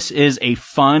 but this is a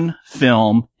fun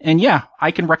film. And yeah,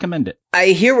 I can recommend it. I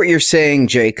hear what you're saying,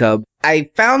 Jacob. I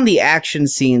found the action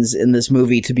scenes in this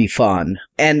movie to be fun,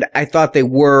 and I thought they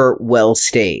were well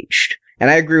staged. And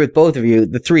I agree with both of you,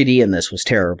 the 3D in this was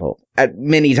terrible. At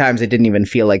many times it didn't even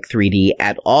feel like 3D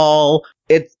at all.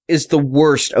 It is the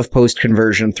worst of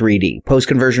post-conversion 3D.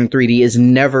 Post-conversion 3D is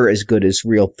never as good as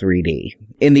real 3D.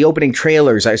 In the opening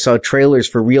trailers, I saw trailers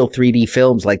for real 3D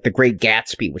films like The Great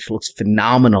Gatsby, which looks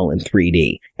phenomenal in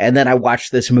 3D. And then I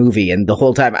watched this movie, and the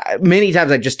whole time, many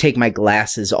times I just take my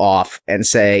glasses off and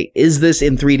say, is this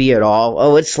in 3D at all?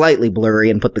 Oh, it's slightly blurry,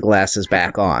 and put the glasses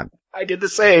back on. I did the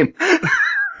same.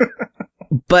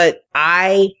 But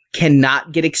I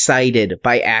cannot get excited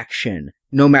by action,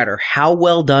 no matter how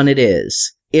well done it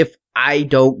is, if I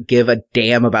don't give a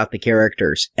damn about the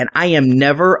characters. And I am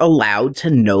never allowed to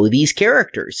know these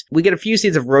characters. We get a few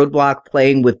scenes of Roadblock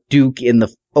playing with Duke in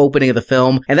the opening of the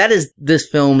film, and that is this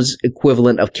film's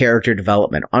equivalent of character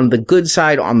development. On the good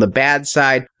side, on the bad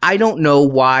side, I don't know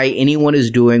why anyone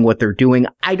is doing what they're doing.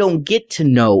 I don't get to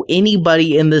know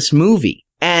anybody in this movie.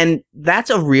 And that's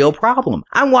a real problem.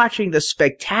 I'm watching the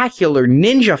spectacular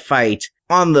ninja fight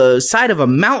on the side of a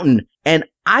mountain, and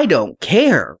I don't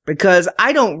care because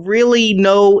I don't really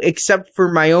know, except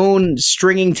for my own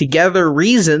stringing together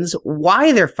reasons,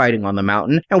 why they're fighting on the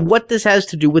mountain and what this has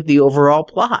to do with the overall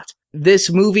plot.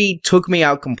 This movie took me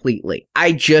out completely.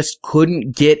 I just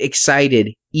couldn't get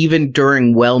excited even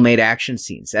during well-made action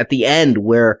scenes. At the end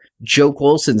where Joe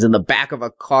Coulson's in the back of a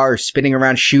car spinning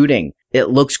around shooting, it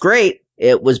looks great.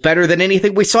 It was better than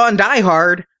anything we saw in Die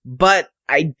Hard, but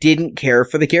I didn't care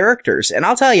for the characters. And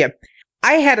I'll tell you,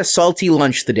 I had a salty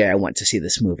lunch the day I went to see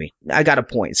this movie. I got a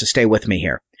point, so stay with me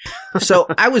here. So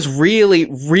I was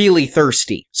really, really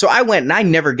thirsty. So I went, and I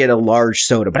never get a large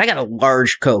soda, but I got a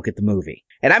large Coke at the movie.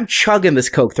 And I'm chugging this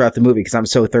Coke throughout the movie because I'm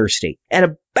so thirsty.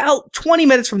 And about 20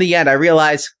 minutes from the end, I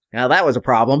realized, now that was a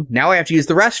problem. Now I have to use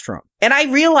the restroom. And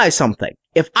I realized something.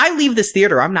 If I leave this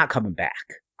theater, I'm not coming back.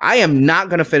 I am not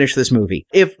going to finish this movie.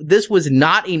 If this was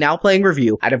not a Now Playing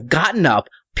review, I'd have gotten up,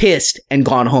 pissed, and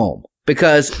gone home.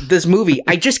 Because this movie,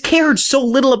 I just cared so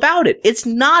little about it. It's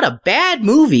not a bad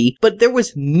movie, but there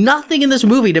was nothing in this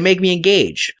movie to make me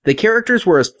engage. The characters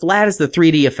were as flat as the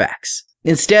 3D effects.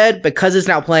 Instead, because it's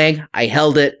now playing, I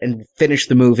held it and finished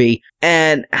the movie.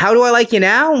 And how do I like you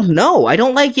now? No, I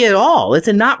don't like you at all. It's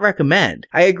a not recommend.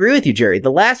 I agree with you, Jerry.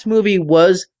 The last movie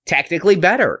was technically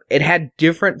better. It had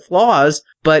different flaws,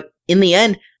 but in the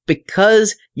end,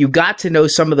 because you got to know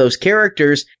some of those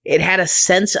characters, it had a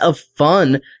sense of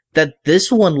fun that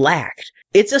this one lacked.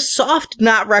 It's a soft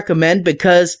not recommend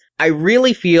because I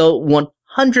really feel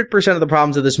 100% of the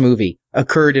problems of this movie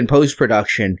occurred in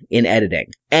post-production, in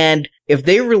editing. And if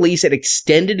they release an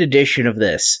extended edition of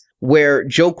this, where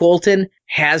Joe Colton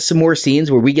has some more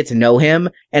scenes where we get to know him,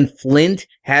 and Flint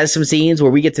has some scenes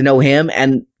where we get to know him,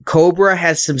 and Cobra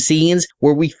has some scenes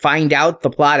where we find out the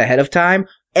plot ahead of time,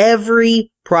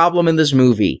 every problem in this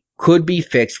movie could be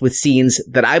fixed with scenes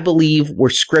that I believe were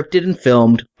scripted and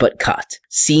filmed, but cut.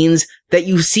 Scenes that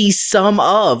you see some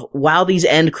of while these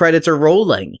end credits are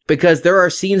rolling, because there are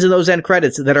scenes in those end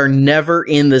credits that are never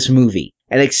in this movie.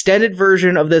 An extended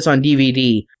version of this on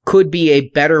DVD could be a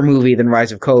better movie than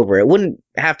Rise of Cobra. It wouldn't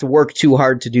have to work too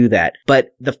hard to do that.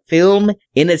 But the film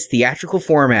in its theatrical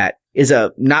format is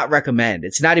a not recommend.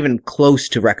 It's not even close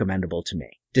to recommendable to me.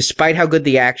 Despite how good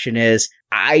the action is,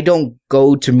 I don't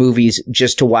go to movies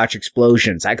just to watch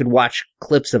explosions. I could watch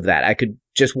clips of that. I could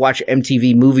just watch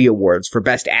MTV Movie Awards for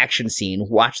Best Action Scene,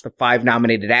 watch the 5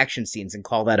 nominated action scenes and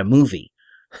call that a movie.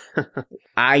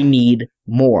 I need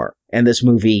more, and this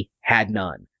movie had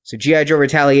none. So G.I. Joe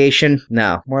Retaliation?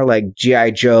 No, more like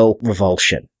G.I. Joe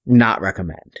Revulsion. Not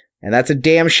recommend. And that's a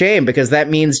damn shame, because that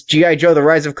means G.I. Joe The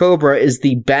Rise of Cobra is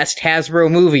the best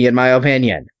Hasbro movie, in my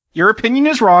opinion. Your opinion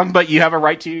is wrong, but you have a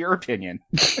right to your opinion.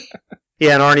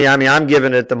 Yeah, and Arnie, I mean, I'm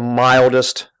giving it the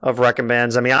mildest of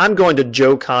recommends. I mean, I'm going to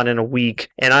JoeCon in a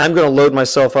week, and I'm going to load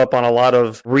myself up on a lot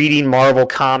of reading Marvel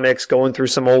comics, going through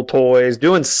some old toys,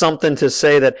 doing something to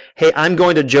say that, hey, I'm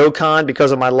going to JoeCon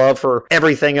because of my love for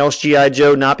everything else G.I.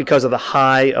 Joe, not because of the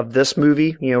high of this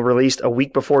movie, released a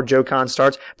week before JoeCon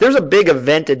starts. There's a big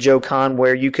event at JoeCon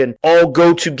where you can all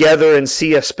go together and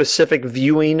see a specific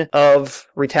viewing of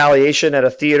Retaliation at a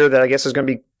theater that I guess is going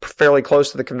to be fairly close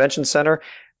to the convention center.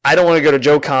 I don't want to go to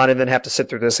JoeCon and then have to sit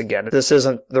through this again. This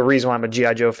isn't the reason why I'm a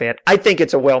G.I. Joe fan. I think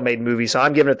it's a well-made movie, so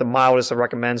I'm giving it the mildest of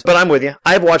recommends. But I'm with you.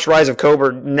 I've watched Rise of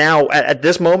Cobra now. At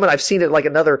this moment, I've seen it like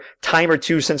another time or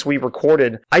two since we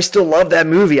recorded. I still love that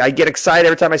movie. I get excited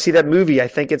every time I see that movie. I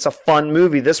think it's a fun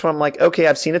movie. This one, I'm like, okay,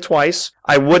 I've seen it twice.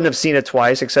 I wouldn't have seen it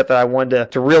twice, except that I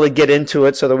wanted to really get into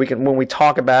it so that we can, when we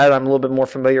talk about it, I'm a little bit more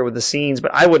familiar with the scenes.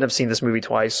 But I wouldn't have seen this movie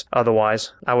twice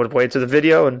otherwise. I would have waited to the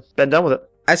video and been done with it.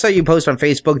 I saw you post on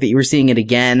Facebook that you were seeing it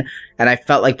again, and I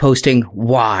felt like posting,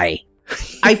 why?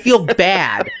 I feel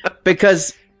bad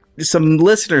because some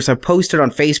listeners have posted on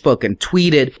Facebook and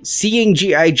tweeted, seeing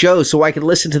G.I. Joe so I could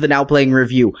listen to the Now Playing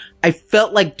review. I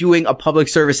felt like doing a public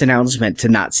service announcement to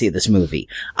not see this movie.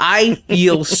 I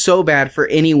feel so bad for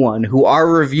anyone who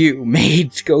our review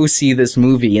made go see this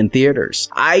movie in theaters.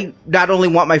 I not only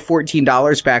want my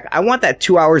 $14 back, I want that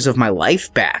 2 hours of my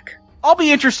life back. I'll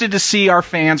be interested to see our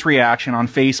fans' reaction on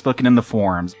Facebook and in the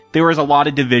forums. There was a lot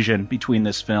of division between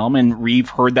this film, and we've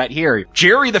heard that here.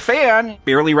 Jerry, the fan,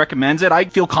 barely recommends it. I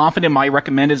feel confident my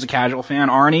recommend as a casual fan.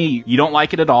 Arnie, you don't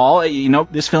like it at all.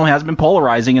 This film has been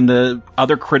polarizing in the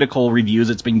other critical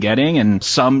reviews it's been getting, and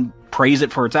some praise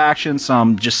it for its action,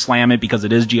 some just slam it because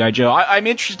it is G.I. Joe. I'm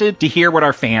interested to hear what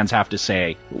our fans have to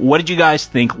say. What did you guys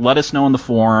think? Let us know in the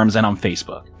forums and on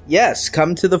Facebook. Yes,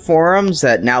 come to the forums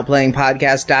at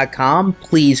nowplayingpodcast.com.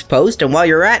 Please post. And while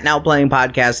you're at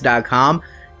nowplayingpodcast.com,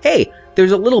 hey,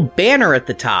 there's a little banner at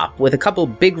the top with a couple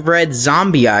big red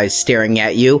zombie eyes staring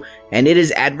at you, and it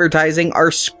is advertising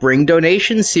our spring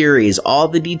donation series. All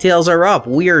the details are up.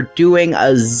 We are doing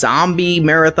a zombie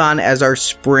marathon as our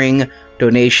spring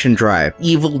donation drive.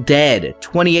 Evil Dead,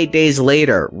 28 Days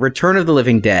Later, Return of the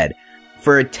Living Dead.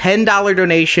 For a $10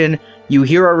 donation, you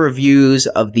hear our reviews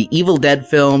of the Evil Dead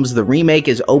films. The remake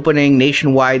is opening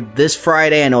nationwide this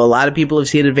Friday. I know a lot of people have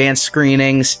seen advanced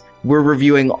screenings. We're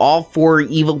reviewing all 4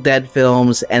 Evil Dead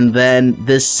films, and then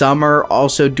this summer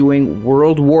also doing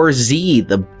World War Z,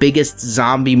 the biggest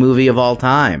zombie movie of all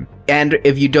time. And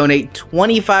if you donate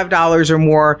 $25 or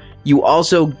more, you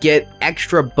also get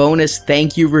extra bonus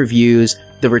thank you reviews.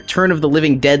 The Return of the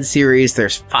Living Dead series,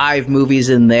 there's 5 movies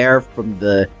in there from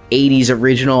the 80s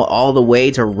original all the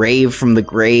way to Rave from the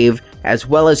Grave, as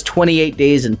well as 28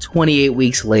 Days and 28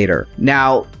 Weeks Later.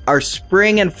 Now, our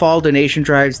spring and fall donation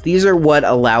drives, these are what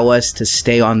allow us to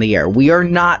stay on the air. We are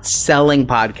not selling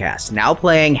podcasts. Now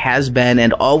Playing has been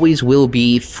and always will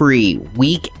be free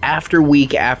week after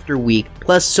week after week.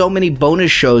 Plus so many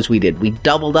bonus shows we did. We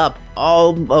doubled up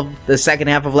all of the second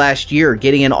half of last year,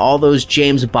 getting in all those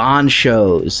James Bond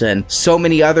shows and so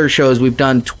many other shows we've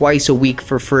done twice a week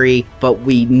for free. But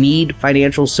we need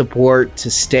financial support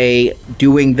to stay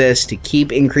doing this, to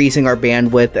keep increasing our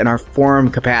bandwidth and our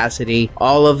forum capacity,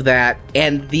 all of that.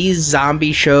 And these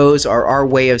zombie shows are our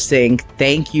way of saying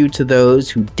thank you to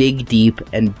those who dig deep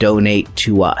and donate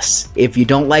to us. If you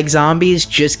don't like zombies,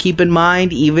 just keep in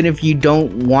mind, even if you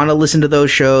don't want to listen to those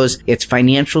shows, it's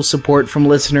financial support from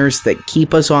listeners that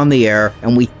keep us on the air,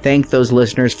 and we thank those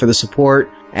listeners for the support,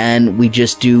 and we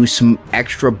just do some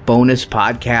extra bonus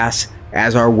podcasts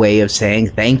as our way of saying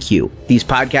thank you. These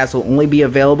podcasts will only be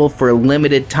available for a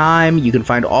limited time. You can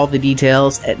find all the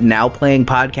details at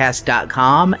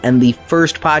nowplayingpodcast.com, and the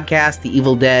first podcast, The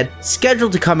Evil Dead,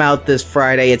 scheduled to come out this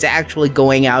Friday. It's actually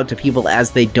going out to people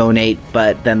as they donate,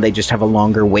 but then they just have a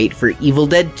longer wait for Evil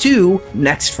Dead 2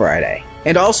 next Friday.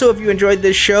 And also, if you enjoyed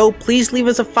this show, please leave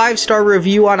us a 5-star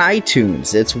review on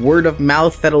iTunes. It's word of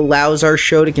mouth that allows our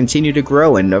show to continue to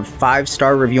grow, and a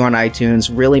 5-star review on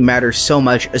iTunes really matters so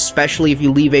much, especially if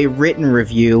you leave a written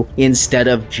review instead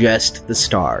of just the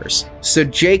stars. So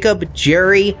Jacob,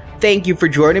 Jerry, thank you for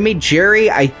joining me. Jerry,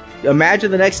 I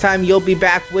imagine the next time you'll be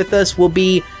back with us will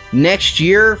be next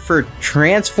year for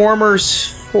Transformers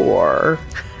 4.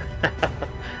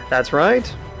 That's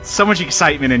right. So much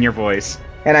excitement in your voice.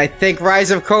 And I think Rise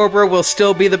of Cobra will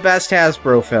still be the best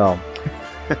Hasbro film.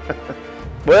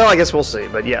 Well, I guess we'll see.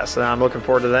 But yes, I'm looking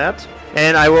forward to that.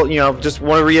 And I will, just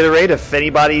want to reiterate, if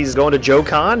anybody's going to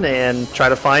JoeCon and try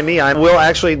to find me, I will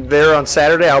actually there on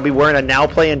Saturday. I'll be wearing a Now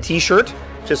Playing t-shirt,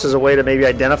 just as a way to maybe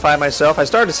identify myself. I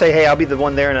started to say, hey, I'll be the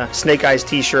one there in a Snake Eyes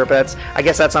t-shirt, but I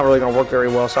guess that's not really going to work very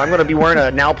well. So I'm going to be wearing a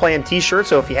Now Playing t-shirt.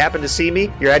 So if you happen to see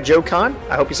me, you're at JoeCon,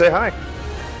 I hope you say hi.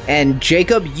 And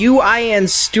Jacob, you, I, and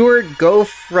Stuart go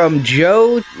from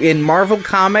Joe in Marvel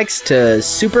Comics to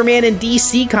Superman in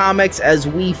DC Comics as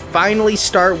we finally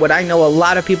start what I know a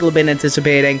lot of people have been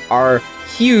anticipating, our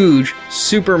huge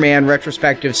Superman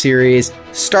retrospective series,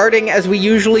 starting as we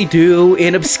usually do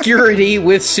in obscurity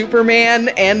with Superman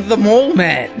and the Mole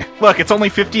Men. Look, it's only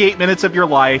 58 minutes of your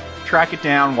life. Track it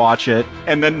down, watch it,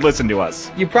 and then listen to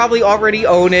us. You probably already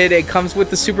own it. It comes with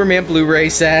the Superman Blu-ray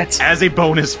set. As a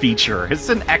bonus feature. It's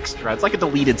an extra. It's like a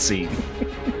deleted scene.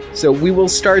 So we will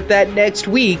start that next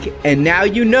week, and now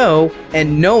you know,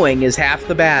 and knowing is half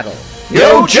the battle.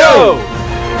 Yo, Joe!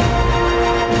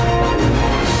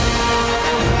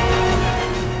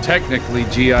 Technically,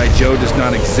 G.I. Joe does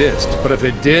not exist, but if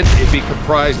it did, it'd be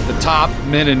comprised of the top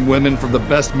men and women from the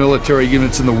best military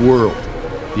units in the world.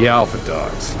 The Alpha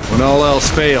Dogs. When all else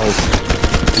fails,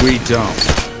 we don't.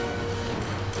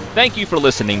 Thank you for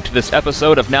listening to this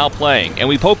episode of Now Playing, and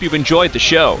we hope you've enjoyed the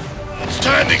show. It's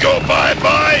time to go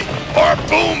bye-bye or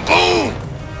boom boom!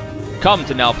 Come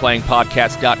to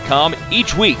NowPlayingPodcast.com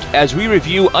each week as we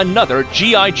review another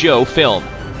G.I. Joe film.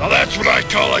 Now that's what I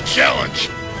call a challenge.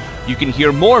 You can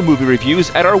hear more movie reviews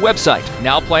at our website,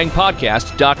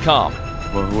 NowPlayingPodcast.com.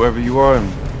 Well, whoever you are and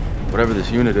whatever this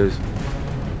unit is,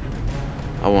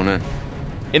 I want in.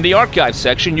 In the archive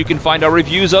section, you can find our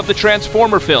reviews of the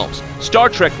Transformer films, Star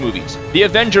Trek movies, the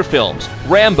Avenger films,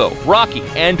 Rambo, Rocky,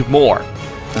 and more.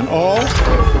 And all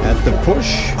at the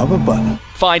push of a button.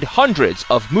 Find hundreds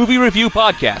of movie review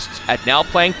podcasts at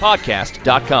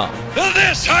NowPlayingPodcast.com. To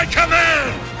this I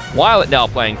command! While at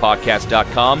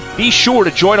NowPlayingPodcast.com, be sure to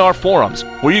join our forums,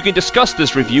 where you can discuss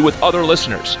this review with other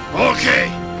listeners. Okay,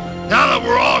 now that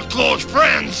we're all close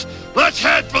friends, let's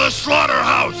head for the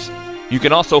slaughterhouse! You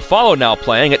can also follow Now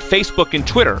Playing at Facebook and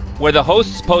Twitter, where the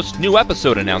hosts post new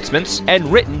episode announcements and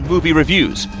written movie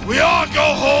reviews. We all go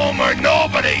home or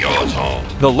nobody goes home.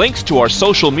 The links to our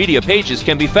social media pages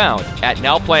can be found at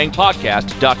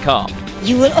NowPlayingPodcast.com.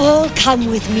 You will all come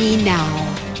with me now.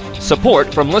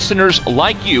 Support from listeners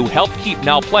like you help keep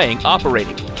Now Playing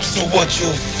operating. So what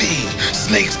you'll feed,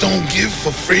 snakes don't give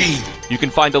for free. You can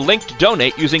find a link to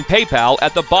donate using PayPal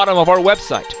at the bottom of our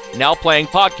website,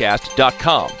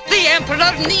 NowPlayingPodcast.com. The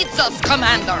Emperor needs us,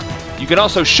 Commander! You can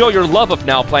also show your love of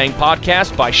Now Playing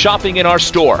Podcast by shopping in our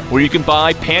store, where you can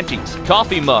buy panties,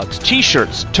 coffee mugs,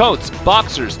 t-shirts, totes,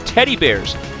 boxers, teddy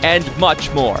bears, and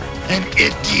much more. An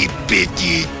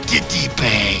itty-bitty ditty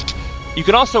bag. You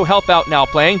can also help out Now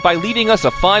Playing by leaving us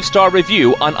a 5-star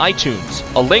review on iTunes.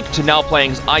 A link to Now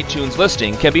Playing's iTunes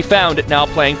listing can be found at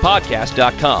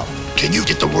NowPlayingPodcast.com. Can you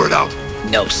get the word out?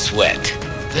 No sweat.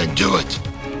 Then do it.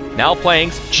 Now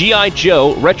Playing's G.I.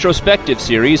 Joe retrospective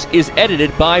series is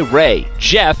edited by Ray,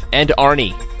 Jeff, and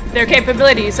Arnie. Their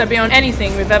capabilities are beyond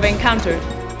anything we've ever encountered.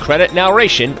 Credit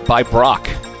narration by Brock.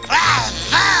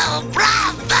 Bravo!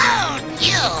 Bravo!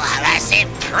 You are as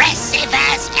impressive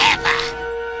as ever!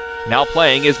 Now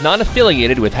Playing is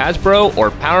non-affiliated with Hasbro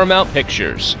or Paramount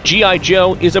Pictures. G.I.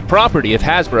 Joe is a property of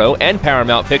Hasbro and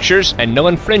Paramount Pictures, and no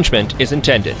infringement is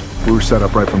intended. We were set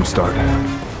up right from the start.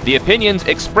 The opinions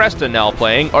expressed in Now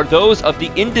Playing are those of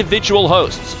the individual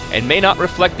hosts and may not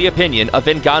reflect the opinion of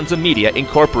Venganza Media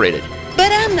Incorporated.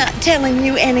 But I'm not telling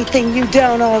you anything you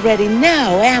don't already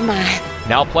know, am I?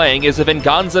 Now Playing is a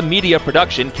Venganza Media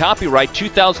production, copyright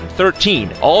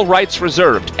 2013, all rights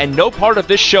reserved, and no part of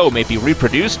this show may be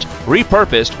reproduced,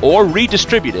 repurposed, or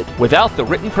redistributed without the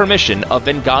written permission of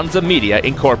Venganza Media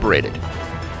Incorporated.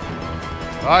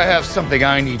 I have something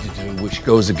I need to do which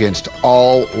goes against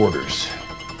all orders.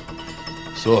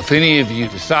 So if any of you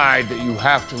decide that you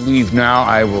have to leave now,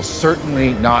 I will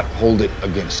certainly not hold it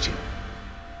against you.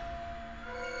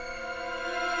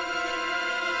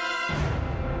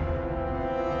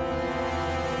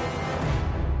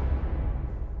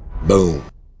 Boom.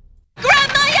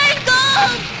 Grab my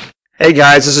ankle! Hey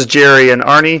guys, this is Jerry and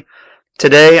Arnie.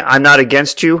 Today, I'm not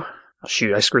against you. Oh,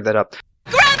 shoot, I screwed that up.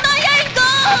 Grab my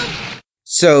ankle!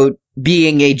 So,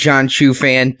 being a John Chu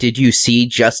fan, did you see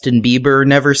Justin Bieber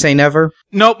Never Say Never?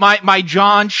 Nope, my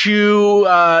John Chu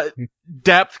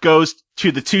depth goes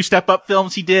to the 2 Step Up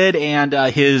films he did and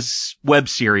his web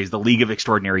series, The League of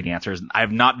Extraordinary Dancers. I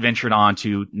have not ventured on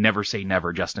to Never Say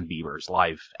Never, Justin Bieber's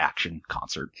live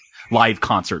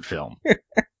concert film. Grab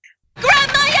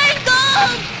my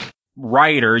ankle!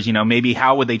 Writers, maybe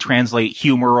how would they translate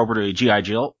humor over to G.I.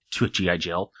 Jill? To a G.I.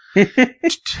 Jill.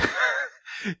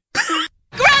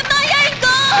 Grab my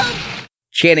ankle!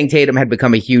 Channing Tatum had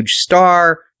become a huge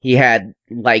star. He had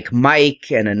Like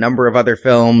Mike and a number of other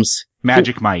films.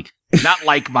 Magic Mike. Not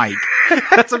Like Mike.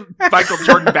 That's a Michael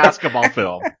Jordan basketball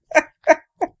film.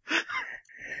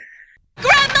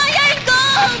 Grab my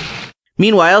ankle!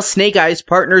 Meanwhile, Snake Eyes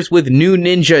partners with new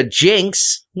ninja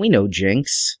Jinx. We know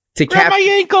Jinx. To Grab my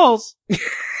ankles! Grab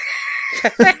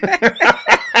my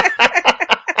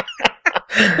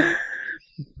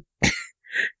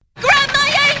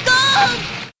ankle!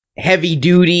 Heavy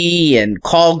Duty and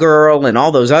Call Girl and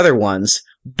all those other ones.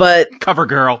 But Cover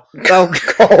Girl. Oh,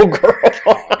 Call Girl.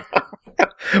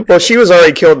 Well, she was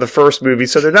already killed in the first movie,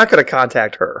 so they're not going to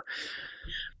contact her.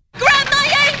 Grab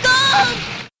my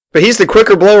ankle! But he's the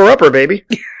quicker blower-upper, baby.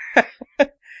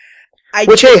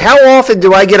 Which, hey, how often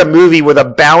do I get a movie with a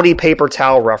Bounty paper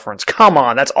towel reference? Come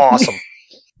on, that's awesome.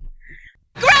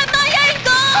 Grab my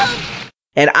ankle!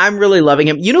 And I'm really loving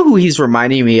him. You know who he's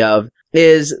reminding me of?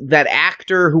 Is that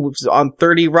actor who was on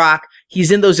 30 Rock.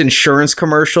 He's in those insurance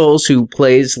commercials who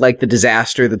plays like the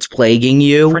disaster that's plaguing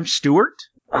you. French Stewart?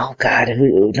 Oh, God.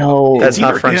 No. That's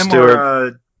not French Stewart.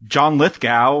 Or, John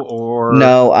Lithgow or...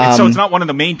 No, so it's not one of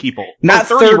the main people. Not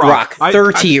 30 Rock.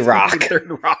 30 Rock. Rock. 30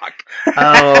 Rock.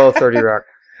 Oh, 30 Rock.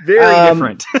 Very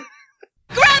different.